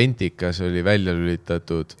fire. Ventikas oli välja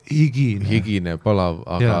lülitatud higine palav,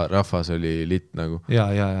 aga rahvas oli litt nagu. Ja.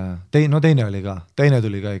 Teine oli ka. Teine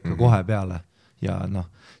tuli ka ikka kohe peale. Ja noh,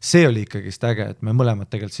 see oli ikkagi äge, et me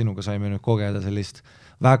mõlemad tegelikult sinuga saime nüüd kogeda sellist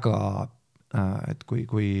väga et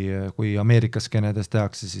kui Ameerikas skenedes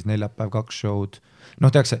tehakse siis neljapäev 2 show'd,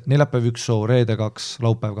 noh tehakse neljapäev 1 show, reede 2,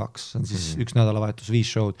 laupäev 2, see on siis 1 nädalavahetus 5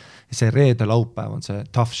 show'd ja see reede laupäev on see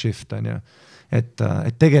tough shift on ju, et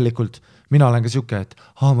tegelikult mina olen ka siuke, et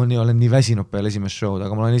ma olen nii väsinud peale esimest show'd,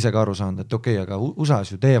 aga ma olen ise ka aru saanud, et okei, aga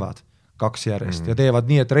USA-s ju teevad 2 järjest ja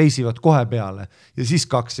teevad nii, et reisivad kohe peale ja siis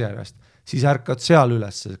 2 järjest, siis ärkad seal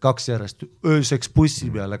üles 2 järjest, ööseks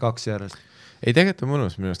bussi peale 2 järjest. Ei, tegelikult on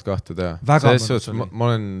mõnus minust 2 teha. Väga mõnus oli. Ma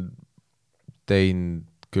olen teinud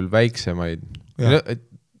küll väiksemaid.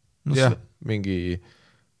 Mingi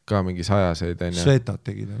 100-seid. Svetat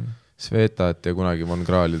tegid. Svetat ja kunagi Von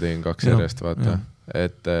Krahli tegin 2 järjest, vaata.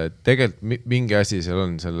 Et tegelikult mingi asi seal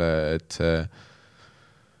on selle, et see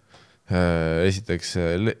esiteks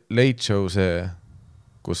late show see,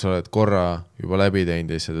 kus sa oled korra juba läbi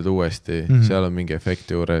teinud ja sa teed uuesti, seal on mingi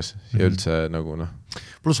efekti juures ja üldse nagu noh.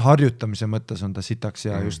 Plus harjutamise mõttes on ta sitaks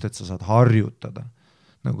ja just, et sa saad harjutada.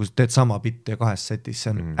 Nagu teed sama bitti ja 2 setis,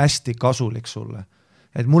 see on hästi kasulik sulle.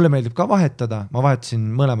 Et mulle meeldib ka vahetada, ma vahetasin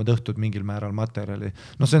mõlemad õhtud mingil määral materjali.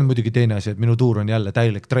 No see on muidugi teine asi, et minu tuur on jälle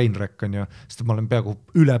täielik trainwreck on ju, sest ma olen peaaegu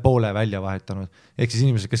üle poole välja vahetanud. Ehk siis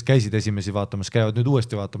inimesed, kes käisid esimesi vaatamas, käivad nüüd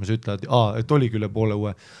uuesti vaatamas ja ütlevad, et oligi üle poole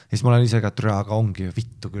uue. Ja siis ma olen ise ka, aga ongi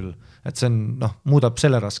vittu küll. Et see on, noh, muudab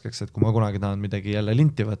selle raskeks, et kui ma kunagi tahan midagi jälle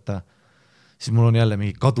linti võtta, siis mul on jälle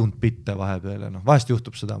mingi kadunud bitte vahepeal ja noh, vahest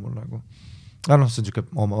juhtub seda mul nagu. Aga noh, see on siuke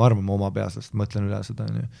oma peas, sest mõtlen üle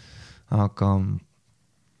seda.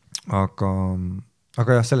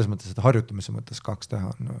 Aga jah, selles mõttes, et harjutamise mõttes 2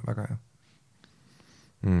 teha on väga hea.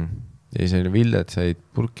 Ja siis oli Villet said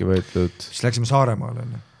purki võetud. Siis läksime Saaremaale.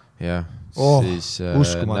 Jah, siis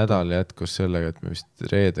nädal jätkus sellega, et me vist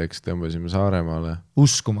reedeks tõmbasime Saaremaale.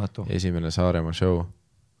 Uskumatu. Esimene Saaremaa show.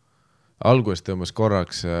 Alguses tõmbas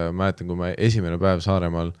korraks, mäletan, kui ma esimene päev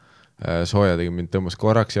Saaremaal sooja tegin, mind tõmbas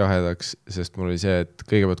korraks jahedaks, sest mul oli see, et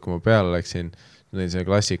kõigepealt kui ma peale läksin, see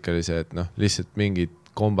klassikalise, et noh, lihtsalt mingid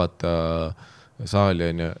kombata saali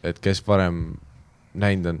on ju, et kes varem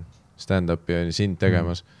näinud on stand-upi on sind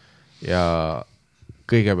tegemas ja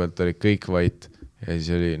kõigepealt oli kõik vait ja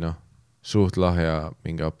siis oli noh, suht lahja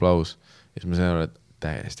mingi aplaus ja siis ma sain aru, et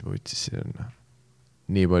täiesti putsis siin on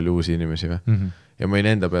nii palju uusi inimesi või? Ja ma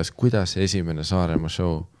olin enda peas, kuidas esimene Saaremaa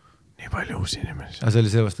show nii palju uusi inimesi. Aga see oli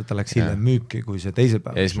sellepärast, et ta läks hiljem müüki kui see teise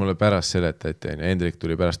päev. Ja siis mulle pärast seletati, Hendrik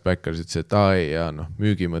tuli pärast backers, ütles, et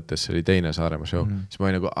müügi mõttes oli teine Saaremaa show. Siis ma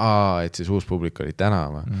olin nagu, et siis uus publik oli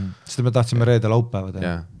tänava. Sest me tahtsime reede laupäeva teha.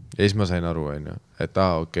 Ja siis ma sain aru, et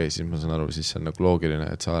okei, siis ma sain aru, siis see on nagu loogiline,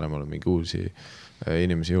 et Saaremaal on mingi uusi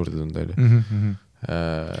inimesi juurde tunda.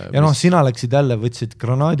 Ja noh, sina läksid jälle, võtsid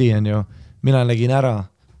granaadi, mina nägin ära.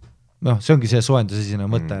 Noh, see ongi see soendusesina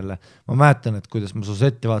mõte jälle. Ma mäletan, et kuidas ma su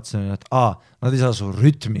setti vaatasin, et nad ei saa su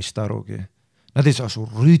rütmist arugi. Nad ei saa su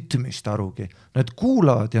rütmist arugi. Nad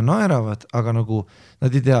kuulavad ja naeravad, aga nagu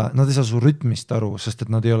nad ei tea, nad ei saa su rütmist aru, sest et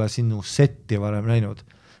nad ei ole sinu setti varem näinud.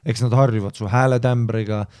 Eks nad harjuvad su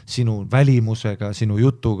hääletämbriga, sinu välimusega, sinu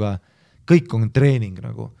jutuga. Kõik on treening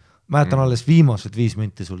nagu. Mäletan alles viimased 5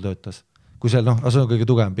 minti sul töötas. kui seal see on kõige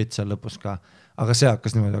tugevam bitt seal lõpus ka, aga see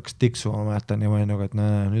hakkas tiksuma, ma mäletan ja ma olin nagu, et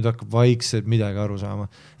nüüd hakkab vaikselt midagi aru saama.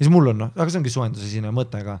 Ja siis mul on, aga see ongi soojendusesine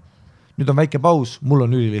mõte ka. Nüüd on väike paus, mul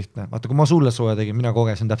on ülilihtne. Vaata, kui ma sulle sooja tegin, mina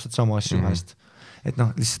kogesin täpselt sama asju vahest. Et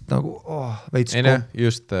lihtsalt nagu, veits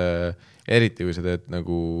just eriti, kui sa teed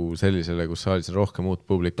nagu sellisele, kus saalis on rohkem uut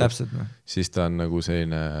publikut, siis ta on nagu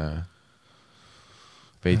selline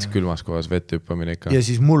veits külmas kohas vett hüppamine ikka. Ja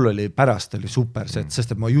siis mul oli pärast super set,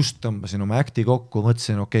 sest et ma just tõmbasin oma äkti kokku,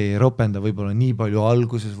 mõtlesin, okei, ropenda võib-olla nii palju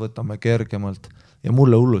alguses, võtame kergemalt ja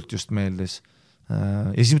mulle hullult just meeldis.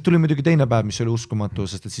 Ja siis tuli muidugi teine päev, mis oli uskumatu,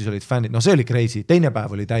 sest et siis olid fännid, see oli crazy, teine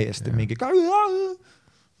päev oli täiesti mingi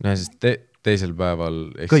sest teisel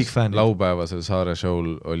päeval laupäevasel Saare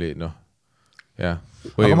show'l oli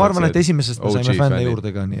aga ma arvan, et esimesest me saime fänne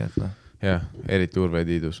juurde ka nii, et jah, eriti Urve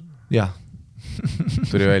Tiidus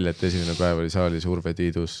tuli välja, et esimene päev oli saalis Urve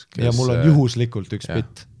Tiidus, ja mul on juhuslikult üks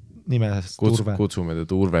bitt nimest Urve. Kutsume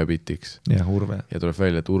teda Urve bitiks ja tuleb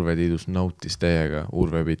välja, et Urve Tiidus nautis täiega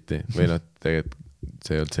Urve bitti või tegelikult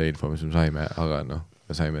see ei olnud see info, mis me saime, aga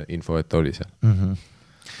me saime info, et ta oli seal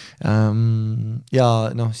ja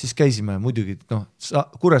siis käisime muidugi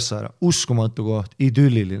Kuressaare, uskumatu koht,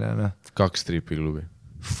 idülliline 2 tripiklubi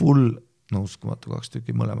full, uskumatu 2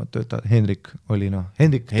 tükki, mõlemad töötajad, Hendrik oli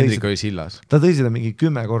Hendrik oli sillas, ta tõi seda mingi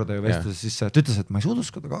 10 korda ju vestluses sisse, ta ütles, et ma ei suuda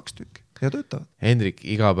uskuda 2 tükki ja töötavad. Hendrik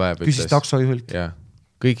iga päev küsis taksojuhilt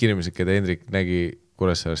kõik inimesed, keda Hendrik nägi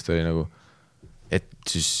Kuressaarest oli nagu, et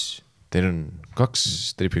siis teil on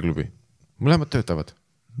 2 tripiklubi, mõlemad töötavad,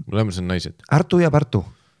 mõlemas on naised. Ärtu ja Pärtu.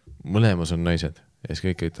 Mõlemas on naised ja siis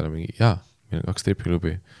kõik olid talle mingi, meil on 2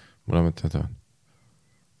 tripiklubi, mõlemad töötavad.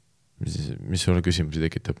 Mis sulle küsimusi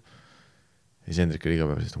tekitab? Ja siis Hendrik oli iga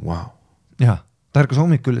päev, sest wow. Jah, ta ärkas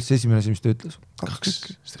hommikul üles, esimene asi, mis ta ütles.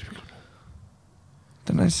 2 tripiklubi.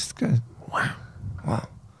 Ta naisest ka. Wow.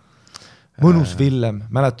 Mõnus Villem,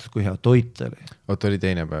 mäletad, kui hea toit oli? Oot, oli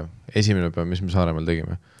teine päev. Esimene päev, mis me Saaremaal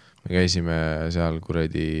tegime. Me käisime seal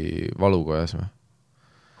kuradi valukojas või?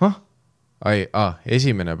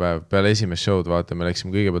 Esimene päev, peale esimest show'd vaata, me läksime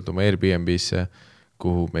kõigepealt oma Airbnb-sse,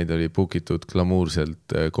 kuhu meid oli bookitud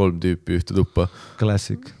glamuurselt 3 tüüpi ühte tuppa.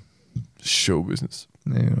 Classic. Show business.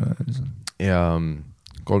 Ja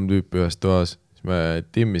 3 tüüpi ühes toas, siis me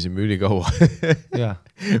timmisime ülikaua.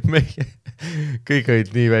 Kõik olid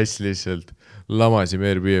nii väs lihtsalt, lamasime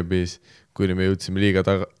Airbnb-s, kuni me jõudsime liiga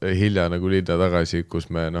hilja nagu linna tagasi, kus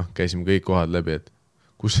me käisime kõik kohad läbi, et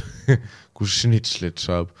kus schnitschlit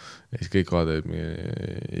saab. Ja siis kõik kohad olid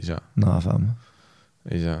ei saa.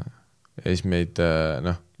 Ei saa. Ja siis meid,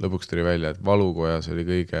 lõpuks tuli välja, et valukojas oli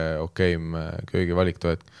kõige okeim, kõige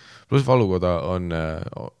valiktoet. Plus valukoda on,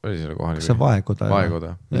 oli selle koha nimi? See vaekoda.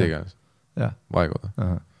 Vaekoda, mida iganes. Vaekoda.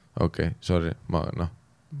 Okei, sorry, ma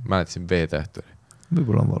mäletasin V-täht oli.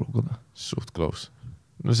 Võib-olla on valukoda. Suht close.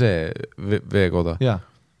 No see V-koda.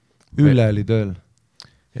 Ülle oli tööl.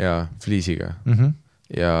 Ja fliisiga.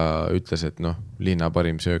 Ja ütles, et linna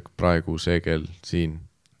parim söök praegu seegel siin.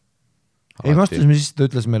 Ei, me astusime siis, ta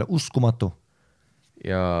ütles meile uskumatu.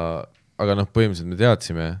 Aga põhimõtteliselt me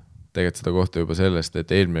teadsime tegelikult seda kohta juba sellest,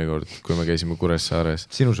 et eelmine kord, kui me käisime Kuressaares.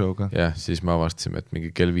 Sinu show'ga. Jah, siis me avastasime, et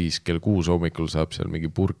mingi kell 5, kell 6 hommikul saab seal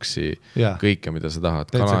mingi purksi, kõike, mida sa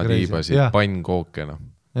tahad. Kanadiibasid, pannkooke,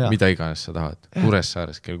 mida iganes sa tahad.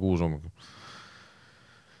 Kuressaares kell 6 hommikul.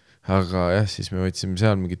 Aga jah, siis me võtsime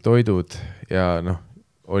seal mingid toidud ja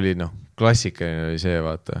oli klassikaline oli see,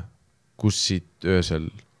 vaata, kus siit öösel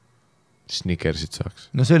Snickersit saaks.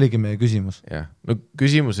 No see oligi meie küsimus. Jah,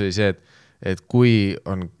 küsimus oli see, et kui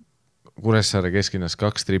on Kuressaare keskinnas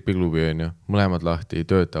 2 tripiklubi on ju, mõlemad lahti,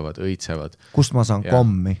 töötavad, õitsevad. Kust ma saan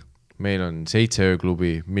kommi? Meil on 7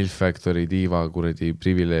 ööklubi, Milf Factory, Diva, kuradi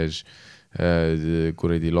Privilege,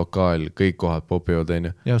 kuradi lokaal, kõik kohad popivad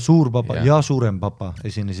on ju. Ja suur papa ja suurem papa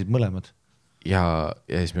esinesid mõlemad. Ja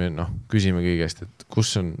siis me küsime kõigest, et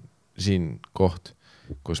kus on siin koht,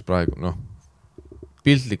 kus praegu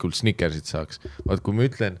piltlikult Snickersit saaks. Vaat kui ma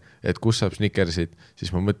ütlen, et kus saab Snickersit, siis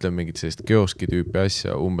ma mõtlen mingit sellist kioski tüüpi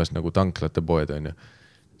asja, umbes nagu tanklate poed on ju.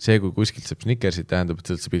 See, kui kuskilt saab Snickersit, tähendab, et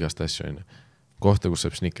sealt saab igast asju on ju. Kohta, kus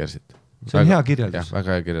saab Snickersit. See on hea kirjeldus. Jah,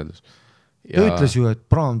 väga hea kirjeldus. Ta ütles ju, et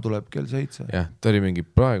praam tuleb kell 7. Jah, ta oli mingi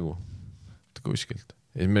praegu kuskilt.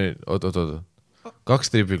 Oot.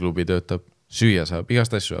 2 tripiklubi töötab, süüa saab,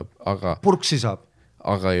 igast asju saab, aga purksi saab.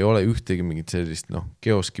 Aga ei ole ühtegi mingit sellist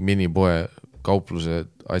kioski minipoe kaupluse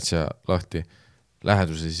asja lahti,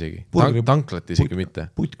 läheduses isegi. Tanklat isegi mitte.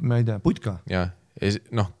 Ma ei tea, putka. Ja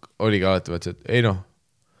oligi alati vaat see, et ei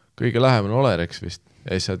kõige lähemal on Olerex vist.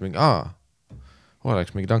 Ja siis saad mingi,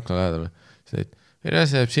 Olerex mingi tankla lähedal. ja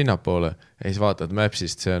see jääb sinnapoole ja siis vaatad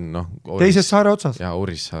Mapsist, see on teises saare otsas. ja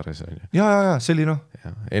Orissaares on ju. Ja, see oli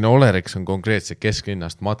ei no Olerex on konkreetselt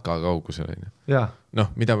kesklinnast matka kaugusel on ju. Ja.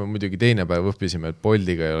 Mida me muidugi teine päev õppisime, et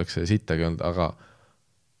Boldiga ei oleks see sittagi olnud, aga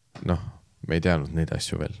me ei teadnud neid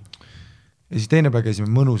asju veel. Ja siis teine päev käisime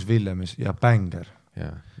Mõnus Villemis ja Bänger.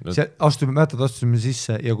 Astusime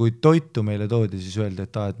sisse ja kui toitu meile toodi, siis öeldi,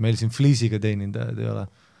 et meil siin fliisiga teenindajad ei ole.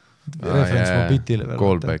 Referents Mobitile veel.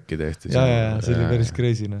 Callbacki tehti. Ja, see oli päris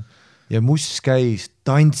crazy. Ja muss käis,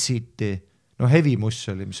 tantsiti, heavy muss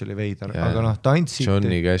oli, mis oli veidar, aga tantsiti.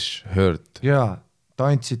 Johnny Cash, Hurt. Ja,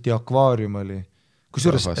 tantsiti, akvaarium oli.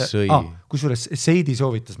 Kusjuures Seidi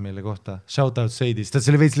soovitas meile kohta, shout out Seidi, sest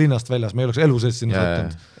see oli veits linnast väljas, me ei oleks elu sees sinna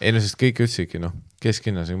sattunud. Ei sest kõik ütlesidki,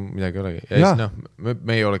 kesklinnas midagi ei olegi. Ja siis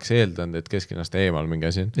me ei oleks eeldanud, et kesklinnast eemal mingi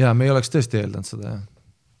asi. Ja me ei oleks tõesti eeldanud seda,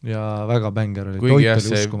 ja väga bänger oli. Kuigi jah,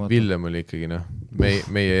 see Villem oli ikkagi,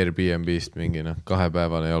 meie Airbnb-st mingi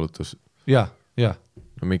 2-päevane jalutus. Ja.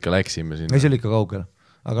 Me ikka läksime sinna. Ei, see oli ikka kaugel.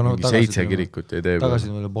 Mingi 7 kirikut ei tee.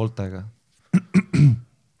 Tagasi meile Boltega.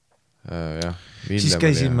 Siis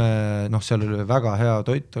käisime, seal oli väga hea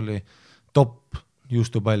toit, oli top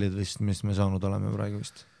juustupallid vist, mis me saanud oleme praegu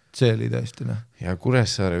vist. See oli tõesti, Ja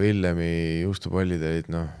Kuressaare Villemi juustupallid olid,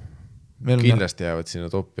 kindlasti jäävad sinna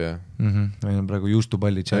topi, jah. Meil on praegu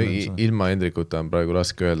juustupalli challenge. Ilma Hendrikuta on praegu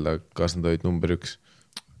raske öelda, kas nad olid number 1.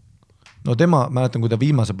 No tema, mäletan, kui ta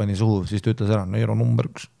viimase pani suhu, siis ta ütles ära, Neero number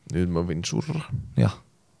 1. Nüüd ma võin surra. Jah.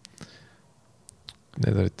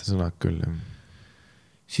 Need olid ta sõnad küll, jah.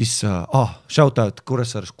 Siis, shout out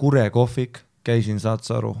Kuressaares Kure kohvik, käisin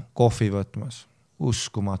Saatsaru kohvi võtmas,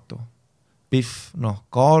 uskumatu. Pihv,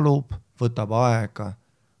 kaalub, võtab aega,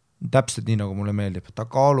 täpselt nii nagu mulle meeldib, ta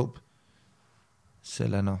kaalub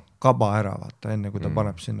selle kaba ära, vaata, enne kui ta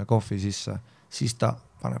paneb sinna kohvi sisse, siis ta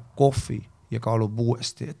paneb kohvi ja kaalub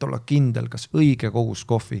uuesti, et olla kindel, kas õige kogus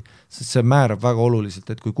kohvi, sest see määrab väga oluliselt,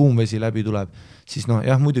 et kui kuum vesi läbi tuleb, siis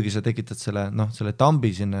muidugi sa tekitad selle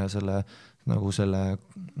tambi sinna ja selle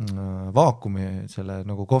vaakumi selle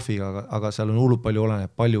kohviga, aga seal on hullult palju oleneb,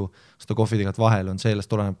 palju seda kohvidegat vahel on, sellest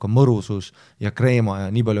oleneb ka mõrusus ja kreema ja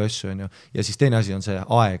nii palju asju on ju. Ja siis teine asi on see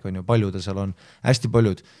aeg on ju, paljude seal on hästi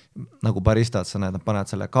paljud nagu baristad, sa näed, nad panevad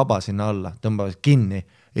selle kaba sinna alla, tõmbavad kinni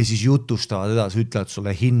ja siis jutustavad edasi, ütlevad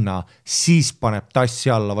sulle hinna, siis paneb tassi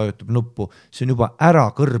alla, vajutab nuppu, see on juba ära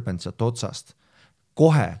kõrbenud sealt otsast.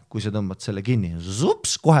 Kohe, kui sa tõmbad selle kinni,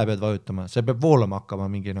 kohe pead vajutama, see peab voolama hakkama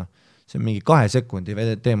mingi see on mingi 2 sekundi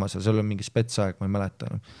teema seal, seal on mingi spetsaeg, ma ei mäleta.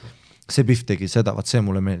 See Pihv tegi seda, vaat see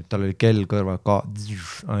mulle meeldib, tal oli kell kõrval ka,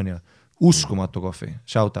 uskumatu kohvi,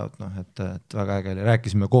 shout out, et väga äge oli,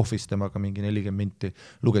 rääkisime kohvist temaga mingi 40 minti,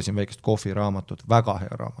 lugesin väikest kohviraamatut, väga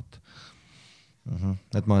hea raamat.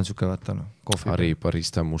 Et ma olen siuke vaatanud kohvi. Ari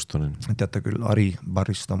Barista Mustonen. Teate küll, Ari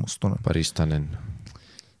Barista Mustonen. Baristanen.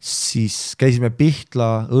 Siis käisime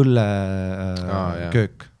Pihtla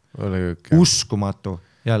õlleköök. Õlleköök, uskumatu.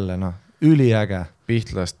 Jälle, üliäge.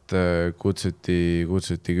 Pihtlast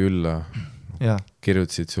kutsuti külla,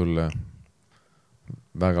 kirjutasid sulle,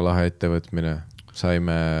 väga lahe ettevõtmine,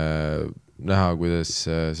 saime näha, kuidas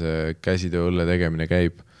see käsitöö õlle tegemine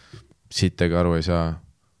käib, sittega aru ei saa,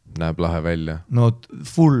 näeb lahe välja. No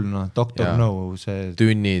full, Dr. No. See...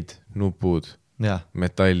 Tünnid, nupud,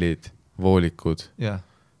 metallid, voolikud,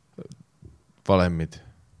 valemid,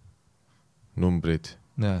 numbrid,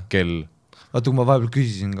 kell. Vaata, kui ma vahepeal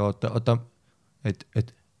küsisin ka,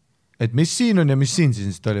 et mis siin on ja mis siin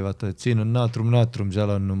siis oli, vaata, et siin on naatrum,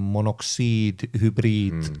 seal on monoksiid,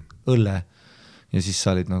 hübriid, õlle. Ja siis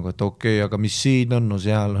sa olid nagu, et okei, aga mis siin on, no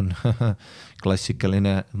seal on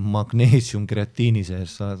klassikaline magneesium kreatiini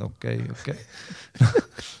sees, sa oled okei.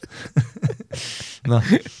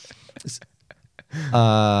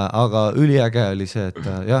 Aga üliäge oli see, et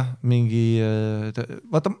jah, mingi,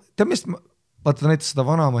 vaata, ta näitas seda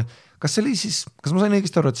vanaema, kas see oli siis, kas ma sain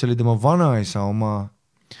õigesti aru, et see oli tema vanaisa oma?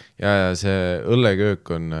 Ja see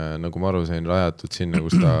õlleköök on, nagu ma aru sain, rajatud sinna,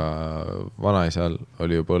 kus ta vanaisal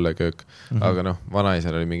oli juba õlleköök, aga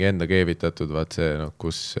vanaisal oli mingi enda keevitatud, vaat see,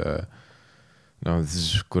 kus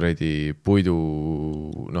kuradi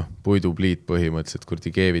puidupliit põhimõtteliselt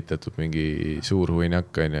kuradi keevitatud mingi suur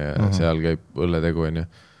huinakk on ja seal käib õlletegu on ja.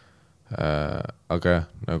 Aga jah,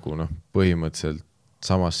 nagu põhimõtteliselt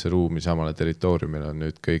samasse ruumi, samale territooriumile on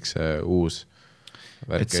nüüd kõik see uus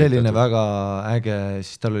värk. Et selline väga äge,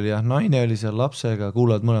 siis tal oli naine oli seal lapsega,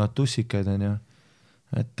 kuulavad mõlemad tussikaid on ju.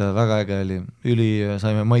 Et väga äge oli,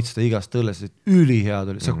 saime maitsta igast õllest, et ülihead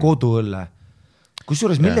oli, see koduõlle.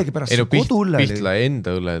 Kusjuures millegi pärast see koduõlle oli. Pihtla enda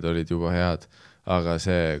õlled olid juba head, aga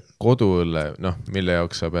see koduõlle, mille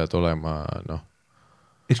jaoks sa pead olema,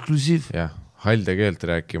 eksklusiiv. Jah, halde keelt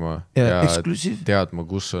rääkima Ja ja eksklusiiv. teadma,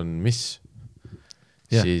 kus on mis,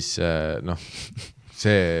 Ja. siis noh,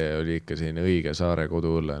 see oli ikka selline õige Saare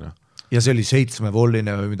koduõlle, noh. ja see oli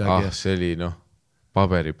 7-volline või midagi. See oli noh,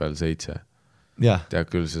 paberi peal 7. Jah, Tead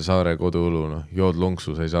küll, see Saare koduõlu, noh, jood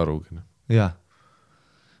lonksu, sa ei saa arugi. No. jah.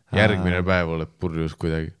 Järgmine päev oled purjus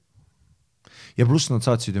kuidagi. Ja pluss nad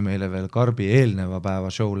saatsid ju meile veel Karbi eelneva päeva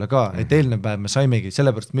show'le ka, et eelnev päev me saimegi,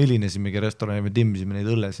 sellepärast me hilinesimegi restorani, me timmisime neid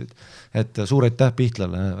õllesid. Et suur aitäh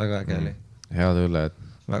Pihlale, väga äge oli. Head õlled,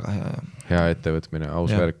 Väga hea. hea ettevõtmine,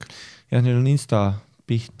 aus Ja. värk. Ja neil on Insta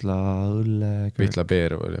Pihla õlle. Pihla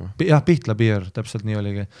Beer oli. Jah, Pihla Beer, täpselt nii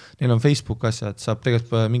oligi. Neil on Facebook asjad, saab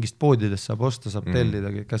tegelikult mingist poodidest saab osta, saab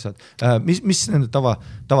tellida kõik asjad. Mis nende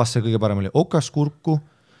tavasse kõige parem oli? Okas, kurku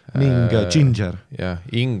ning ginger. Jah,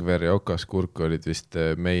 ingver ja okaskurk olid vist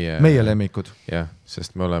meie lemmikud. jah,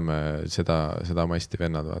 sest me oleme seda masti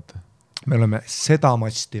vennad, vaata. Me oleme seda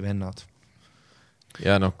masti vennad.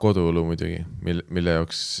 Ja noh, koduõlu muidugi, mille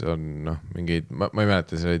jaoks on noh, mingeid, ma ei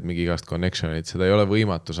mäleta, see olid mingi igast connectionid, seda ei ole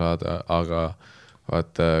võimatu saada, aga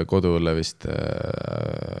vaata koduõlle vist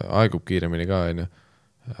aegub kiiremini ka, on ju.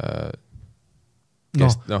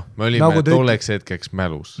 Noh, me olime nagu tolleks hetkeks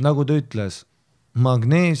mälus. Nagu ta ütles,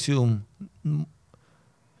 magneesium,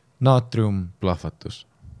 naatrium Plahvatus,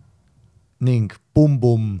 ning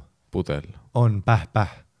pum-pum pudel, on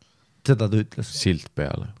päh-päh. Seda ta ütles. silt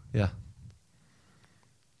peale. Jah.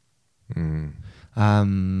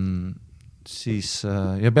 Siis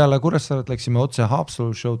ja peale Kuressaaret läksime otse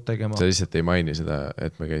Haapsalu show'd tegema. Sa lihtsalt ei maini seda,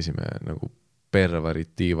 et me käisime nagu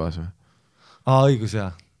pervarit tiivas või? Õigus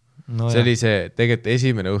jah. No see oli see, tegelikult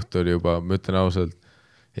esimene õhtu oli juba, ma ütlen ausalt,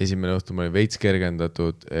 esimene õhtu ma olin veits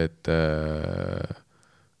kergendatud, et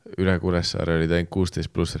üle Kuressaare olid ainult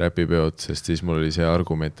 16+ räpipeod, sest siis mul oli see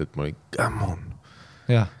argument, et ma olin, come on,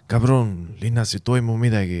 cabron, linnas ei toimu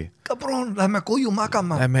midagi. Cabron, lähme koju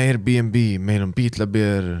magama. Lähme Airbnb, meil on Pihla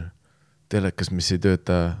Beer, telekas, mis ei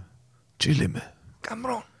tööta. Chillime.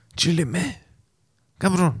 Cabron. Chillime.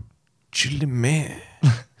 Cabron. Chillime.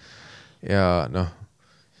 Ja noh,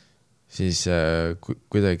 siis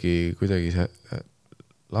kuidagi see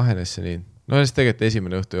lahenes see nii. No siis tegelikult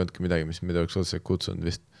esimene õhtu ei olnudki midagi, mis meid oleks otseselt kutsunud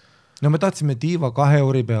vist. No me tahtsime Diiva 2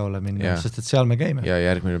 euri peole minna, sest et seal me käime. Ja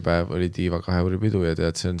järgmine päev oli Diiva 2 euri pidu ja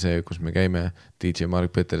tead, see on see, kus me käime DJ Mark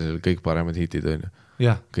Petersel, kõik paremad hitid on ju.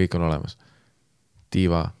 Kõik on olemas.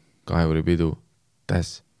 Diiva 2 euri pidu,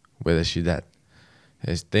 that's where she that.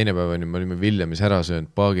 Ja siis teine päev on ju, me olime Viljamis ära söönud,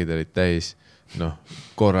 paagid olid täis, noh,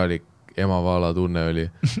 korralik emavaala tunne oli.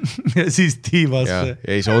 Ja siis Diivasse.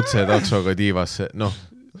 Ja siis otse taksoga Diivasse, noh,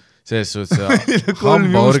 selles suhtes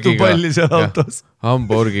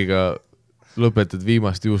hamburgiga lõpetad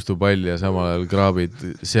viimast juustupalli ja samal ajal kraabid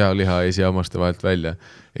sealiha esihammaste vahelt välja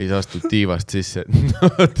ja siis astud Diivast sisse.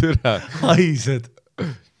 No türa. Haised.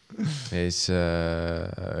 Ja siis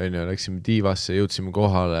läksime Diivasse, jõudsime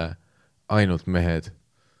kohale ainult mehed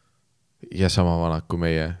ja sama vanad kui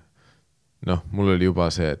meie. Noh, mul oli juba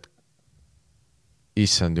see, et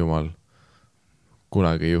issand jumal,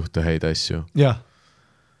 kunagi ei juhtu häid asju. Jah.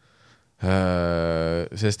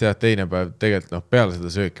 Sest jah, teine päev tegelikult peale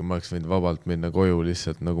seda sööki ma oleks võinud vabalt minna koju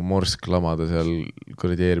lihtsalt nagu morsk lamada seal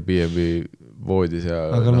kuradi Airbnb voodis ja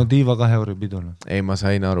aga no Diiva 2 euri piduna. Ei, ma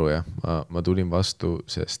sain aru jah, ma tulin vastu,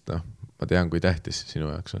 sest ma tean, kui tähtis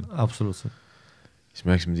sinu jaoks on. Absoluutselt. Siis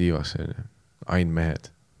me läksime Diivasse, ain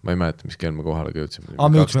mehed. Ma ei mäleta, mis kell me kohale jõudsime.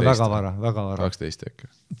 Me jõudsime väga vara. 12 äkki.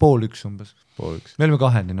 12:30 umbes. 12:30. Me olime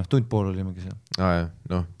 2, tund pool olimegi seal.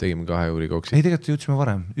 Jah, tegime 2 euri koksi. Ei, tegelikult jõudsime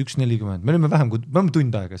varem, 1:40. Me olime vähem, me olime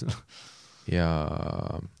tund aega seal. Ja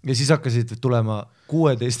siis hakkasid tulema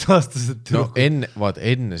 16-aastased. No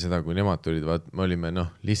enne seda, kui nemad tulid, me olime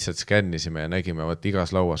lihtsalt skännisime ja nägime,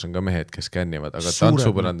 igas lauas on ka mehed, kes skännivad, aga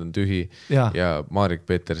tantsupõrand on tühi ja Marek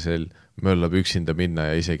Petersel möllab üksinda minna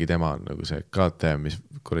ja isegi tema on nagu see KTM, mis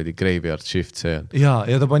kuradi graveyard shift see on.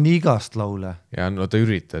 Ja ta pani igast laule. Ja no ta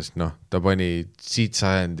üritas, ta pani siit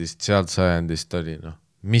sajandist, sealt sajandist oli,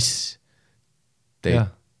 mis teid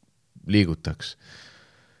liigutaks.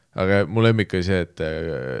 Aga mu lemmik oli see, et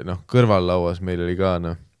kõrvallauas meil oli ka,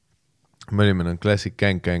 me olime Classic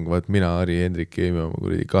Gang, mina, Ari, Hendrik jäime oma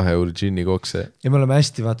kuradi 2 euri džinni kokse. Ja me oleme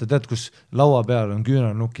hästi, tead, kus laua peal on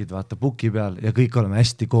küünarnukid, puki peal ja kõik oleme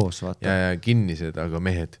hästi koos. Ja kinnised, aga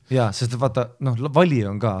mehed. Ja, sest vali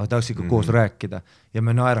on ka, tahaks ikka koos rääkida ja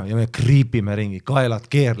me naerame ja me kriipime ringi,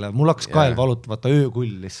 kaelad keerlevad, mul hakkas kael valuta,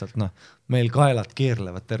 öökull lihtsalt, meil kaelad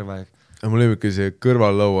keerlevad terve aeg. Mul lemmik oli see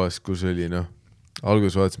kõrvallauas, kus oli,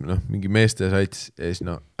 algus vaatasime, mingi meeste sats ja siis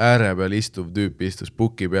ääre peal istuv tüüp istus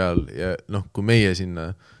puki peal ja kui meie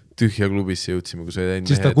sinna tühja klubisse jõudsime, kus oli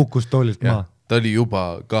siis ta kukkus toolilt maa. ta oli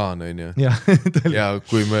juba kaan, onju. Ja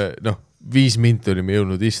kui me, 5 minti olime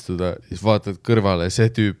jõudnud istuda, siis vaatad kõrvale see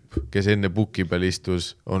tüüp, kes enne puki peal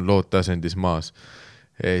istus, on loodtasendis maas.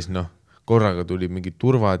 Ja siis korraga tuli mingi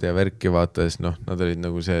turvad ja värki vaatas, nad olid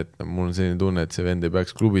nagu see, et mul on selline tunne, et see vend ei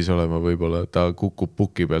peaks klubis olema, võib-olla ta kukub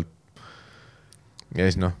puki pealt. Ja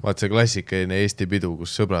siis vaat see klassikaline Eesti pidu,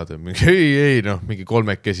 kus sõbrad on mingi, ei, mingi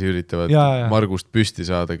 3 üritavad Margust püsti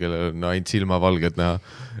saada, kellel on ainult silmavalged näha.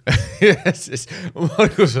 Ja siis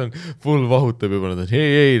Margus on full vahutab juba, nad on,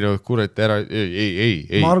 ei, kurat ära,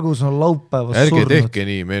 ei. Margus on laupäevas surnud. Ärge tehke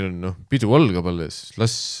nii, meil on pidu algab alles,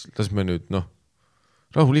 las me nüüd,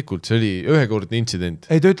 rahulikult, see oli ühekordne intsident.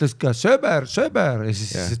 Ei, ta ütles ka söber ja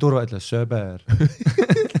siis turva ütles söber.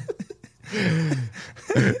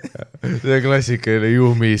 See klassikaline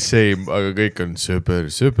you me same, aga kõik on söber.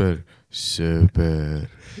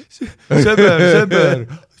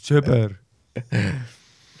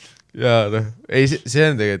 Ja ei, see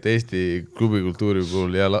on tegelikult Eesti klubikultuuri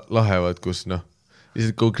puhul ja lahevad, kus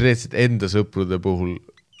lihtsalt konkreetselt enda sõprude puhul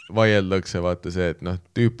vaieldakse, vaata see, et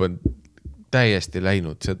tüüp on täiesti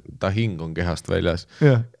läinud, ta hing on kehast väljas.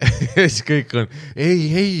 Ja siis kõik on,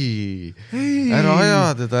 ei, ära aja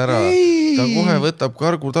teda ära, ta kohe võtab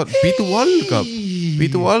kargu,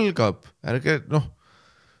 pidu algab, ärge,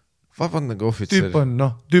 vabandage ohvitseri.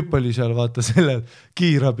 Tüüp oli seal, vaata sellel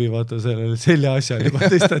kiirabi, vaata sellel selja asjal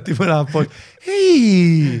juba tõstati mõlemad poolt.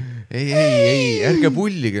 Ei, ärge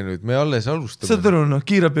pullige nüüd, me alles alustame. Saad aru,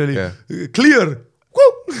 kiirabi oli clear,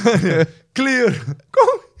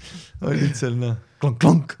 olid seal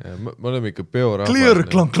klank. Me oleme ikka peorahvas. Clear,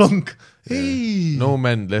 klank. No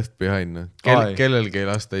man left behind. Kellelgi ei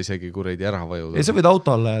lasta isegi kuredi ära vajuda. Ei, sa võid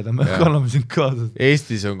auto alla jääda, me kanname sind kaasa.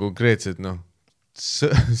 Eestis on konkreetselt,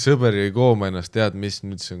 sõber ei kooma ennast, tead mis,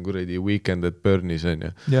 nüüd see on kuredi Weekend at Burnis on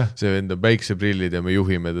ja see enda päikseprillid ja me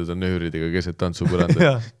juhime teda nööridega keset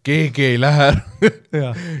tantsupõranda. Keegi ei lähe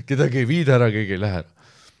ära. Kedagi ei viida ära, keegi ei lähe ära.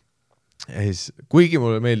 Kuigi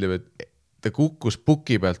mulle meeldib, et ta kukkus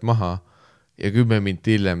puki pealt maha ja 10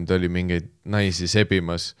 minti hiljem ta oli mingeid naisi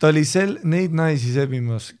sebimas. Ta oli neid naisi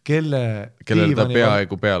sebimas, kellele ta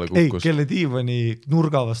peaaegu peale kukkus. Ei, kelle diivani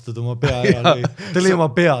nurga vastu oma pea ära lõi. Ta lõi oma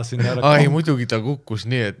pea sinna ära. Ai, muidugi ta kukkus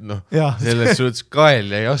nii, et selles suhtes kael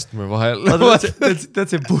jäi astme vahel. Tead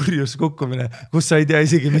see purjus kukkumine, kus sa ei tea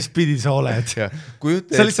isegi, mis pidi sa oled.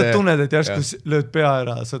 Sa lihtsalt tunned, et järsku lööd pea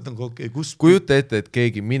ära. Kujuta ette, et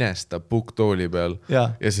keegi minestab pukktooli peal ja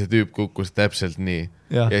see tüüp kukkus täpselt nii.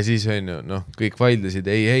 Ja siis on kõik vaidlesid,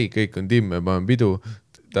 ei, kõik on timm, me panen pidu,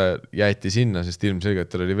 ta jäeti sinna, sest ilmselgelt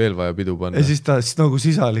tal oli veel vaja pidu panna. Ja siis ta nagu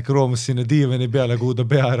sisalik roomus sinna diivani peale, kuhu ta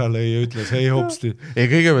pea ära lõi ja ütles, ei hopsti. Ja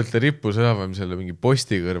kõigepealt ta rippus enam selle mingi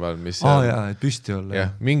posti kõrval, mis et püsti olla. Ja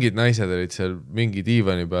mingid naised olid seal mingi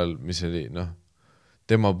diivani peal, mis oli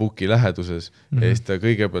tema puki läheduses ja siis ta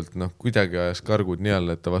kõigepealt kuidagi ajas kargud nii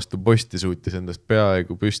alla, et ta vastu posti suutis endast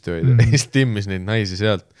peaaegu püsti hoida ja siis timmis neid naisi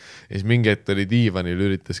sealt ja siis mingi hetk oli diivanil,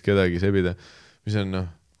 üritas kedagi sebida, mis on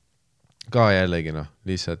ka jällegi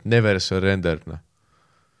lihtsalt never surrender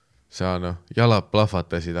sa jalad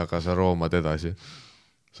plahvatasid, aga sa roomad edasi.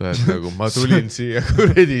 Sa oled nagu, ma tulin siia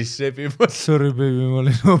kuredis sebima. Sorry baby, ma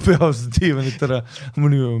olin oma peas diivanit ära. Mu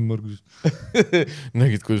nimi on Margus.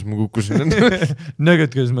 Nägid, kuidas ma kukkusin?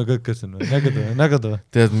 Nägid, kuidas ma kõkkasin? Nägid või?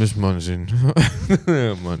 Tead, mis ma olen siin?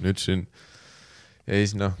 Ma nüüd siin. Ja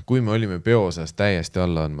siis kui me olime peosas täiesti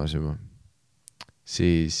alla andmas juba,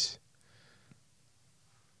 siis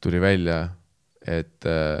tuli välja, et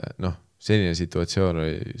selline situatsioon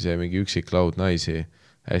oli see mingi üksik laud naisi,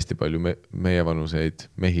 hästi palju meie vanuseid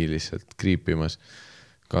mehi lihtsalt kriipimas,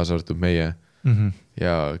 kaasa arvatud meie.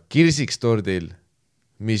 Ja kirsiks tordil,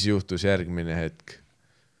 mis juhtus järgmine hetk?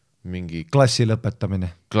 Mingi klassi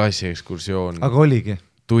lõpetamine. Klassi ekskursioon. Aga oligi?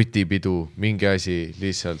 Tutipidu, mingi asi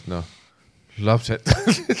lihtsalt, lapsed.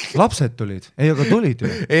 Lapsed tulid? Ei, aga tulid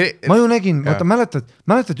ju. Ma ju nägin, vaata,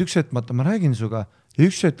 mäletad üks hetk, ma räägin suga ja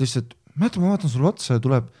üks hetk lihtsalt, ma vaatan sulle otsa ja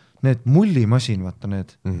tuleb need mullimasin, vaata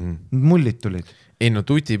need mullid tulid. Ei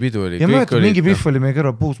tutipidu oli. Ja mäletad, mingi pihv oli meie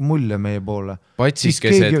kõrval puus mulle meie poole.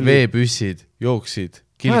 Patsikesed, veepüssid, jooksid,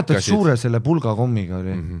 kilkasid. Mäletad, suure selle pulgakommiga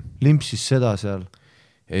oli. Limpsis seda seal.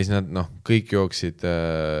 Ja siis nad, kõik jooksid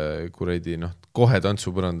kuredi, kohe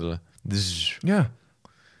tantsupõrandale. Jah.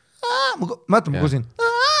 Mäletan, ma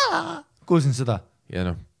kuulsin seda.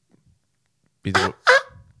 Ja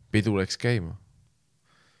pidu läks käima.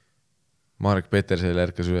 Marek Petersel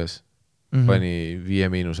ärkas üles, pani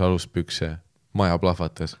 5- aluspükse, maja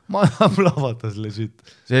plahvatas. Maja plahvatas legit.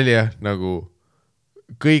 See oli jah, nagu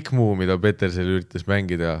kõik muu, mida Petersel üritas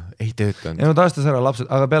mängida, ei töötanud. ja no taastas ära lapsed,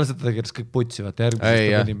 aga peale seda ta keeras kõik putsi, vaata järgmisest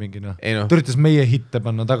ta pani mingi noh. Ta üritas meie hitte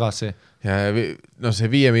panna tagasi. Ja no see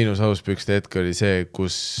 5- aluspükste hetk oli see,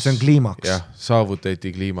 kus see on kliimaks. Jah,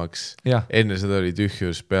 saavutati kliimaks. Enne seda oli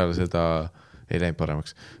tühjus, peale seda ei läinud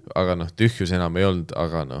paremaks. Aga noh, tühjus enam ei olnud,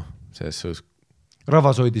 aga noh, selles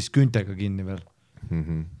Ravas hoidis küntega kinni veel.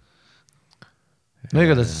 No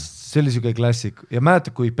igatahes see oli siuke klassik ja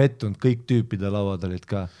mäletad, kui pettunud kõik tüüpide lauad olid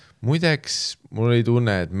ka. Muideks, mul oli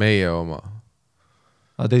tunne, et meie oma.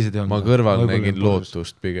 Teised ei olnud. Ma kõrval nägin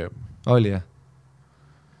lootust pigem. Oli jah?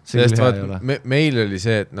 Sest vaat, meil oli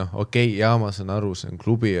see, et noh, okei, ma saan aru, see on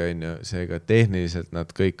klubi, on ju, seega tehniliselt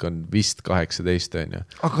nad kõik on vist 18, on ju.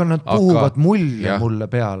 Aga nad puhuvad mulje mulle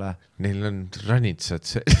peale. Neil on ranitsad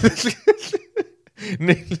see.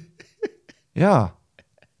 Jaa.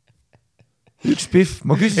 Üks pihv,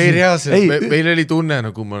 ma küsisin. Ei, reaalselt, meil oli tunne,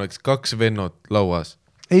 nagu ma oleks 2 vennot lauas.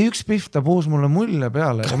 Ei, üks pihv, ta puhus mulle mulje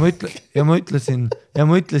peale ja ma ütlesin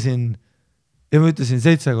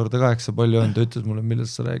 7x8 palju on, ta ütles mulle,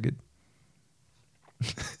 millest sa räägid.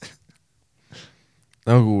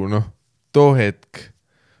 Nagu noh, too hetk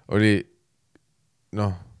oli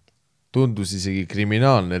noh, tundus isegi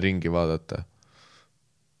kriminaalne ringi vaadata.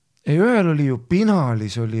 Ei, ühel oli ju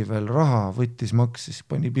Pinalis oli veel raha, võttis maksis,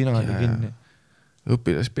 pani Pinali kinni.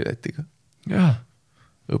 Õpilaspiletiga. Jah.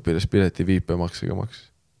 Õpilaspileti viipemaksega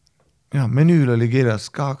maksis. Jah, menüül oli kirjas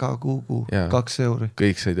KKQQ, 2 euri.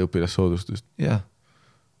 Kõik said õpilassoodustust. Jah.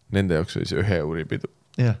 Nende jaoks oli see 1 euri pidu.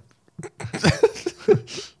 Jah.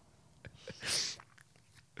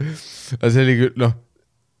 Aga see oli küll, noh,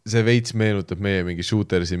 see veits meenutab meie mingi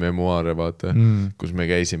Shootersi memuaare, vaata, kus me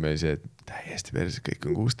käisime see, et täiesti perse,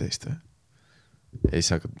 kõik on 16 või? Ja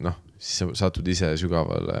siis hakkad, noh, siis satud ise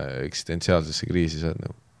sügavale eksistentsiaalsesse kriisi, sa oled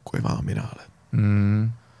nagu, kui maa mina olen?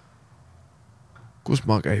 Kus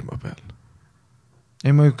ma käima peal?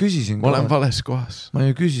 Ei, ma ju küsisin. Ma olen vales kohas. Ma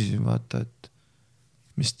ju küsisin, vaata, et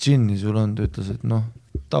mis džinni sul on, ta ütles, et noh,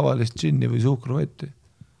 tavalist džinni või suhkruvatti.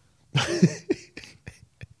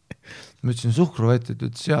 Ma ütlesin suhkruvatti, ta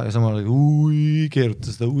ütles ja samal aeg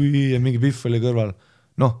keerutas seda ja mingi pihv oli kõrval.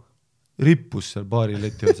 Noh, rippus seal baari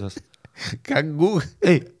leti otsas. Kangu.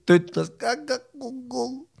 Ei, ta ütles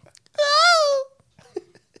kangu.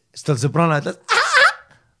 Siis tal sõbrana ütles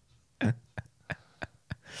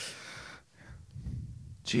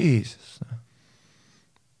Jesus.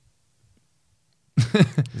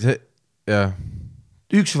 See, jah.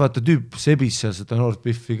 Üks vaata tüüp sebis seal seda noort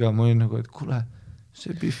pihvi ka, ma olin nagu, et kuule,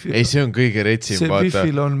 see pihvil... Ei, see on kõige retsim, see vaata. See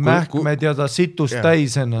pihvil on mähkmed ja ta situs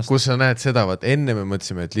täis ennast. Kus sa näed seda, vaat enne me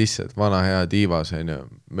mõtlesime, et lihtsalt vana hea diivas,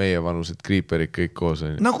 meie vanused kriiperid kõik koos.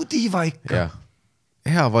 Nagu diiva ikka. Jah.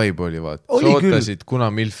 Hea vibe oli, vaat. Sootasid, kuna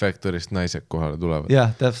Milf Factorist naised kohale tulevad.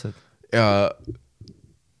 Jah, täpselt. Ja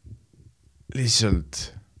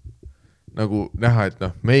lihtsalt nagu näha, et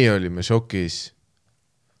noh, meie olime šokis,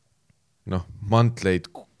 noh, mantleid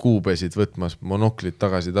kuubesid võtmas, monoklit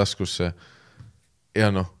tagasi taskusse ja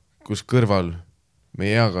noh, kus kõrval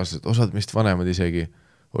meie eakaaslased, osad meist vanemad isegi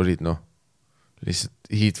olid noh,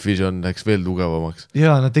 lihtsalt Heat Vision läks veel tugevamaks.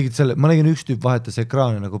 Ja nad tegid selle, ma nägin üks tüüp vahetas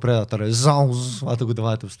ekraani nagu Predator, vaata kui ta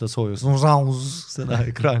vahetab seda soojus, seda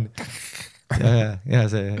ekraani. Ja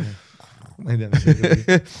see, ma ei tea, mis see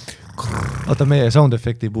oota, meie sound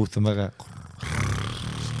efekti booth on väga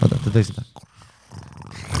oota, ta tõi seda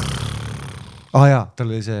jaa, tal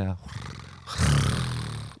oli see ja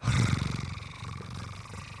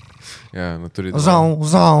nad tulid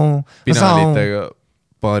pinalitega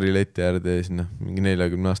paari leti äärde ja sinna mingi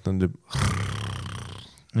 40-aastane tüüp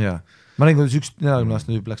jaa, ma nägin, kuidas üks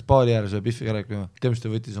 40-aastane tüüp läks paari ääres ja pihviga rääkima, tead mis ta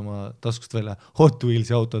võttis oma taskust välja Hot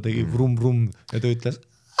Wheelsi auto, tegi vrum-vrum ja ta ütles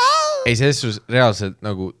ei, selles reaalselt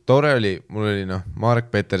nagu tore oli, mul oli noh, Marek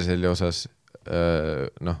Peterseli osas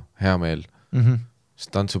noh, hea meel.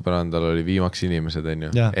 Tantsupärandal oli viimaks inimesed, on ju.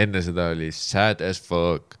 Enne seda oli sad as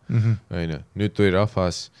fuck. On ju. Nüüd tuli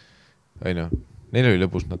rahvas, on ju. Neil oli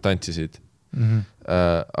lõbus, nad tantsisid.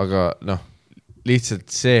 Aga noh, lihtsalt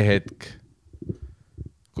see hetk,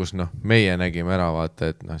 kus noh, meie nägime ära vaata,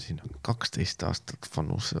 et noh, siin on 12 aastat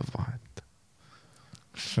vanuse vahet.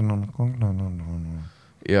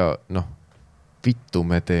 Ja noh, vittu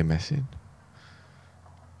me teeme siin.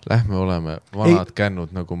 Lähme oleme vanad kännud,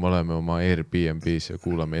 nagu me oleme oma Airbnb's ja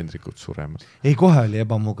kuulame Hendrikut suremas. Ei, kohe oli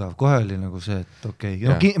ebamugav, kohe oli nagu see, et okei.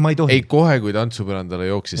 No, ma ei tohi. Ei, kohe kui tantsupärandale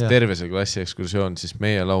jooksis terve see klassi ekskursioon, siis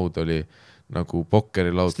meie laud oli nagu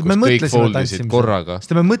pokkerilaud, kus kõik foldisid korraga.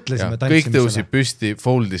 Sest me mõtlesime tantsimisele. Kõik tõusid püsti,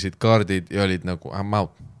 foldisid kaardid ja olid nagu I'm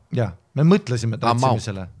out. Ja, me mõtlesime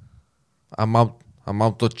tantsimisele. I'm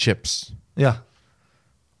out of chips. Jah.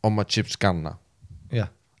 Oma chips kanna. Jah.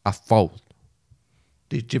 A foul.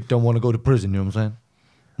 This chip don't want to go to prison, you know what I'm saying?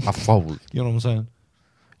 A foul. You know what I'm saying?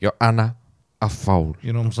 Ja Anna, a foul.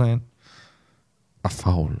 You know what I'm saying? A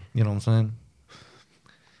foul. You know what I'm saying?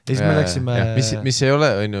 Ja siis me läksime... Mis ei ole,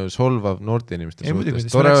 on ju, solvav noorte inimeste Ei, muidugi, suhtes.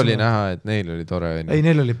 siis Tore me oli läksime- näha, et neil oli tore. Ei,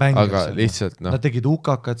 neil oli bänger Aga seal. lihtsalt, noh. Nad tegid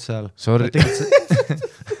ukakad seal. Sorry.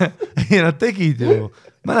 Ei, nad tegid ju.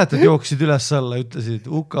 Mäletad, jooksid üles alla, ütlesid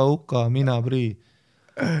uka, mina prii.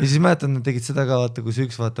 Ja siis mäletad, nad tegid seda ka, vaata, kus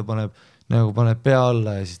üks vaata paneb pea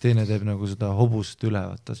alla ja siis teine teeb nagu seda hobust üle,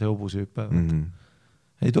 vaata, see hobuse hüppe.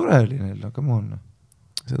 Ei, tore oli neil, aga ma on.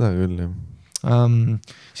 Seda küll, jah.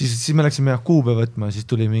 Siis me läksime kuube võtma, siis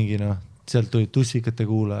tuli mingi, sealt tulid tussikate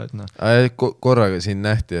kuulajad. Korraga siin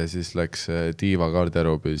nähti ja siis läks Diiva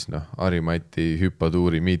garderoobis, Harimati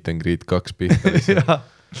hüppatuuri meet and greet 2 pihta.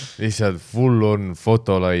 Lihtsalt full on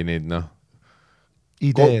fotolainid,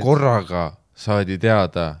 korraga saadi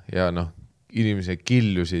teada ja inimesed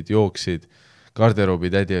killusid, jooksid.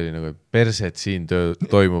 Garderoobi tädi oli nagu, perset siin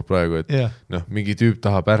toimub praegu, et mingi tüüp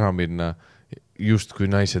tahab ära minna, just kui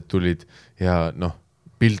naised tulid ja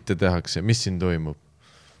pilte tehakse, mis siin toimub?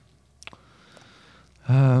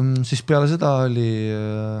 Siis peale seda oli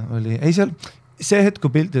ei seal, see hetk,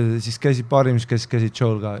 kui piltid, siis käisid paari, mis käisid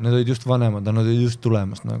show'l ka, nad olid just vanemad, nad olid just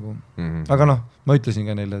tulemas nagu. Aga ma ütlesin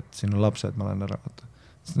ka neile, et siin on lapsed, ma lähen ära.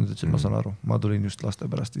 Siis nad ütlesid, ma saan aru, ma tulin just laste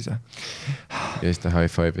pärast ise. Ja siis ta high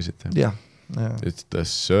five isid. Jah.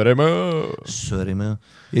 Ütles Sõrimaa.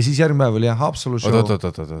 Ja siis järgmine päev oli Haapsalu show.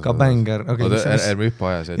 Ka bänger. Ärme hüppa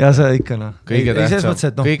ajas. Ja see ikka Kõige tähtsam.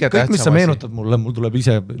 Kõik, mis sa meenutad mulle, mul tuleb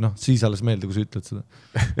ise, siis alles meelde, kui sa ütled seda.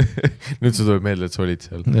 Nüüd sa tuleb meelde, et sa olid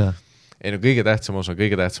seal. Ei kõige tähtsam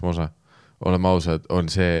osa, oleme ausad,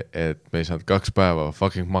 on see, et me ei saanud 2 päeva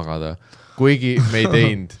fucking magada. Kuigi me ei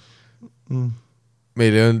teinud,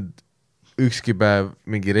 meil ei olnud ükski päev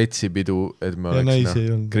mingi retsipidu, et me oleks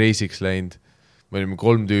crazy'ks läinud. Me olime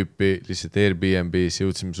 3 tüüpi, lihtsalt Airbnb's,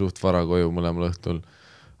 jõudsime suht vara koju mõlemal õhtul.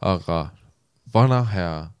 Aga vana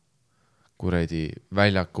hea kuredi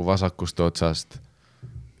väljaku vasakust otsast,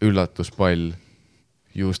 üllatuspall,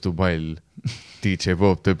 juustupall, DJ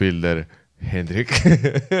Bob the Builder, Hendrik.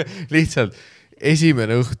 Lihtsalt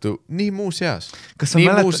esimene õhtu, nii muu seas,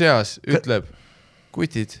 ütleb,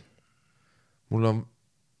 kutid, mul on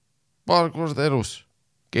paar korda elus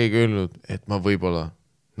keegi öelnud, et ma võib-olla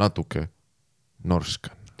natuke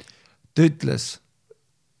norskan. Ta ütles,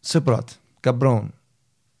 sõbrad, kabroon,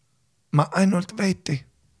 ma ainult veeti.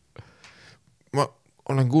 Ma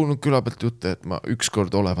olen kuulnud küla pealt jutte, et ma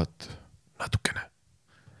ükskord olevat natukene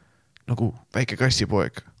nagu väike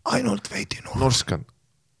kassipoeg. Ainult veidi norskan.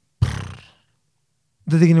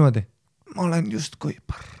 Ta tegi niimoodi, ma olen just kui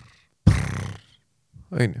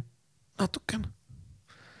Õnju, natukene.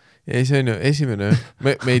 Ei, see on ju esimene,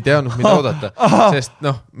 me ei teadnud, mida oodata, sest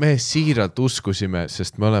me siiralt uskusime,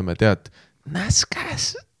 sest me oleme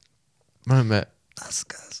näskäs. Me oleme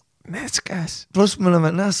näskäs. Pluss me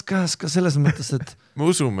oleme näskäs ka selles mõttes, et me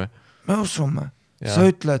usume. Sa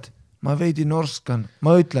ütled, ma veidi norskan.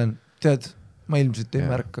 Ma ütlen, tead, ma ilmselt ei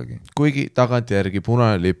märkagi. Kuigi tagantjärgi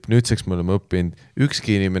punane lipp, nüüdseks me oleme õppinud,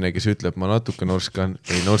 ükski inimene, kes ütleb, ma natuke norskan,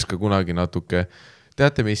 ei norska kunagi natuke.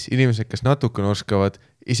 Teate mis, inimesed, kes natuke norskavad,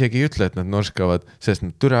 isegi ei ütle, et nad norskavad, sest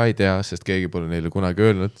nad türa ei tea, sest keegi pole neile kunagi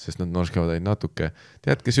öelnud, sest nad norskavad ainult natuke.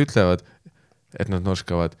 Tead, kes ütlevad, et nad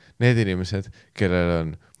norskavad, need inimesed, kellel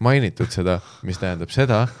on mainitud seda, mis tähendab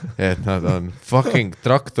seda, et nad on fucking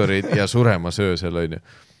traktorid ja suremas öösel, on ju.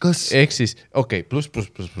 Ehk siis, okei, plus,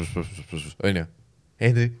 on ju.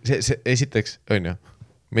 See esiteks, on ju.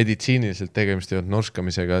 Meditsiiniliselt tegemist ei olnud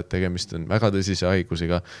norskamisega, tegemist on väga tõsise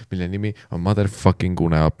haigusega, mille nimi on motherfucking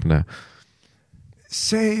uneapne.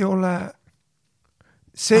 See ei ole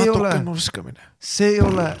norskamine. See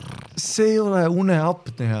ei ole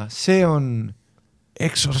uneapnea, see on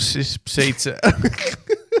Exorcism 7.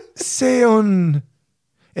 See on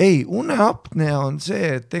ei, uneapnea on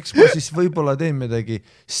see, et eks ma siis võib-olla teen midagi.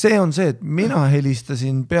 See on see, et mina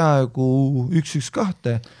helistasin peaaegu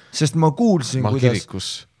 112, sest ma kuulsin,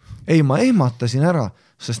 Ei, ma ehmatasin ära,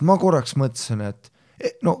 sest ma korraks mõtlesin, et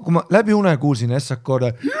kui ma läbi une kuulsin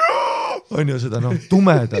Essakoode, on ju seda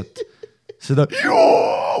tumedat, seda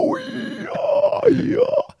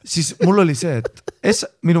siis mul oli see, et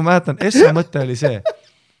minu mäletan, Essa mõte oli see,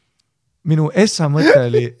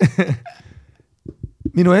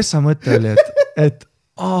 et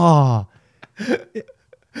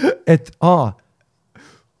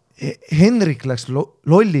Henrik läks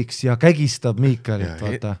lolliks ja kägistab Miikalit,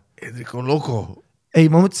 vaata. Henrik on logo. Ei,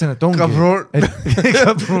 ma mõtlesin, et ongi.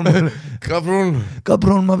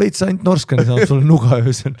 Kabron, ma veits ainult norskan, saab sulle nuga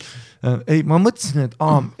öösel. ei, ma mõtlesin,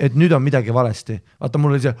 et nüüd on midagi valesti. Vaata,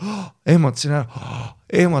 mul oli see,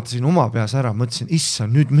 ehmatasin oma peas ära, mõtlesin, issa,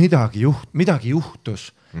 nüüd midagi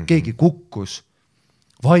juhtus, keegi kukkus,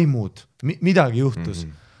 vaimud, midagi juhtus.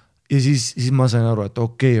 Ja siis ma sain aru, et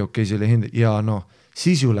okei, see oli hind ja noh,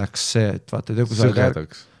 siis ju läks see, et vaata,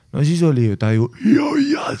 Sõgedaks. no siis oli ju, ta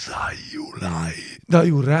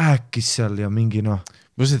ju rääkis seal ja mingi noh.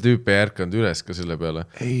 Mul see tüüp ei ärkanud üles ka selle peale.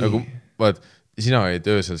 Nagu, vaat, sina olid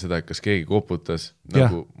öösel seda, et kas keegi koputas.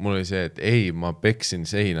 Nagu mul oli see, et ei, ma peksin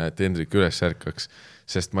seina, et Hendrik üles ärkaks,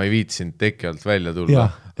 sest ma ei viitsinud teki alt välja tulla.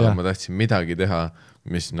 Aga ma tahtsin midagi teha,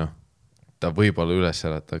 mis noh, ta võib-olla üles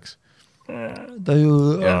ärataks. Ta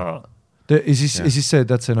ju ja siis see,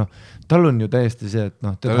 tead see noh, tal on ju täiesti see, et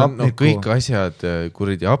noh, kõik asjad,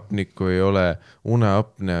 kuridi apniku ei ole,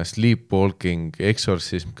 uneapnea, sleepwalking,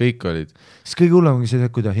 exorcism, kõik olid. Siis kõige hullem ongi see,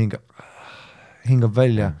 kui ta hingab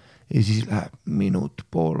välja ja siis läheb minut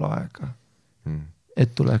pool aega,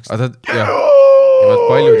 et tuleks. Ja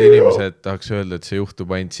paljud inimesed tahaks öelda, et see juhtub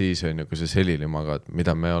ainult siis, kui sa selili magad,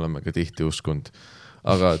 mida me oleme ka tihti uskunud.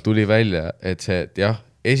 Aga tuli välja, et see, et jah,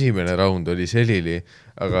 esimene raund oli selili,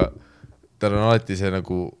 aga tal on alati see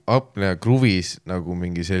nagu apnea kruvis nagu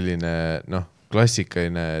mingi selline noh,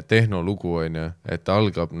 klassikaline tehnolugu on ju, et ta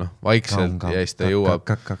algab noh, vaikselt ja siis ta jõuab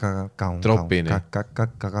tropini.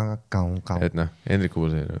 Et noh, Hendriku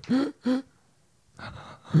puhul see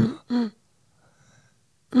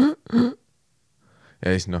ja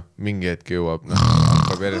siis noh, mingi hetk jõuab noh,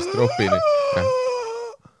 hakkab järjest tropini.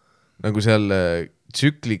 Nagu seal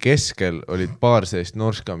tsükli keskel olid paar sellist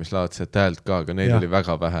norskamislaadset häält ka, aga neid oli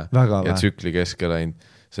väga vähe. Ja tsükli keskel ainult,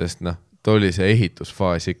 sest noh, ta oli see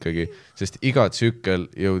ehitusfaas ikkagi, sest iga tsükkel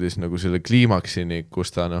jõudis nagu selle kliimaksini,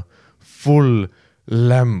 kus ta noh, full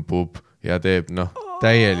lämbub ja teeb noh,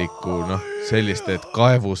 täielikku noh, sellist, et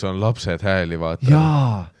kaevus on lapsed hääli vaata.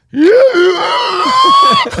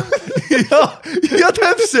 Ja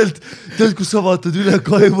täpselt, tead, kus sa vaatad üle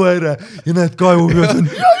kaevu ääre ja näed kaevu peas on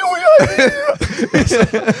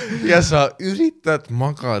ja sa üritad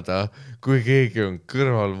magada, kui keegi on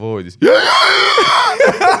kõrval voodis.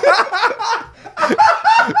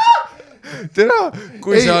 Tere,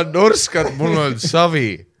 kui sa norskad, mul on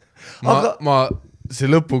savi. See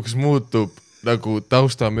lõpuks muutub nagu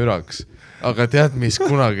taustamüraks. Aga tead, mis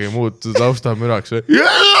kunagi ei muutu taustamüraks?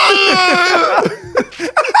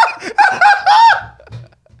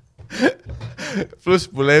 Plus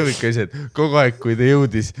mul lemmikaisi, et kogu aeg, kui ta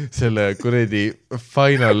jõudis selle kuredi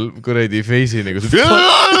final kuredi face'ini, kus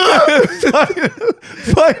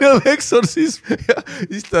final exorcism ja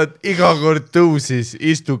siis ta iga kord tõusis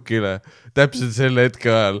istukile täpselt selle hetke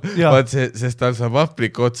ajal, sest tal saab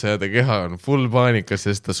vaplik otsa ja ta keha on full paanikas,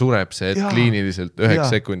 sest ta sureb see kliiniliselt 1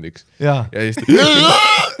 sekundiks ja siis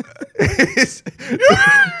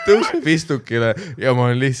tõuseb istukile ja ma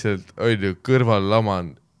olen lihtsalt kõrval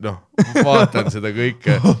laman noh, vaatan seda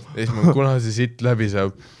kõike ja siis ma kuna see sitt läbi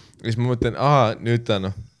saab ja siis ma mõtlen, nüüd ta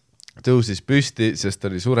noh tõusis püsti, sest ta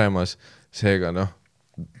oli suremas seega noh,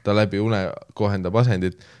 ta läbi une kohendab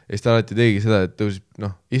asendit ja siis ta alati tegi seda, et tõusis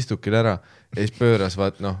noh, istukil ära ja siis pööras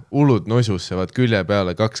vaat noh, hullud noisusse vaat külje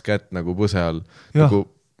peale 2 kätt nagu põse all nagu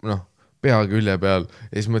noh, pea külje peal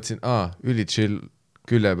ja siis mõtlesin, üli chill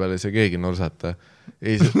külje peal ei saa keegi norsata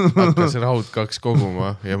ja siis hakkas raud 2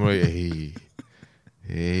 koguma ja mul oli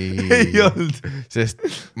ei olnud. Sest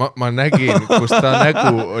ma nägin, kus ta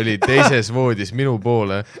nägu oli teises voodis minu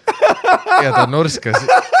poole ja ta norskas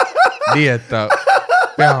nii, et ta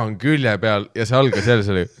pea on külje peal ja see algas jälle,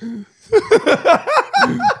 see oli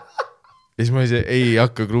ja siis ma ei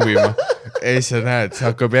hakka kruvima ja siis sa näed, see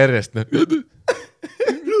hakkab järjest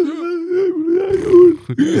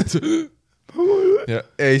ja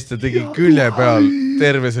siis ta tegi külje peal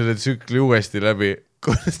terve selle tsükli uuesti läbi.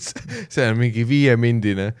 See on mingi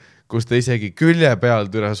 5-mindine, kus ta isegi külje peal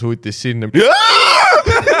türa suutis sinna.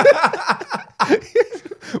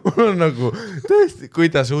 Mul on nagu, tõesti, kui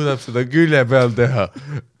ta suudab seda külje peal teha,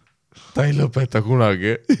 ta ei lõpeta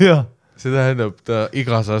kunagi. See tähendab, ta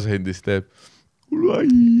igas asendis teeb.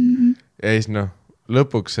 Ja siis noh,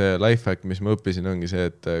 lõpuks see lifehack, mis ma õppisin, ongi see,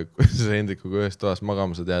 et kui sa Hendrikuga ühes toas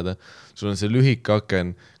magama saad jääda, sul on see lühike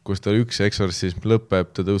aken, kus ta üks eksorsism lõpeb,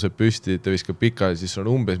 ta tõuseb püsti, ta viskab pikali, siis on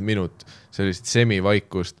umbes minut sellist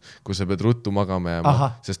semivaikust, kus sa pead ruttu magama jääma,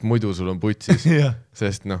 sest muidu sul on putsis.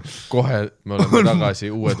 Sest noh, kohe me oleme tagasi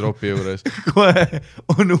uue tropi juures. Kohe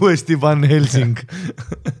on uuesti Van Helsing.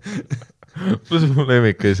 Plus mul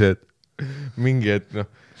lemmik oli see, et mingi, et noh,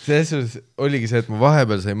 selles suhtes oligi see, et ma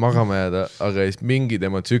vahepeal sain magama jääda, aga siis mingi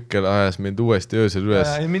tema tsükkel ajas mind uuesti öösel üles.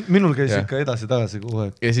 Minul käis ikka edasi-tagasi kogu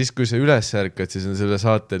aeg. Ja siis, kui sa üles ärkad, siis on selle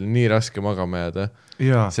saatel nii raske magama jääda,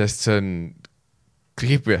 sest see on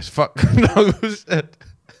creepy as fuck nagu see.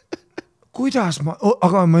 Kuidas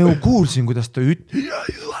aga ma ju kuulsin, kuidas ta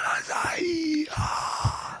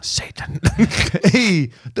Satan. Ei,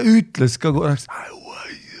 ta ütles ka korraks,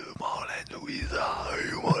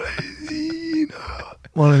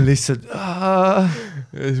 ma olen lihtsalt ja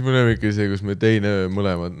siis mul on ikka see, kus me teine öö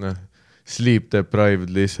mõlemad sleep deprived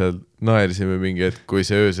lihtsalt naersime mingi hetk, kui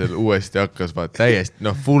see öösel uuesti hakkas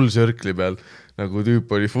täiesti full circle'i peal, nagu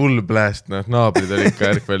tüüp oli full blast, naabrid oli ikka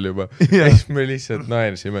ärkvel juba ja siis me lihtsalt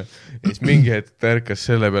naersime ja siis mingi hetk ta ärkas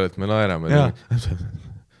selle peale, et me naerame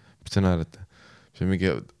mis te naerate? See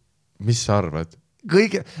mingi, mis sa arvad?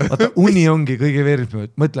 Vaata, uni ongi kõige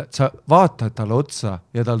veerimine, mõtle, sa vaatad talle otsa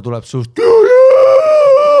ja tal tuleb suust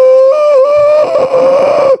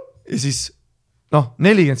ja siis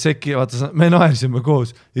 40 sekki, vaata, me naersime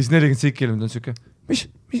koos ja siis 40 sekki on siuke, mis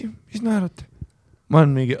naerate? Ma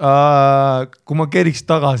olen mingi, kui ma keriks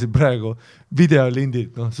tagasi praegu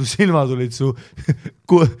videolindid, su silmad olid sul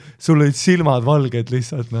olid silmad valged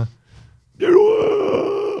lihtsalt,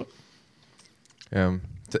 jah,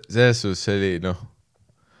 selles suhtes see oli,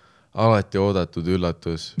 alati oodatud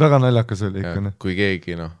üllatus. Väga naljakas oli ikka, kui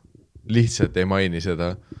keegi, lihtsalt ei maini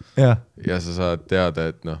seda ja sa saad teada,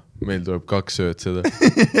 et meil tuleb 2 ööd seda.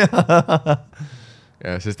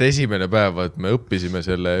 Ja, sest esimene päev, et me õppisime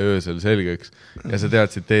selle öösel selgeks ja sa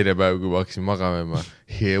teadsid teine päev, kui ma hakkasin magama,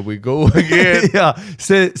 here we go again. Ja,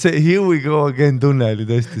 see here we go again tunne oli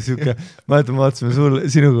tõesti siuke, ma vaatasime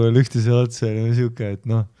sinuga oli üksteise otsa ja siuke, et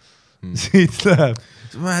siit läheb.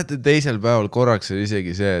 Ma mäletan, teisel päeval korraks oli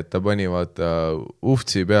isegi see, et ta pani vaata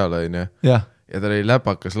uhtsi peale, ja tal oli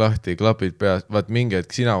läpakas lahti, klapid peas, mingi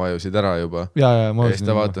hetk sina vajusid ära juba ja siis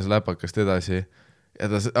ta vaatas läpakast edasi ja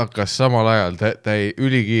ta hakkas samal ajal, ta ei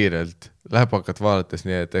ülikiirelt läpakat vaadates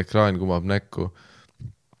nii, et ekraan kumab näkku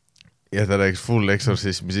ja ta läks full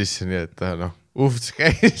eksorsismi sisse, nii et ta uhts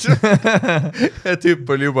käis ja tüüp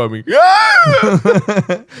oli juba mingi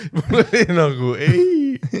mul oli nagu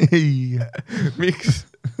ei miks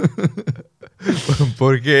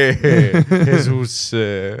porque Jesus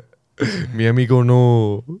mi amigo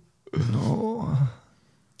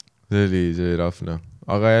see oli rahv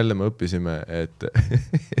aga jälle me õppisime, et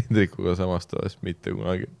Hendrikuga samastuvas mitte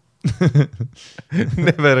kunagi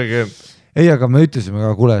never again. Ei, aga me ütlesime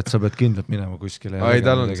ka, kuule, et sa pead kindlalt minema kuskile. Ei,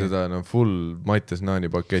 tal on seda full Mattias Naani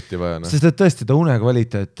paketti vaja. Sest et tõesti ta une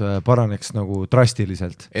kvaliteet paraneks nagu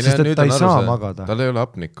drastiliselt. Sest et ta ei saa magada. Tal ei ole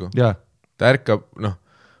apnikku. Ta ärkab,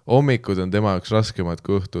 hommikud on tema jaoks raskemad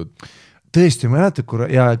kui õhtud. Tõesti, ma mäletan,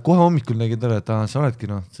 ja kohe hommikul nägin talle, et sa oledki,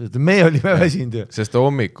 me olime väsinud ju. Sest ta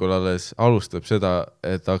hommikul alles alustab seda,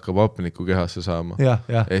 et ta hakkab apniku kehasse saama. Ja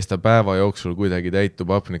siis ta päeva jooksul kuidagi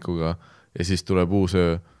täitub apnikuga ja siis tuleb uus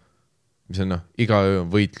öö, mis on iga öö on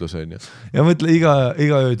võitlus, on ju. Ja mõtle, iga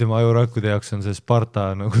öö tema ajurakkude jaoks on see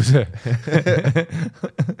Sparta nagu see.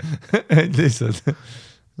 Lihtsalt.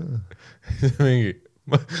 Mingi,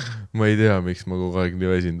 ma ei tea, miks ma kogu aeg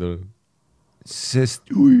nii väsinud olen. Sest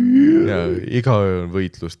ja iga öö on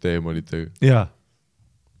võitlus teemonitega. Ja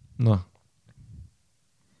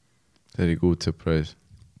see oli good surprise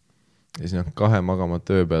ja siis 2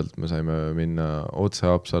 magamata öö pealt me saime minna otse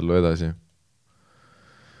Haapsallu edasi.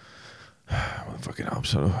 Fucking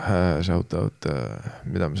Haapsalu, shout out,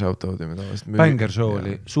 mida me shout out'ime tavaliselt. Banger show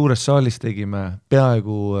oli, suures saalis tegime,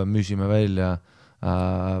 peaaegu müüsime välja,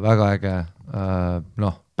 väga äge,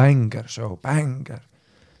 banger show, banger.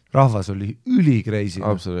 Rahvas oli ülikreisi.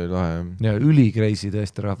 Haapsalu oli lahe, jah. Ja ülikreisi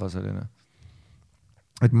tõesti rahvas oli.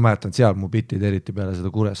 Et ma mäletan, seal mu bitid eriti peale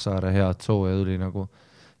seda Kuressaare head sooja tuli nagu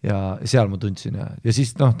ja seal ma tundsin ja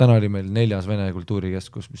siis täna oli meil 4. Vene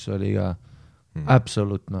kultuurikeskus, mis oli ka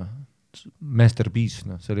absoluutne masterpiece,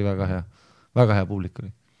 see oli väga hea publik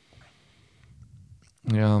oli.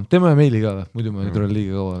 Ja teeme meili ka või, muidu ma ei tule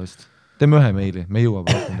liiga kaua vist. Teeme 1 meili, me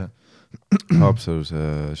jõuab rohkem teha. Haapsalu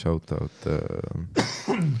see shout out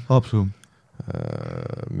Haapsalu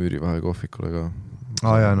Müürivahe kohvikule ka.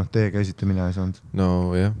 Teie käisite, mina ei saanud.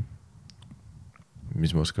 No jah,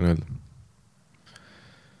 mis ma oskan öelda.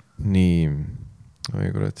 Nii,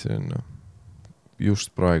 kurat, see on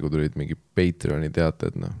just praegu tulid mingi Patreoni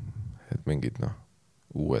teated, et mingid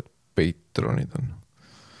uued Patreonid on.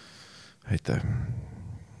 Aitäh,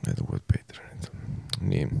 need uued Patreonid.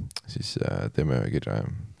 Nii, siis teeme kirja.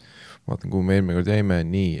 Vaatan, kuhu me eelmine kord jäime.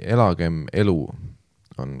 Nii, Elagem elu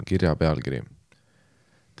on kirja pealkiri.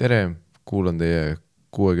 Tere, kuulan teie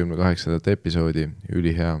 68. episoodi,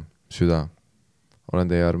 ülihea, süda. olen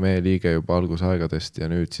teie armee liige juba algusaegadest ja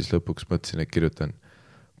nüüd siis lõpuks mõtlesin, et kirjutan.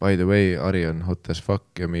 By the way, Ari on hot as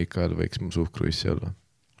fuck ja Miikael võiks mu suhkruissi olla.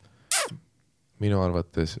 Minu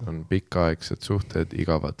arvates on pikaaegsed suhted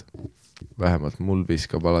igavad. Vähemalt mul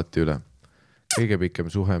viskab alati üle. Kõige pikem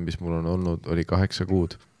suhe, mis mul on olnud, oli 8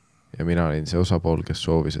 kuud ja mina olin see osapool, kes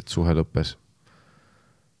soovis, et suhe lõppes.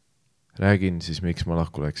 Räägin siis, miks ma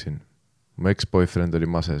lahku läksin. Mu ex-boyfriend oli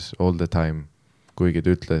mases all the time, kuigi ta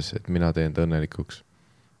ütles, et mina teen ta õnnelikuks.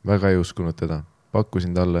 Väga ei uskunud teda.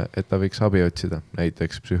 Pakkusin talle, et ta võiks abi otsida,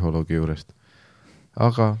 näiteks psühholoogi juurest.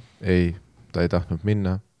 Aga ei, ta ei tahtnud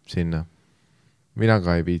minna sinna. Mina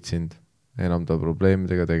ka ei viitsinud enam ta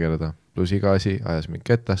probleemidega tegeleda. Plus iga asi ajas mind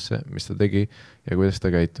kettasse, mis ta tegi ja kuidas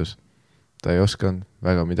ta käitus. Ta ei osanud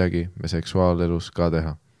väga midagi me seksuaalelus ka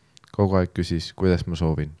teha. Kogu aeg küsis, kuidas ma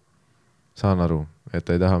soovin. Saan aru, et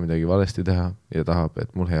ta ei taha midagi valesti teha ja tahab,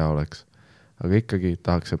 et mul hea oleks. Aga ikkagi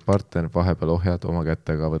tahaks, et partner vahepeal ohjad oma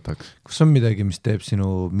kättega võtaks. Kas on midagi, mis teeb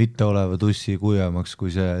sinu mitteoleva tussi kuivemaks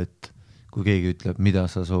kui see, et kui keegi ütleb, mida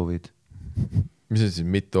sa soovid? Mis on siis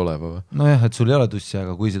mitteoleva või? Nojah, et sul ei ole tussi,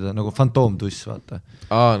 aga kui seda nagu fantoomtuss, vaata.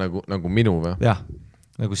 Nagu minu või? Jah,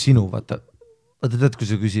 nagu sinu, vaata, tead, kui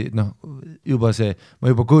sa küsid, juba see,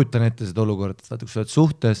 ma juba kujutan ette seda olukorda, vaata, kui sa oled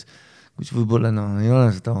suhtes, kus võib-olla ei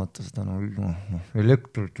ole seda, vaata seda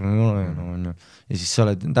elektrit ei ole, ja siis sa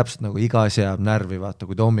oled täpselt nagu iga asi ajab närvi, vaata,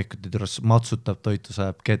 kui ta hommikuti matsutab toitu, sa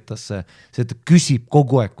ajab kettasse, see, et ta küsib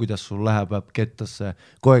kogu aeg, kuidas sul läheb, ajab kettasse,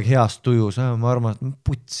 kogu aeg heast tujus, ma arvan, et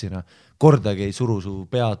putsina, kordagi ei suru su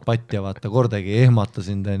pead patja, vaata, kordagi ei ehmata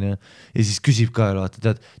sind, ja siis küsib ka, vaata,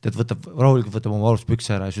 tead, rahulikult võtab oma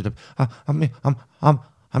valuspükse ära ja siis ütleb,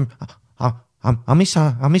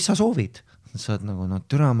 mis sa soovid? Sa oled nagu,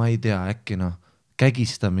 türa ma ei tea, äkki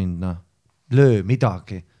kägista mind, löö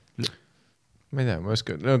midagi. Ma ei tea, ma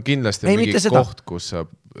oskan, kindlasti on mingi koht, kus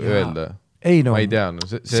saab öelda. Ma ei tea,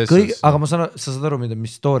 aga sa saad aru,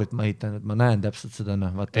 mis stoorit ma ehitan, et ma näen täpselt seda,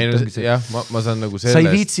 jah, ma saan nagu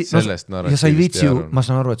sellest narratiivist aru. Ma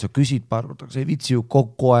saan aru, et sa küsid parvud, aga sa ei viitsi ju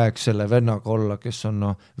kogu aeg selle vennaga olla, kes on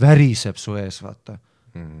väriseb su ees, vaata.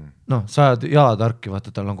 Sa ajad jalatarki,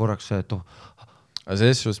 vaata, tal on korraks see, et aga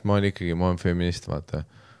selles suhtes ma olen feminist, vaata.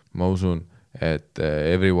 Ma usun, et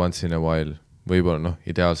every once in a while, võib-olla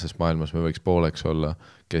ideaalses maailmas me võiks pooleks olla,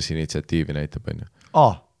 kes initsiatiivi näitab, on ju.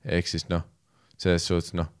 Ehk siis selles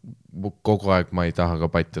suhtes kogu aeg ma ei taha ka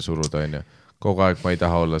patja suruda, on ju. Kogu aeg ma ei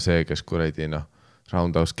taha olla see, kes kuredi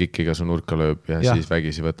roundhouse kickiga su nurka lööb ja siis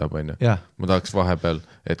vägisi võtab, on ju. Ma tahaks vahepeal,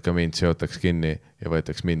 et ka mind seotaks kinni ja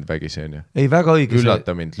võetaks mind vägisi, on ju. Ei, väga õige.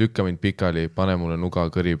 Üllata mind, lükka mind pikali, pane mulle nuga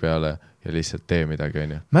kõri peale ja lihtsalt tee midagi,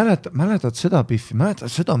 on ju. Mäletad seda Biffi, mäletad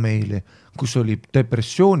seda meili, kus oli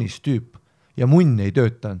depressioonis tüüp ja munn ei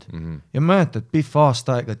töötanud. Ja mäletad, Biff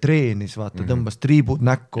aasta aega treenis, vaata, tõmbas triibud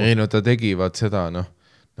näkku. Ei, ta tegi vaat seda,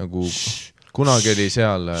 nagu kunagi oli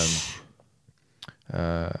seal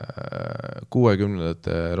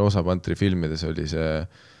 60-ndate Roosa Pantri filmides oli see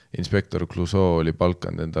inspektor Clouseau oli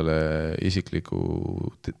palkanud endale isikliku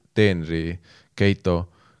teenri Keito,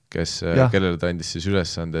 kellele ta andis siis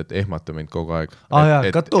ülesande, et ehmata mind kogu aeg.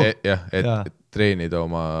 Et treenida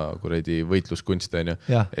oma kuredi võitluskunste, on ju.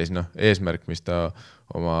 Ja siis eesmärk, mis ta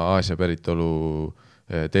oma Aasia päritolu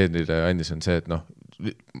teenrile andis, on see, et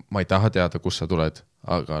ma ei taha teada, kus sa tuled,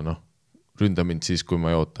 aga ründa mind siis, kui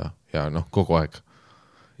ma ei oota ja kogu aeg.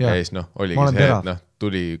 Ja siis oligi see, et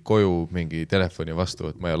tuli koju mingi telefoni vastu,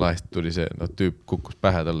 et ma ja lahest tuli see, tüüp kukkus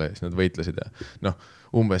pähe talle ja siis nad võitlesid ja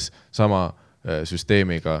umbes sama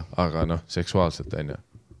süsteemiga, aga seksuaalselt, on ju.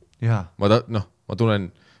 Ma tulen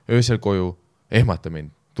öösel koju, ehmata mind,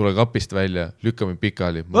 tule kapist välja, lükka mind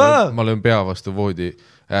pikali, ma löön pea vastu voodi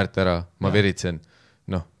äärt ära, ma veritsen,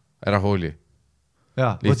 ära hooli.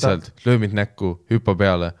 Lihtsalt löö mind näkku, hüppa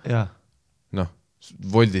peale,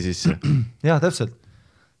 voldi sisse. Jaa, täpselt.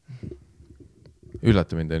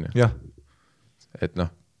 Üllata mind, on ju. Et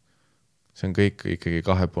see on kõik ikkagi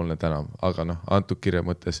kahepoolne tänav, aga antud kirja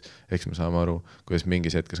mõttes, eks me saame aru, kuidas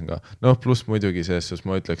mingis hetkes on ka, pluss muidugi selles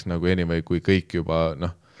ma ütleks nagu anyway, kui kõik juba,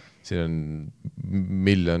 siin on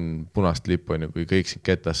miljon punast lippu, kui kõik siin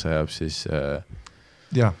kettasse ajab, siis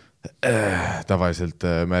tavaliselt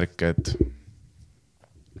märke, et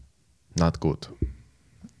not good.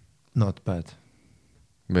 Not bad.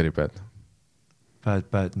 Very bad.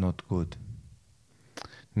 Bad, not good.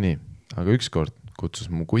 Nii, aga ükskord kutsus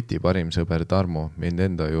mu kuti parim sõber Tarmo mind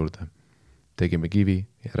enda juurde. Tegime kivi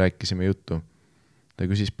ja rääkisime juttu. Ta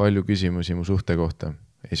küsis palju küsimusi mu suhte kohta.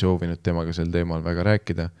 Ei soovinud temaga sel teemal väga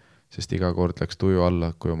rääkida, sest iga kord läks tuju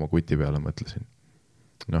alla, kui oma kuti peale mõtlesin.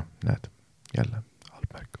 Näed, jälle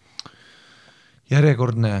halb märk.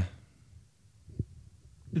 Järjekordne,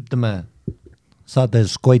 ütleme, saate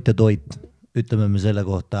Skoit ja Toit, ütleme me selle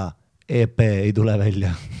kohta, EP ei tule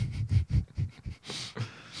välja.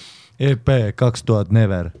 EP 2000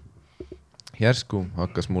 never. Järsku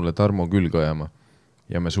hakkas mulle Tarmo külge ajama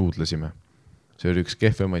ja me suudlesime. See oli üks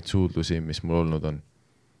kehvemaid suudlusi, mis mul olnud on.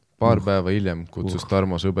 Paar päeva hiljem kutsus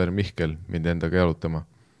Tarmo sõber Mihkel mind endaga jalutama.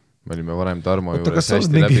 Me olime varem Tarmo juures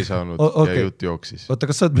hästi läbi saanud ja jutt jooksis. Oota,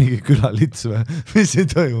 kas sa oled mingi külalits või? Mis siin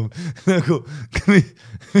toimub? Nagu,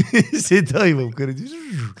 mis siin toimub?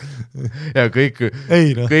 Ja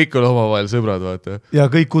kõik on omavahel sõbrad, vaata. Ja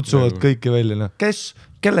kõik kutsuvad kõike välja. No. Kes,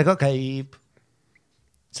 kellega käib?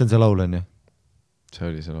 See on see laul, on ju? See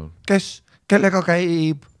oli see laul. Kes, kellega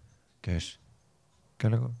käib? Kes,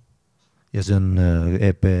 kellega? Ja see on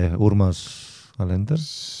EP Urmas Alender?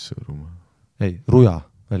 Sõruma. Ei, Ruja.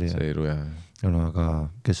 See ei Ruja. No, aga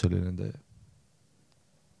kes oli nende?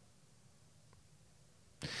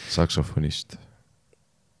 Saksofonist.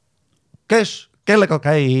 Kes, kellega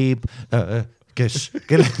käib? Kes,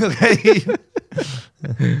 kellega käib?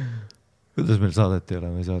 Kuidas meil saadet ei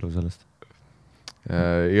ole, ma ei saa aru sellest.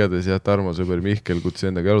 Igatahes Tarmo sõber Mihkel kutsus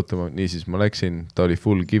endaga jalutama, niisiis ma läksin, ta oli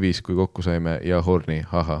full kivis, kui kokku saime ja horni,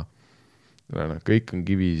 haha. Kõik on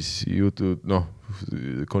kivis, YouTube,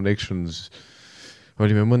 connections.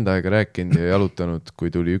 Olime mõnda aega rääkinud ja jalutanud, kui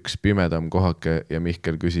tuli üks pimedam kohake ja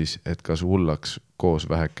Mihkel küsis, et kas hullaks koos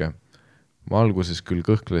väheke. Ma alguses küll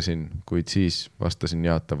kõhklesin, kuid siis vastasin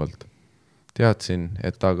jaatavalt. Teadsin,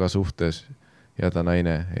 et ta ka suhtes ja ta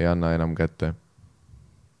naine ei anna enam kätte.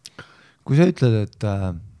 Kui sa ütled, et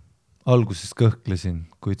alguses kõhklesin,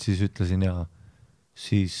 kuid siis ütlesin jaa,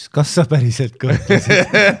 siis kas sa päriselt kõhklesid?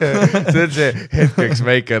 See on see hetkeks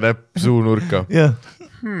väike näpp suunurka. Jah.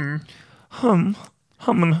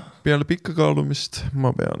 Peale pikka kaalumist ma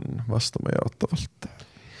pean vastama jaatavalt.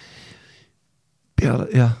 Peale,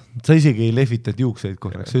 jah, sa isegi ei lehvitad juukseid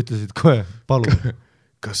korraks, sa ütlesid kohe, palun.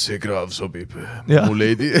 Kas see kraav sobib? Mul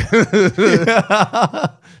ei tea.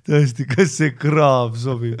 Tõesti, kas see kraav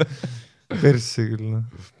sobib? Persse küll, noh.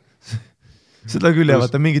 Seda küll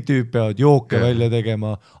vaata, mingi tüüp peavad jooke välja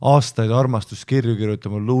tegema, aastaid armastuskirju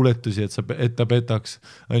kirjutama, luuletusi, et ta petaks,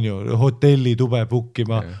 on ju, hotelli tube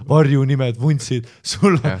pukkima, varjunimed, vuntsid,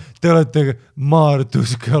 te olete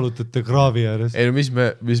Maartusk, jalutate kraavi ääres. Ei, no mis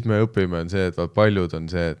me õpime on see, et paljud on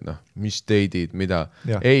see, et mis teidid, mida.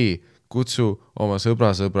 Ei, kutsu oma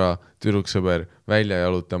sõbra, tüdruksõber välja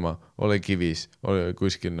jalutama, ole kivis, ole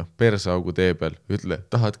kuskil persaugu tee peal, ütle,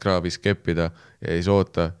 tahad kraavis keppida ja ei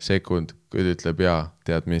soota sekund, kui ta ütleb jaa,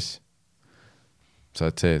 tead mis? Sa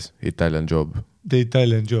oled sees, Italian job. The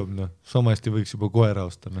Italian job, samasti võiks juba koera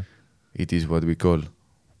osta. It is what we call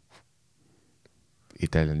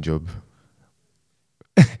Italian job.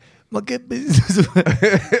 Ma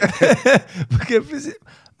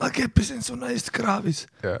keppisin su naist kraavis.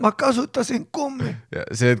 Ma kasutasin kummi.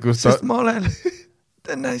 Sest ma olen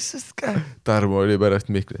the nicest guy. Tarmo oli pärast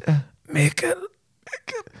Mihkel. Mihkel,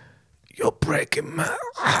 you're breaking my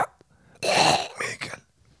heart. Mihkel,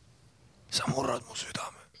 sa murrad mu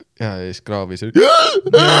südame. Ja siis kraavis oli.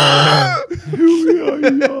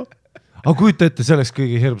 Aga kujuta ette, see oleks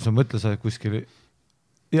kõige hirmsam. Mõtle sa kuskil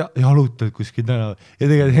ja jalutad kuskil täna ja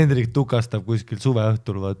tegelikult Hendrik tukastab kuskil suve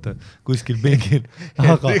õhtul, vaata, kuskil pingil.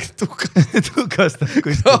 Hendrik tukastab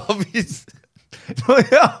kuskil. No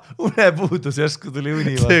jah, unepuudus järsku tuli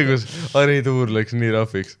uni. See, kus Harri Tuur läks nii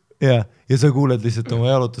rahviks. Ja sa kuuled lihtsalt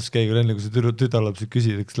oma jalutuskäigul enne, kui see tütarlapsed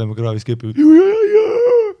küsida, kas lähme kraavis kepi.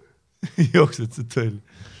 Jooksed see tõel.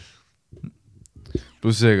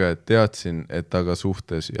 Plus seega, et teadsin, et ta ka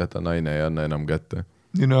suhtes ja ta naine ei anna enam kätte.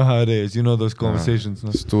 You know how it is, you know those conversations.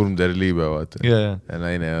 No. Sturm der Liebe, vaata. Yeah. Ja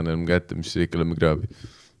naine ei anna enam kätte, mis ikka lähme kraavi.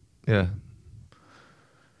 Yeah.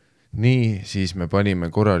 Nii, siis me panime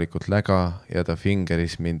korralikult läga ja ta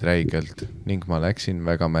fingeris mind räigelt ning ma läksin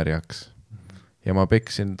väga märjaks. Ja ma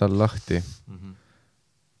peksin tal lahti.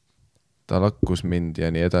 Ta lakkus mind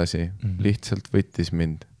ja nii edasi. Lihtsalt võttis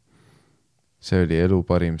mind. See oli elu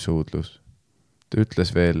parim suudlus. Ta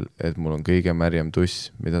ütles veel, et mul on kõige märjem tuss,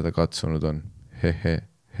 mida ta katsunud on. He.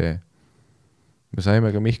 Me saime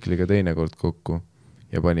ka Mihkliga teine kord kokku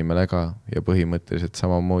ja panime läga ja põhimõtteliselt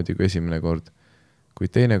samamoodi kui esimene kord, kuid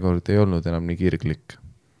teine kord ei olnud enam nii kirglik.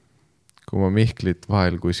 Kui ma Mihklit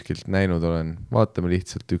vahel kuskilt näinud olen, vaatame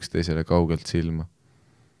lihtsalt üksteisele kaugelt silma.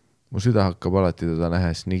 Mu süda hakkab alati teda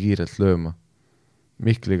nähes nii kiirelt lööma.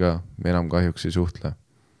 Mihkliga me enam kahjuks ei suhtle.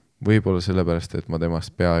 Võib-olla sellepärast, et ma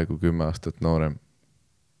temast peaaegu 10 aastat noorem.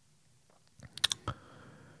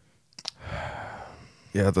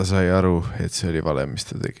 Ja ta sai aru, et see oli vale, mis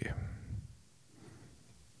ta tegi.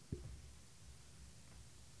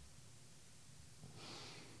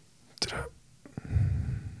 Tere.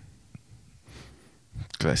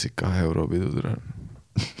 Classic 2 euro pidu .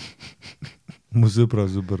 mu sõbra .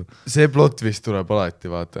 see plott vist tuleb alati ,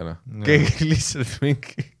 vaata noh . keegi lihtsalt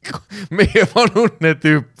mingi meie vanune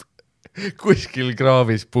tüüp kuskil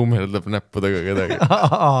kraavis pummeldab näppudega kedagi .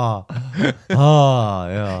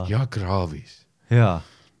 jaa . ja kraavis . jaa .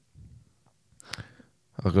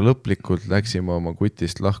 aga lõplikult läksime oma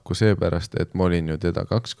kutist lahku seepärast , et ma olin ju teda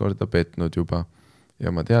 2 korda petnud juba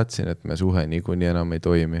ja ma teadsin , et me suhe niikuinii enam ei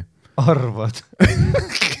toimi . arvad ?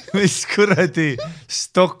 mis kuradi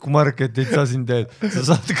stock marketit sa siin teed ? sa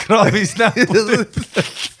saad kraavis näppu .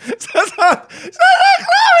 sa saad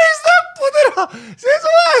kraavis näppu teha . see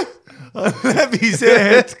suhe on läbi see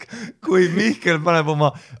hetk , kui Mihkel paneb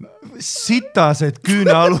oma sitased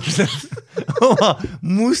küünealused , oma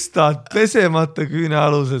mustad pesemata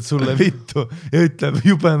küünealused sulle vittu ja ütleb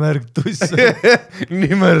jube märg tuss .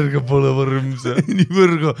 nii märga pole varem see . nii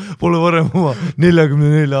võrga pole varem oma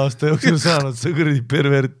 44 aasta jooksul saanud see kuradi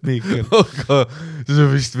pervert Mihkel . aga see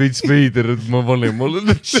on vist veits veider , et ma vanem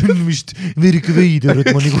olen . see on vist veerike veider ,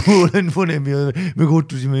 et ma nagu olen vanem ja me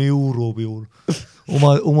kohtusime Europeol .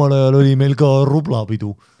 omal ajal oli meil ka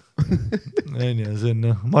rublapidu . onju , see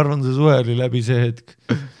on , ma arvan , see suhe oli läbi see hetk ,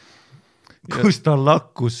 kus ta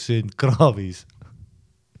lakkus sind kraavis .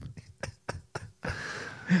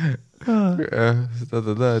 ta ,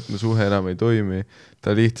 et mu suhe enam ei toimi ,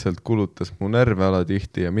 ta lihtsalt kulutas mu närve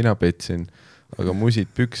alatihti ja mina petsin , aga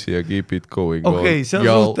musid püksi ja keep it going . okei , see on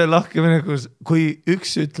suhte lahkemine , kui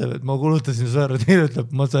üks ütleb , et ma kulutasin su ära , teine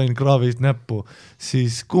ütleb , ma sain kraavist näppu ,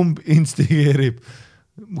 siis kumb instigeerib ,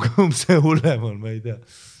 kumb see hullem on , ma ei tea .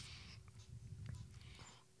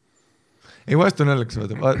 ei , vahest on õnneks ,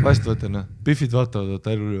 vahest vaata noh , Biffid vaatavad ,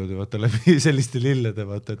 vaata elu niimoodi , vaata läbi selliste lillede ,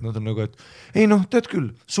 vaata , et nad on nagu , et ei noh , tead küll ,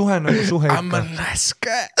 suhe nagu suhe ikka .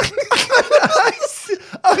 läske .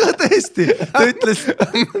 aga tõesti , ta ütles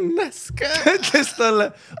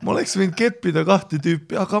talle , ma oleks võinud keppida 2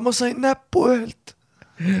 tüüpi , aga ma sain näppu ühelt .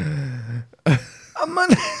 ma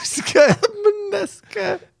näske .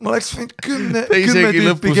 ma oleks võinud 10 isegi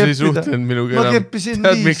lõpus tüüpi ei suhtlenud minuga ma enam . keppisin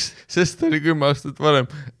tead 5 miks ? sest ta oli 10 aastat varem .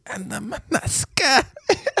 ma näske .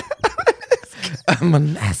 ma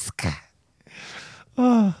näske .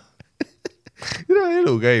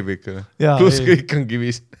 elu käib ikka . pluss kõik on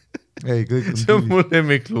kivis . ei , kõik on see on mu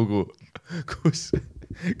lemmiklugu , kus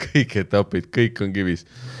kõik etapid , kõik on kivis .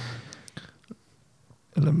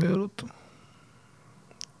 Lähme jalutama .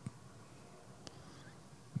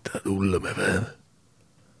 tahad hullame päeva ?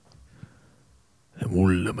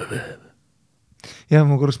 hullame päeva . jah ,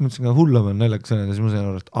 ma korraks mõtlesin ka hullame on naljakas sõna ja siis ma sain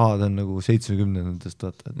aru , et ta on nagu 70-ndatest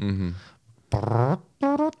vaata .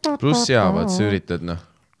 pluss jaa , vaat sa üritad noh ,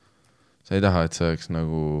 sa ei taha , et see oleks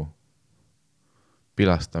nagu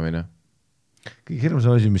pilastamine . kõige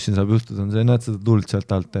hirmsam asi , mis siin saab juhtuda , on see , näed seda tuld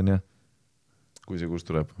sealt alt onju . kui see kust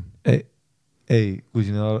tuleb ? ei , kui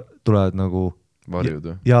sinna tulevad nagu varjud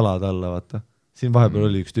või ? jalad alla , vaata . siin vahepeal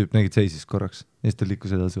oli üks tüüp , nägid seisis korraks ja siis ta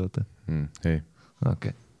liikus edasi , vaata . ei ,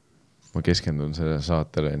 okei . ma keskendun sellele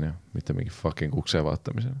saatele onju , mitte mingi fucking ukse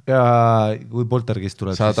vaatamisele . ja kui poltergeist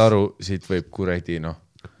tuleb , saad aru , siit võib kuradi noh ,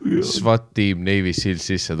 SWAT tiim Navy Seals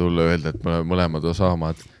sisse tulla , öelda , et me oleme mõlemad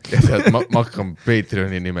Osamad ja tead , ma hakkan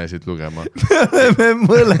Patreoni nimesid lugema . me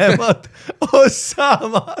mõlemad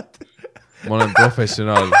Osamad . ma olen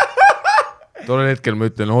professionaal . tollel hetkel ma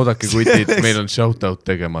ütlen , oodake kutid , meil on shoutout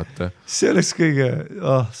tegemata . see oleks kõige ,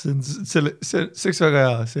 see on selle , see oleks väga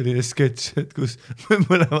hea selline sketš , et kus me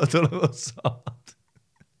mõlemad oleme Osamad .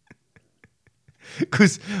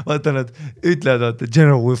 kus vaata nad ütlevad , vaata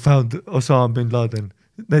General we found Osama bin Laden ,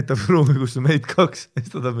 näitab ruumi , kus on meid 2 ja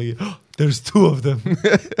siis ta on mingi there's 2 of them .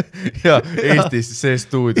 ja Eestis see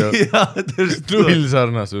stuudio , ja there's 2 null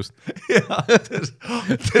sarnasust . ja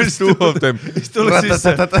there's 2 of them . siis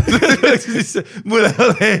tuleks sisse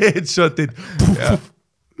mõlemad headshot'id .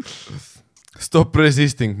 Stop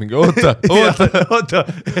resisting , mingi oota , oota ,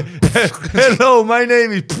 hello my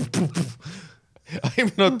name is . I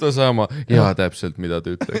m not Osama . jaa , täpselt , mida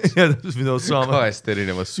ta ütleks . ja täpselt mida Osama . 2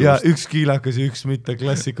 erinevast ja suust . üks kiilakas ja üks mitte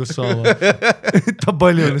klassik Osama . ta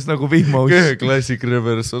paljunes nagu vihmaus . Classic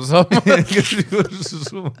reverse Osama .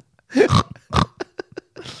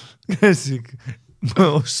 klassik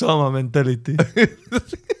Osama mentality .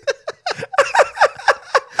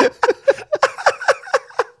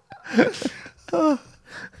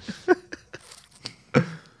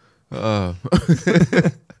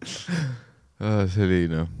 see oli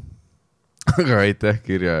noh , aga aitäh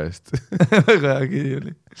kirja eest . väga hea kiri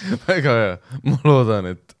oli . väga hea , ma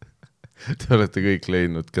loodan , et te olete kõik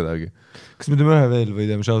leidnud kedagi . kas me teeme ühe veel või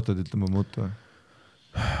teeme shoutout ütlema muuta või ?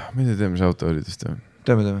 mida teeme shout-out'idest või ?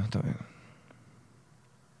 teeme .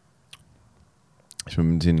 siis me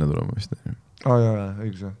peame sinna tulema vist.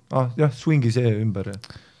 õigus. Jah, swingi see ümber.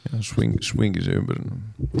 Ja, swingi see ümber.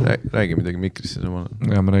 Räägi midagi mikrisse samal.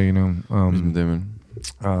 Ja ma räägin. Mis me teeme?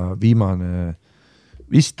 Viimane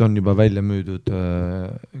vist on juba välja müüdud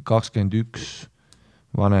 21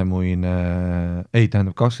 Vanemuine,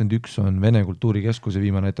 21 on Vene Kultuurikeskuse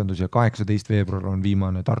viimane etendus ja 18 veebruar on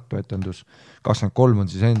viimane Tartu etendus. 23 on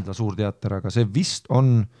siis Endla Suurteater, aga see vist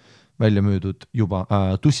on välja müüdud juba.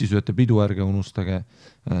 Tussisööte pidu, ärge unustage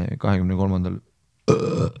 23.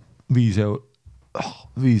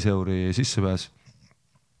 5 euri sissepääs.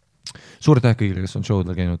 Suur täh kõigile, kes on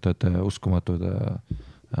showdel käinud, et uskumatud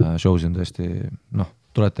showsi on tõesti,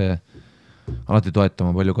 tulete alati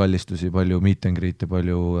toetama, palju kallistusi, palju meet and greet'e,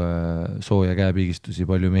 palju sooja käepigistusi,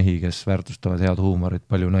 palju mehi, kes väärtustavad head huumorit,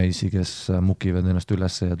 palju naisi, kes mukivad ennast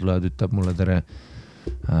üles ja tulevad, ütleb mulle tere.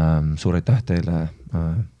 Suur aitäh teile,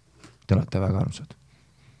 te olete väga armsad.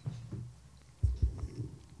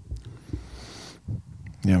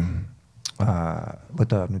 Jah.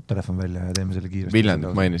 Võta nüüd telefon välja ja teeme selle kiiresti.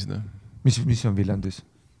 Viljandit mainisid? Mis on Viljandis?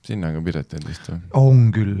 Sinna ka piletid vist või? On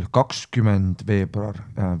küll, 20 veebruar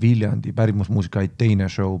Viljandi pärimusmuusikaid teine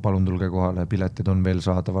show, palun tulge kohale, piletid on veel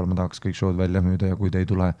saadaval, ma tahaks kõik showd välja müüda ja kui te ei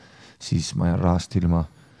tule, siis ma jään rahast ilma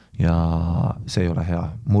ja see ei ole hea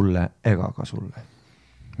mulle ega ka sulle.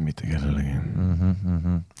 Mitte kellelegi.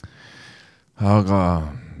 Aga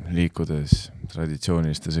liikudes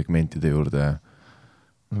traditsiooniliste segmentide juurde.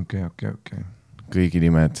 Okay. Kõigi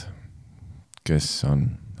nimed, kes on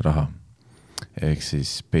raha. Ehk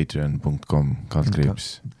siis patreon.com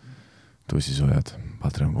 /, tussisojad,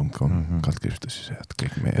 patreon.com / tussisojad,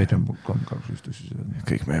 kõik meie patreon.com / tussisojad,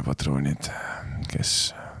 kõik meie patroonid,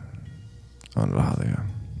 kes on rahadega.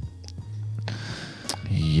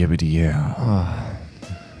 Jebidi yeah.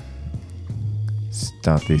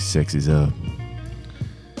 Start these sexes up.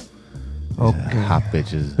 Okay. Hot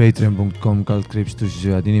bitches. Patreon.com /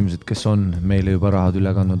 tussisojad, inimesed, kes on meile juba rahad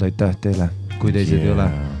üle kandnud, aitäh teile, kui teised ei ole.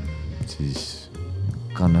 Siis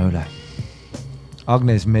kanna üle.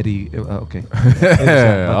 Agnes Meri, okei.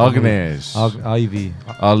 Agnes. Aivi.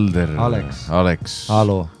 Alder. Alex.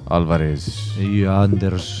 Alo. Alvarez. Ja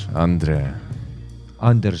Anders. Andre.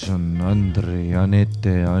 Anderson, Andri,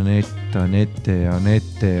 Anette,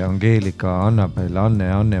 Angeelika, Annabel,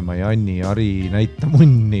 Anne-Mai, Anni, Ari, Näita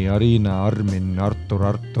Munni, Arina, Armin, Artur,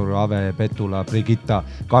 Ave, Petula, Brigitta,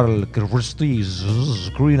 Karl, Kristis,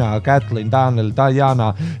 Grina, Katlin, Daniel,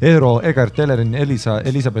 Diana, Eero, Egert, Elerin, Elisa,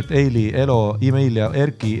 Elisabeth, Eili, Elo, Emilia,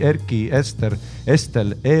 Erki, Ester,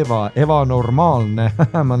 Estel, Eva normaalne.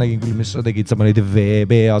 Ma nägin küll, mis sa tegid, sa panid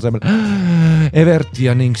VB asemel. Evert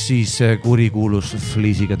ja ning siis kurikuulus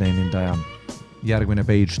Fliisiga teenindaja. Järgmine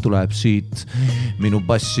page tuleb siit minu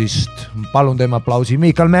bassist. Palun teeme aplausi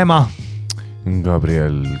Miikal Meema.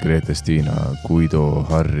 Gabriel, Grete Stina, Guido,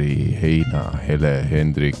 Harri, Heina, Hele,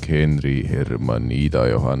 Hendrik, Henri, Herman, Ida,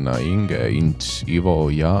 Johanna, Inge, Ints, Ivo,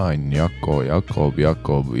 Jaan, Jako,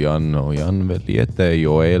 Jakob, Janno, Janvel, Jete,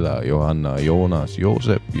 Joela, Johanna, Joonas,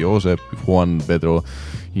 Joosep, Juan, Pedro,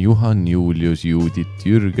 Juhan, Julius, Judit,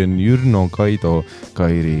 Jürgen, Jürno, Kaido,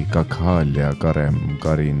 Kairi, Kakhalia, Karem,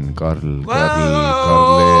 Karin, Karl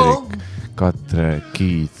Erik, Katre,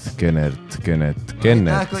 Keith, Kennet,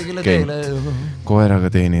 koeraga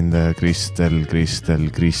teenindaja, Kristel,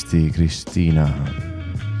 Kristi, Kristiina.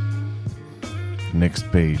 Next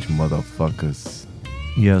page, motherfuckers.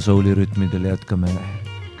 Ja soulirütmidel jätkame.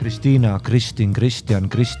 Kristiina, Kristin, Kristjan,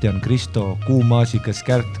 Kristo, Kuumaasikas,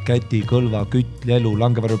 Kärt, Käti, Kõlva, Kütt, Lelu,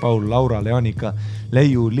 Langevaru, Paul, Laura, Leanika,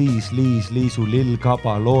 Leiu, Liisu, Lill,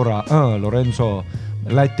 Kaba, Loora, Lorenzo,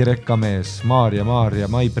 Läti rekkamees, Maarja,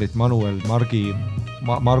 Maibrit, Manuel, Margi,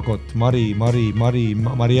 Margot, Mari,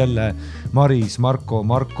 Marielle, Maris, Marko,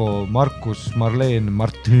 Markus, Marleen,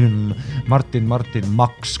 Martin,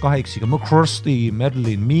 Max, Kaheksiga, Mukrosti,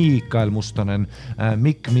 Merlin, Miikael Mustonen,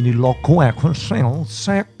 Mikk Minilokoe,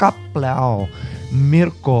 Kapleo,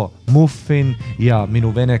 Mirko, Muffin ja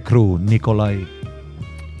minu vene crew, Nikolai.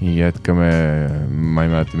 Jätkame, ma ei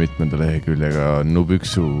mäleta mitmenda leheküljega,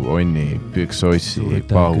 Nubüksu, Onni, Püksossi,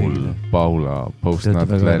 Paula, Post Not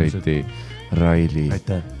Clarity, Raili,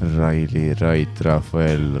 Rait,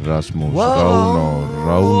 Rafael, Rasmus, Rauno,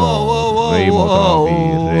 Reimo Taavi,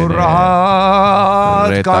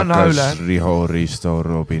 Rene, Retakas, Riho, Risto,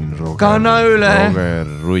 Robin, Roger,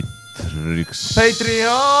 Rutt, Patreon!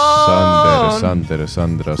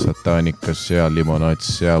 Sandra, Satanikas, Sea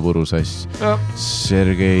Limonats, Sea Purusass,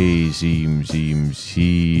 Sergei, Siim,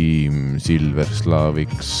 Silver, Slaavik,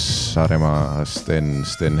 Saremaa,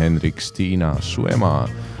 Sten Henrik, Stiina, Suema,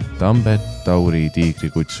 Tambet, Tauri,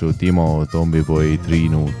 Tiigrikutsu, Timo, Tombiboi,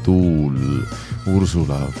 Triinu, Tuul,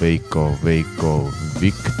 Ursula, Veiko,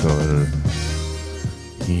 Viktor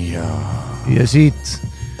ja siit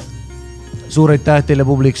suur aitäh teile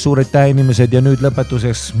publik, suur aitäh inimesed ja nüüd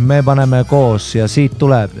lõpetuseks me paneme koos ja siit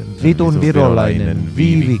tuleb Vidun Virolainen,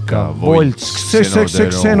 Viivika, Voltsk,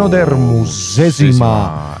 Xenodermus,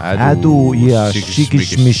 Sesima, Ädu ja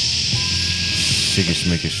Šigismiš.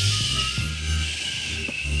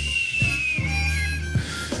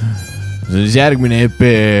 See on siis järgmine EP,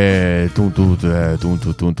 tuntud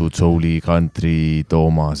souli, country,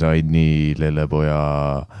 Toomas, Anni,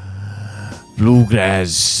 Lellepoja,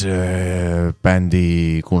 Bluegrass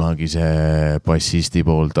bändi kunagise bassisti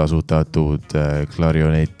poolt asutatud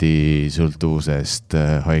klarioneti sõltuvusest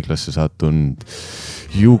haiglasse sattunud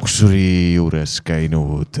juuksuri juures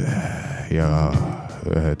käinud ja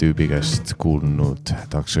ühe tüübi käest kuulnud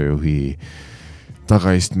taksojuhi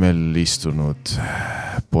tagaistmel istunud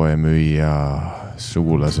poemüüja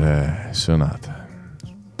sugulase sõnad.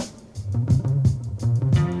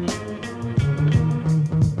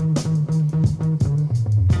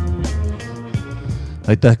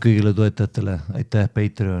 Aitäh kõigile toetajatele, aitäh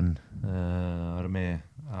Patreon armee.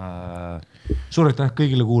 Suur aitäh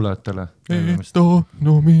kõigile kuulajatele. Eto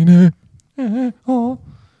nomine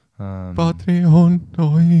Patreon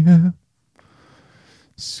oie.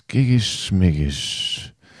 Skigis.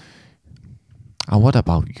 What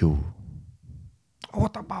about you?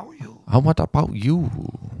 What about you? What about you?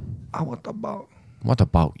 What about? What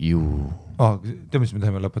about you? Teeme, mis me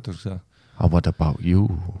teeme lõpetuseks. What about you?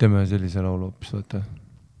 Teeme sellise laulu hoopis, vaata.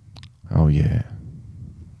 Oh yeah.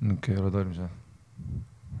 Okei, oled valmis või?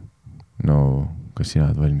 No, kas sina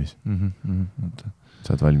oled valmis?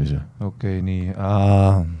 Sa oled valmis või? Okei, nii.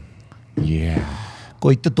 Yeah.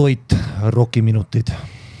 Koit ja toit, rokiminutid.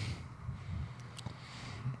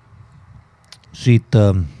 Siit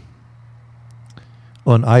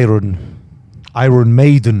on Iron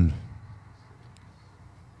Maiden.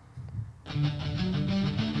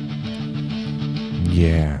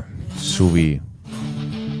 Yeah, suvi.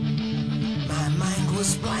 My mind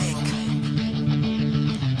was blank.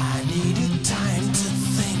 I needed time to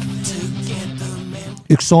think to get the men.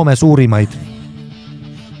 Üks Soome suurimaid.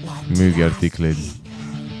 Müügiartikleid.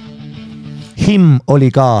 Him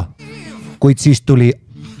oli ka, kuid siis tuli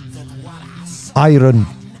Iron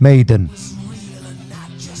Maiden.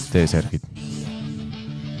 T-särgid.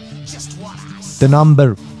 The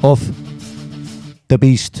number of the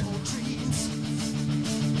beast.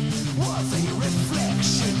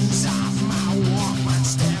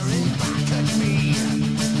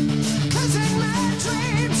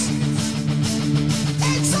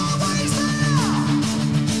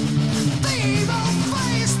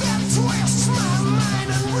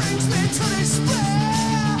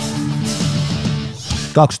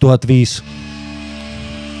 ...2005.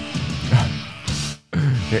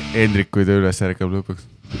 Hendrik, kui ta üles ärkab lõpuks.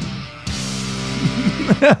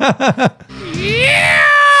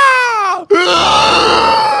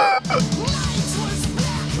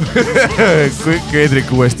 Kui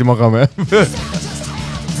Hendrik uuesti magame.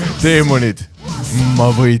 Deemonid,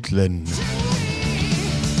 ma võitlen.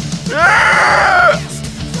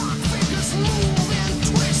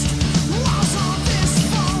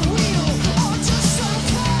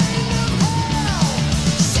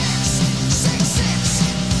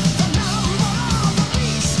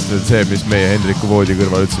 See on see, mis meie Hendriku voodi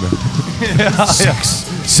kõrval ütlesime.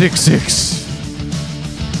 6.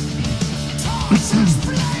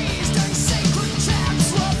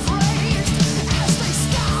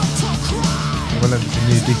 Ma olen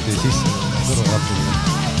nii tihti sisse kõrvarappuga.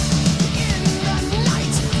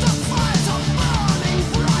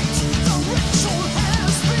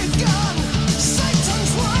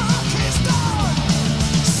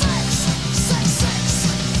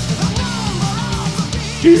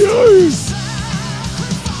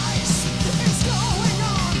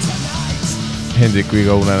 Hendriku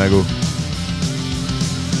iga unenägu.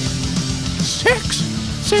 6.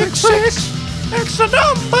 It's the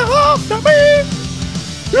number of the beast.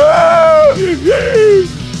 See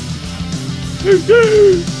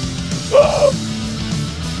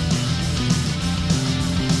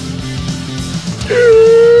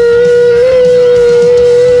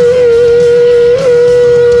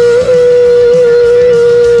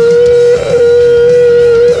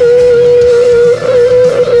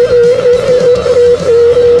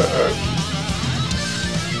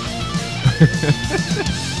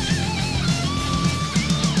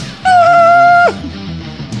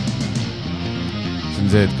on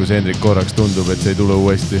see, et kui Hendrik korraks tundub, et see ei tule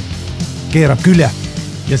uuesti. Keerab külje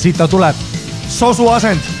ja siit ta tuleb. Sosu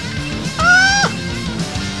asend.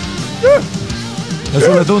 ja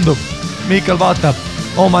sulle tundub, Miikal vaatab,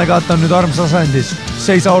 oh my god, ta on nüüd armsasendis,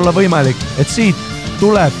 see ei saa olla võimalik, et siit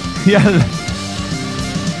tuleb jälle.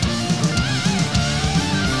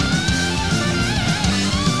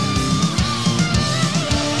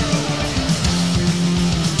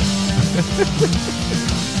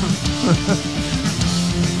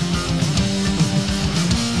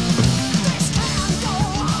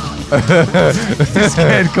 This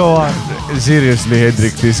can't go on. Seriously,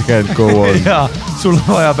 Hendrik, this can't go on. Jaa, sul on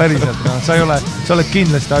vaja päriselt, no. Sa oled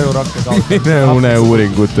kindlasti ajurakke kaotatud. Mine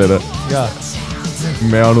uneuuringutele. Jaa.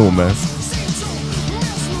 Me anume.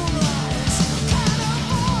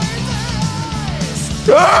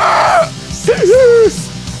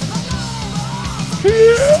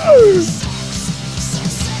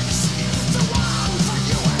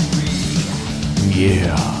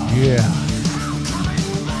 Yeah.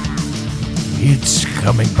 It's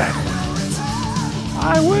coming back.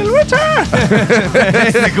 I will return.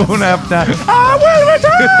 Kuhu näeb ta? I will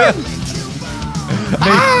return.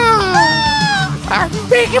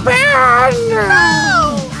 Big Ben.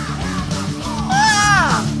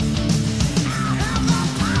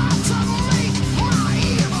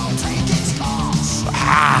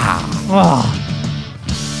 No.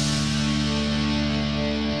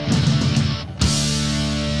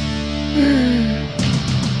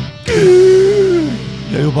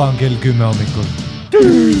 Ja juba on kell 10 hommikul.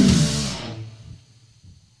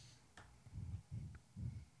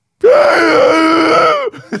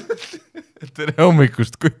 Tere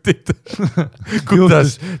hommikust, kutid.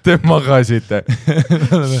 Kuidas te magasite?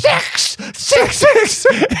 Six is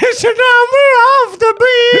the number of the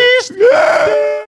beast.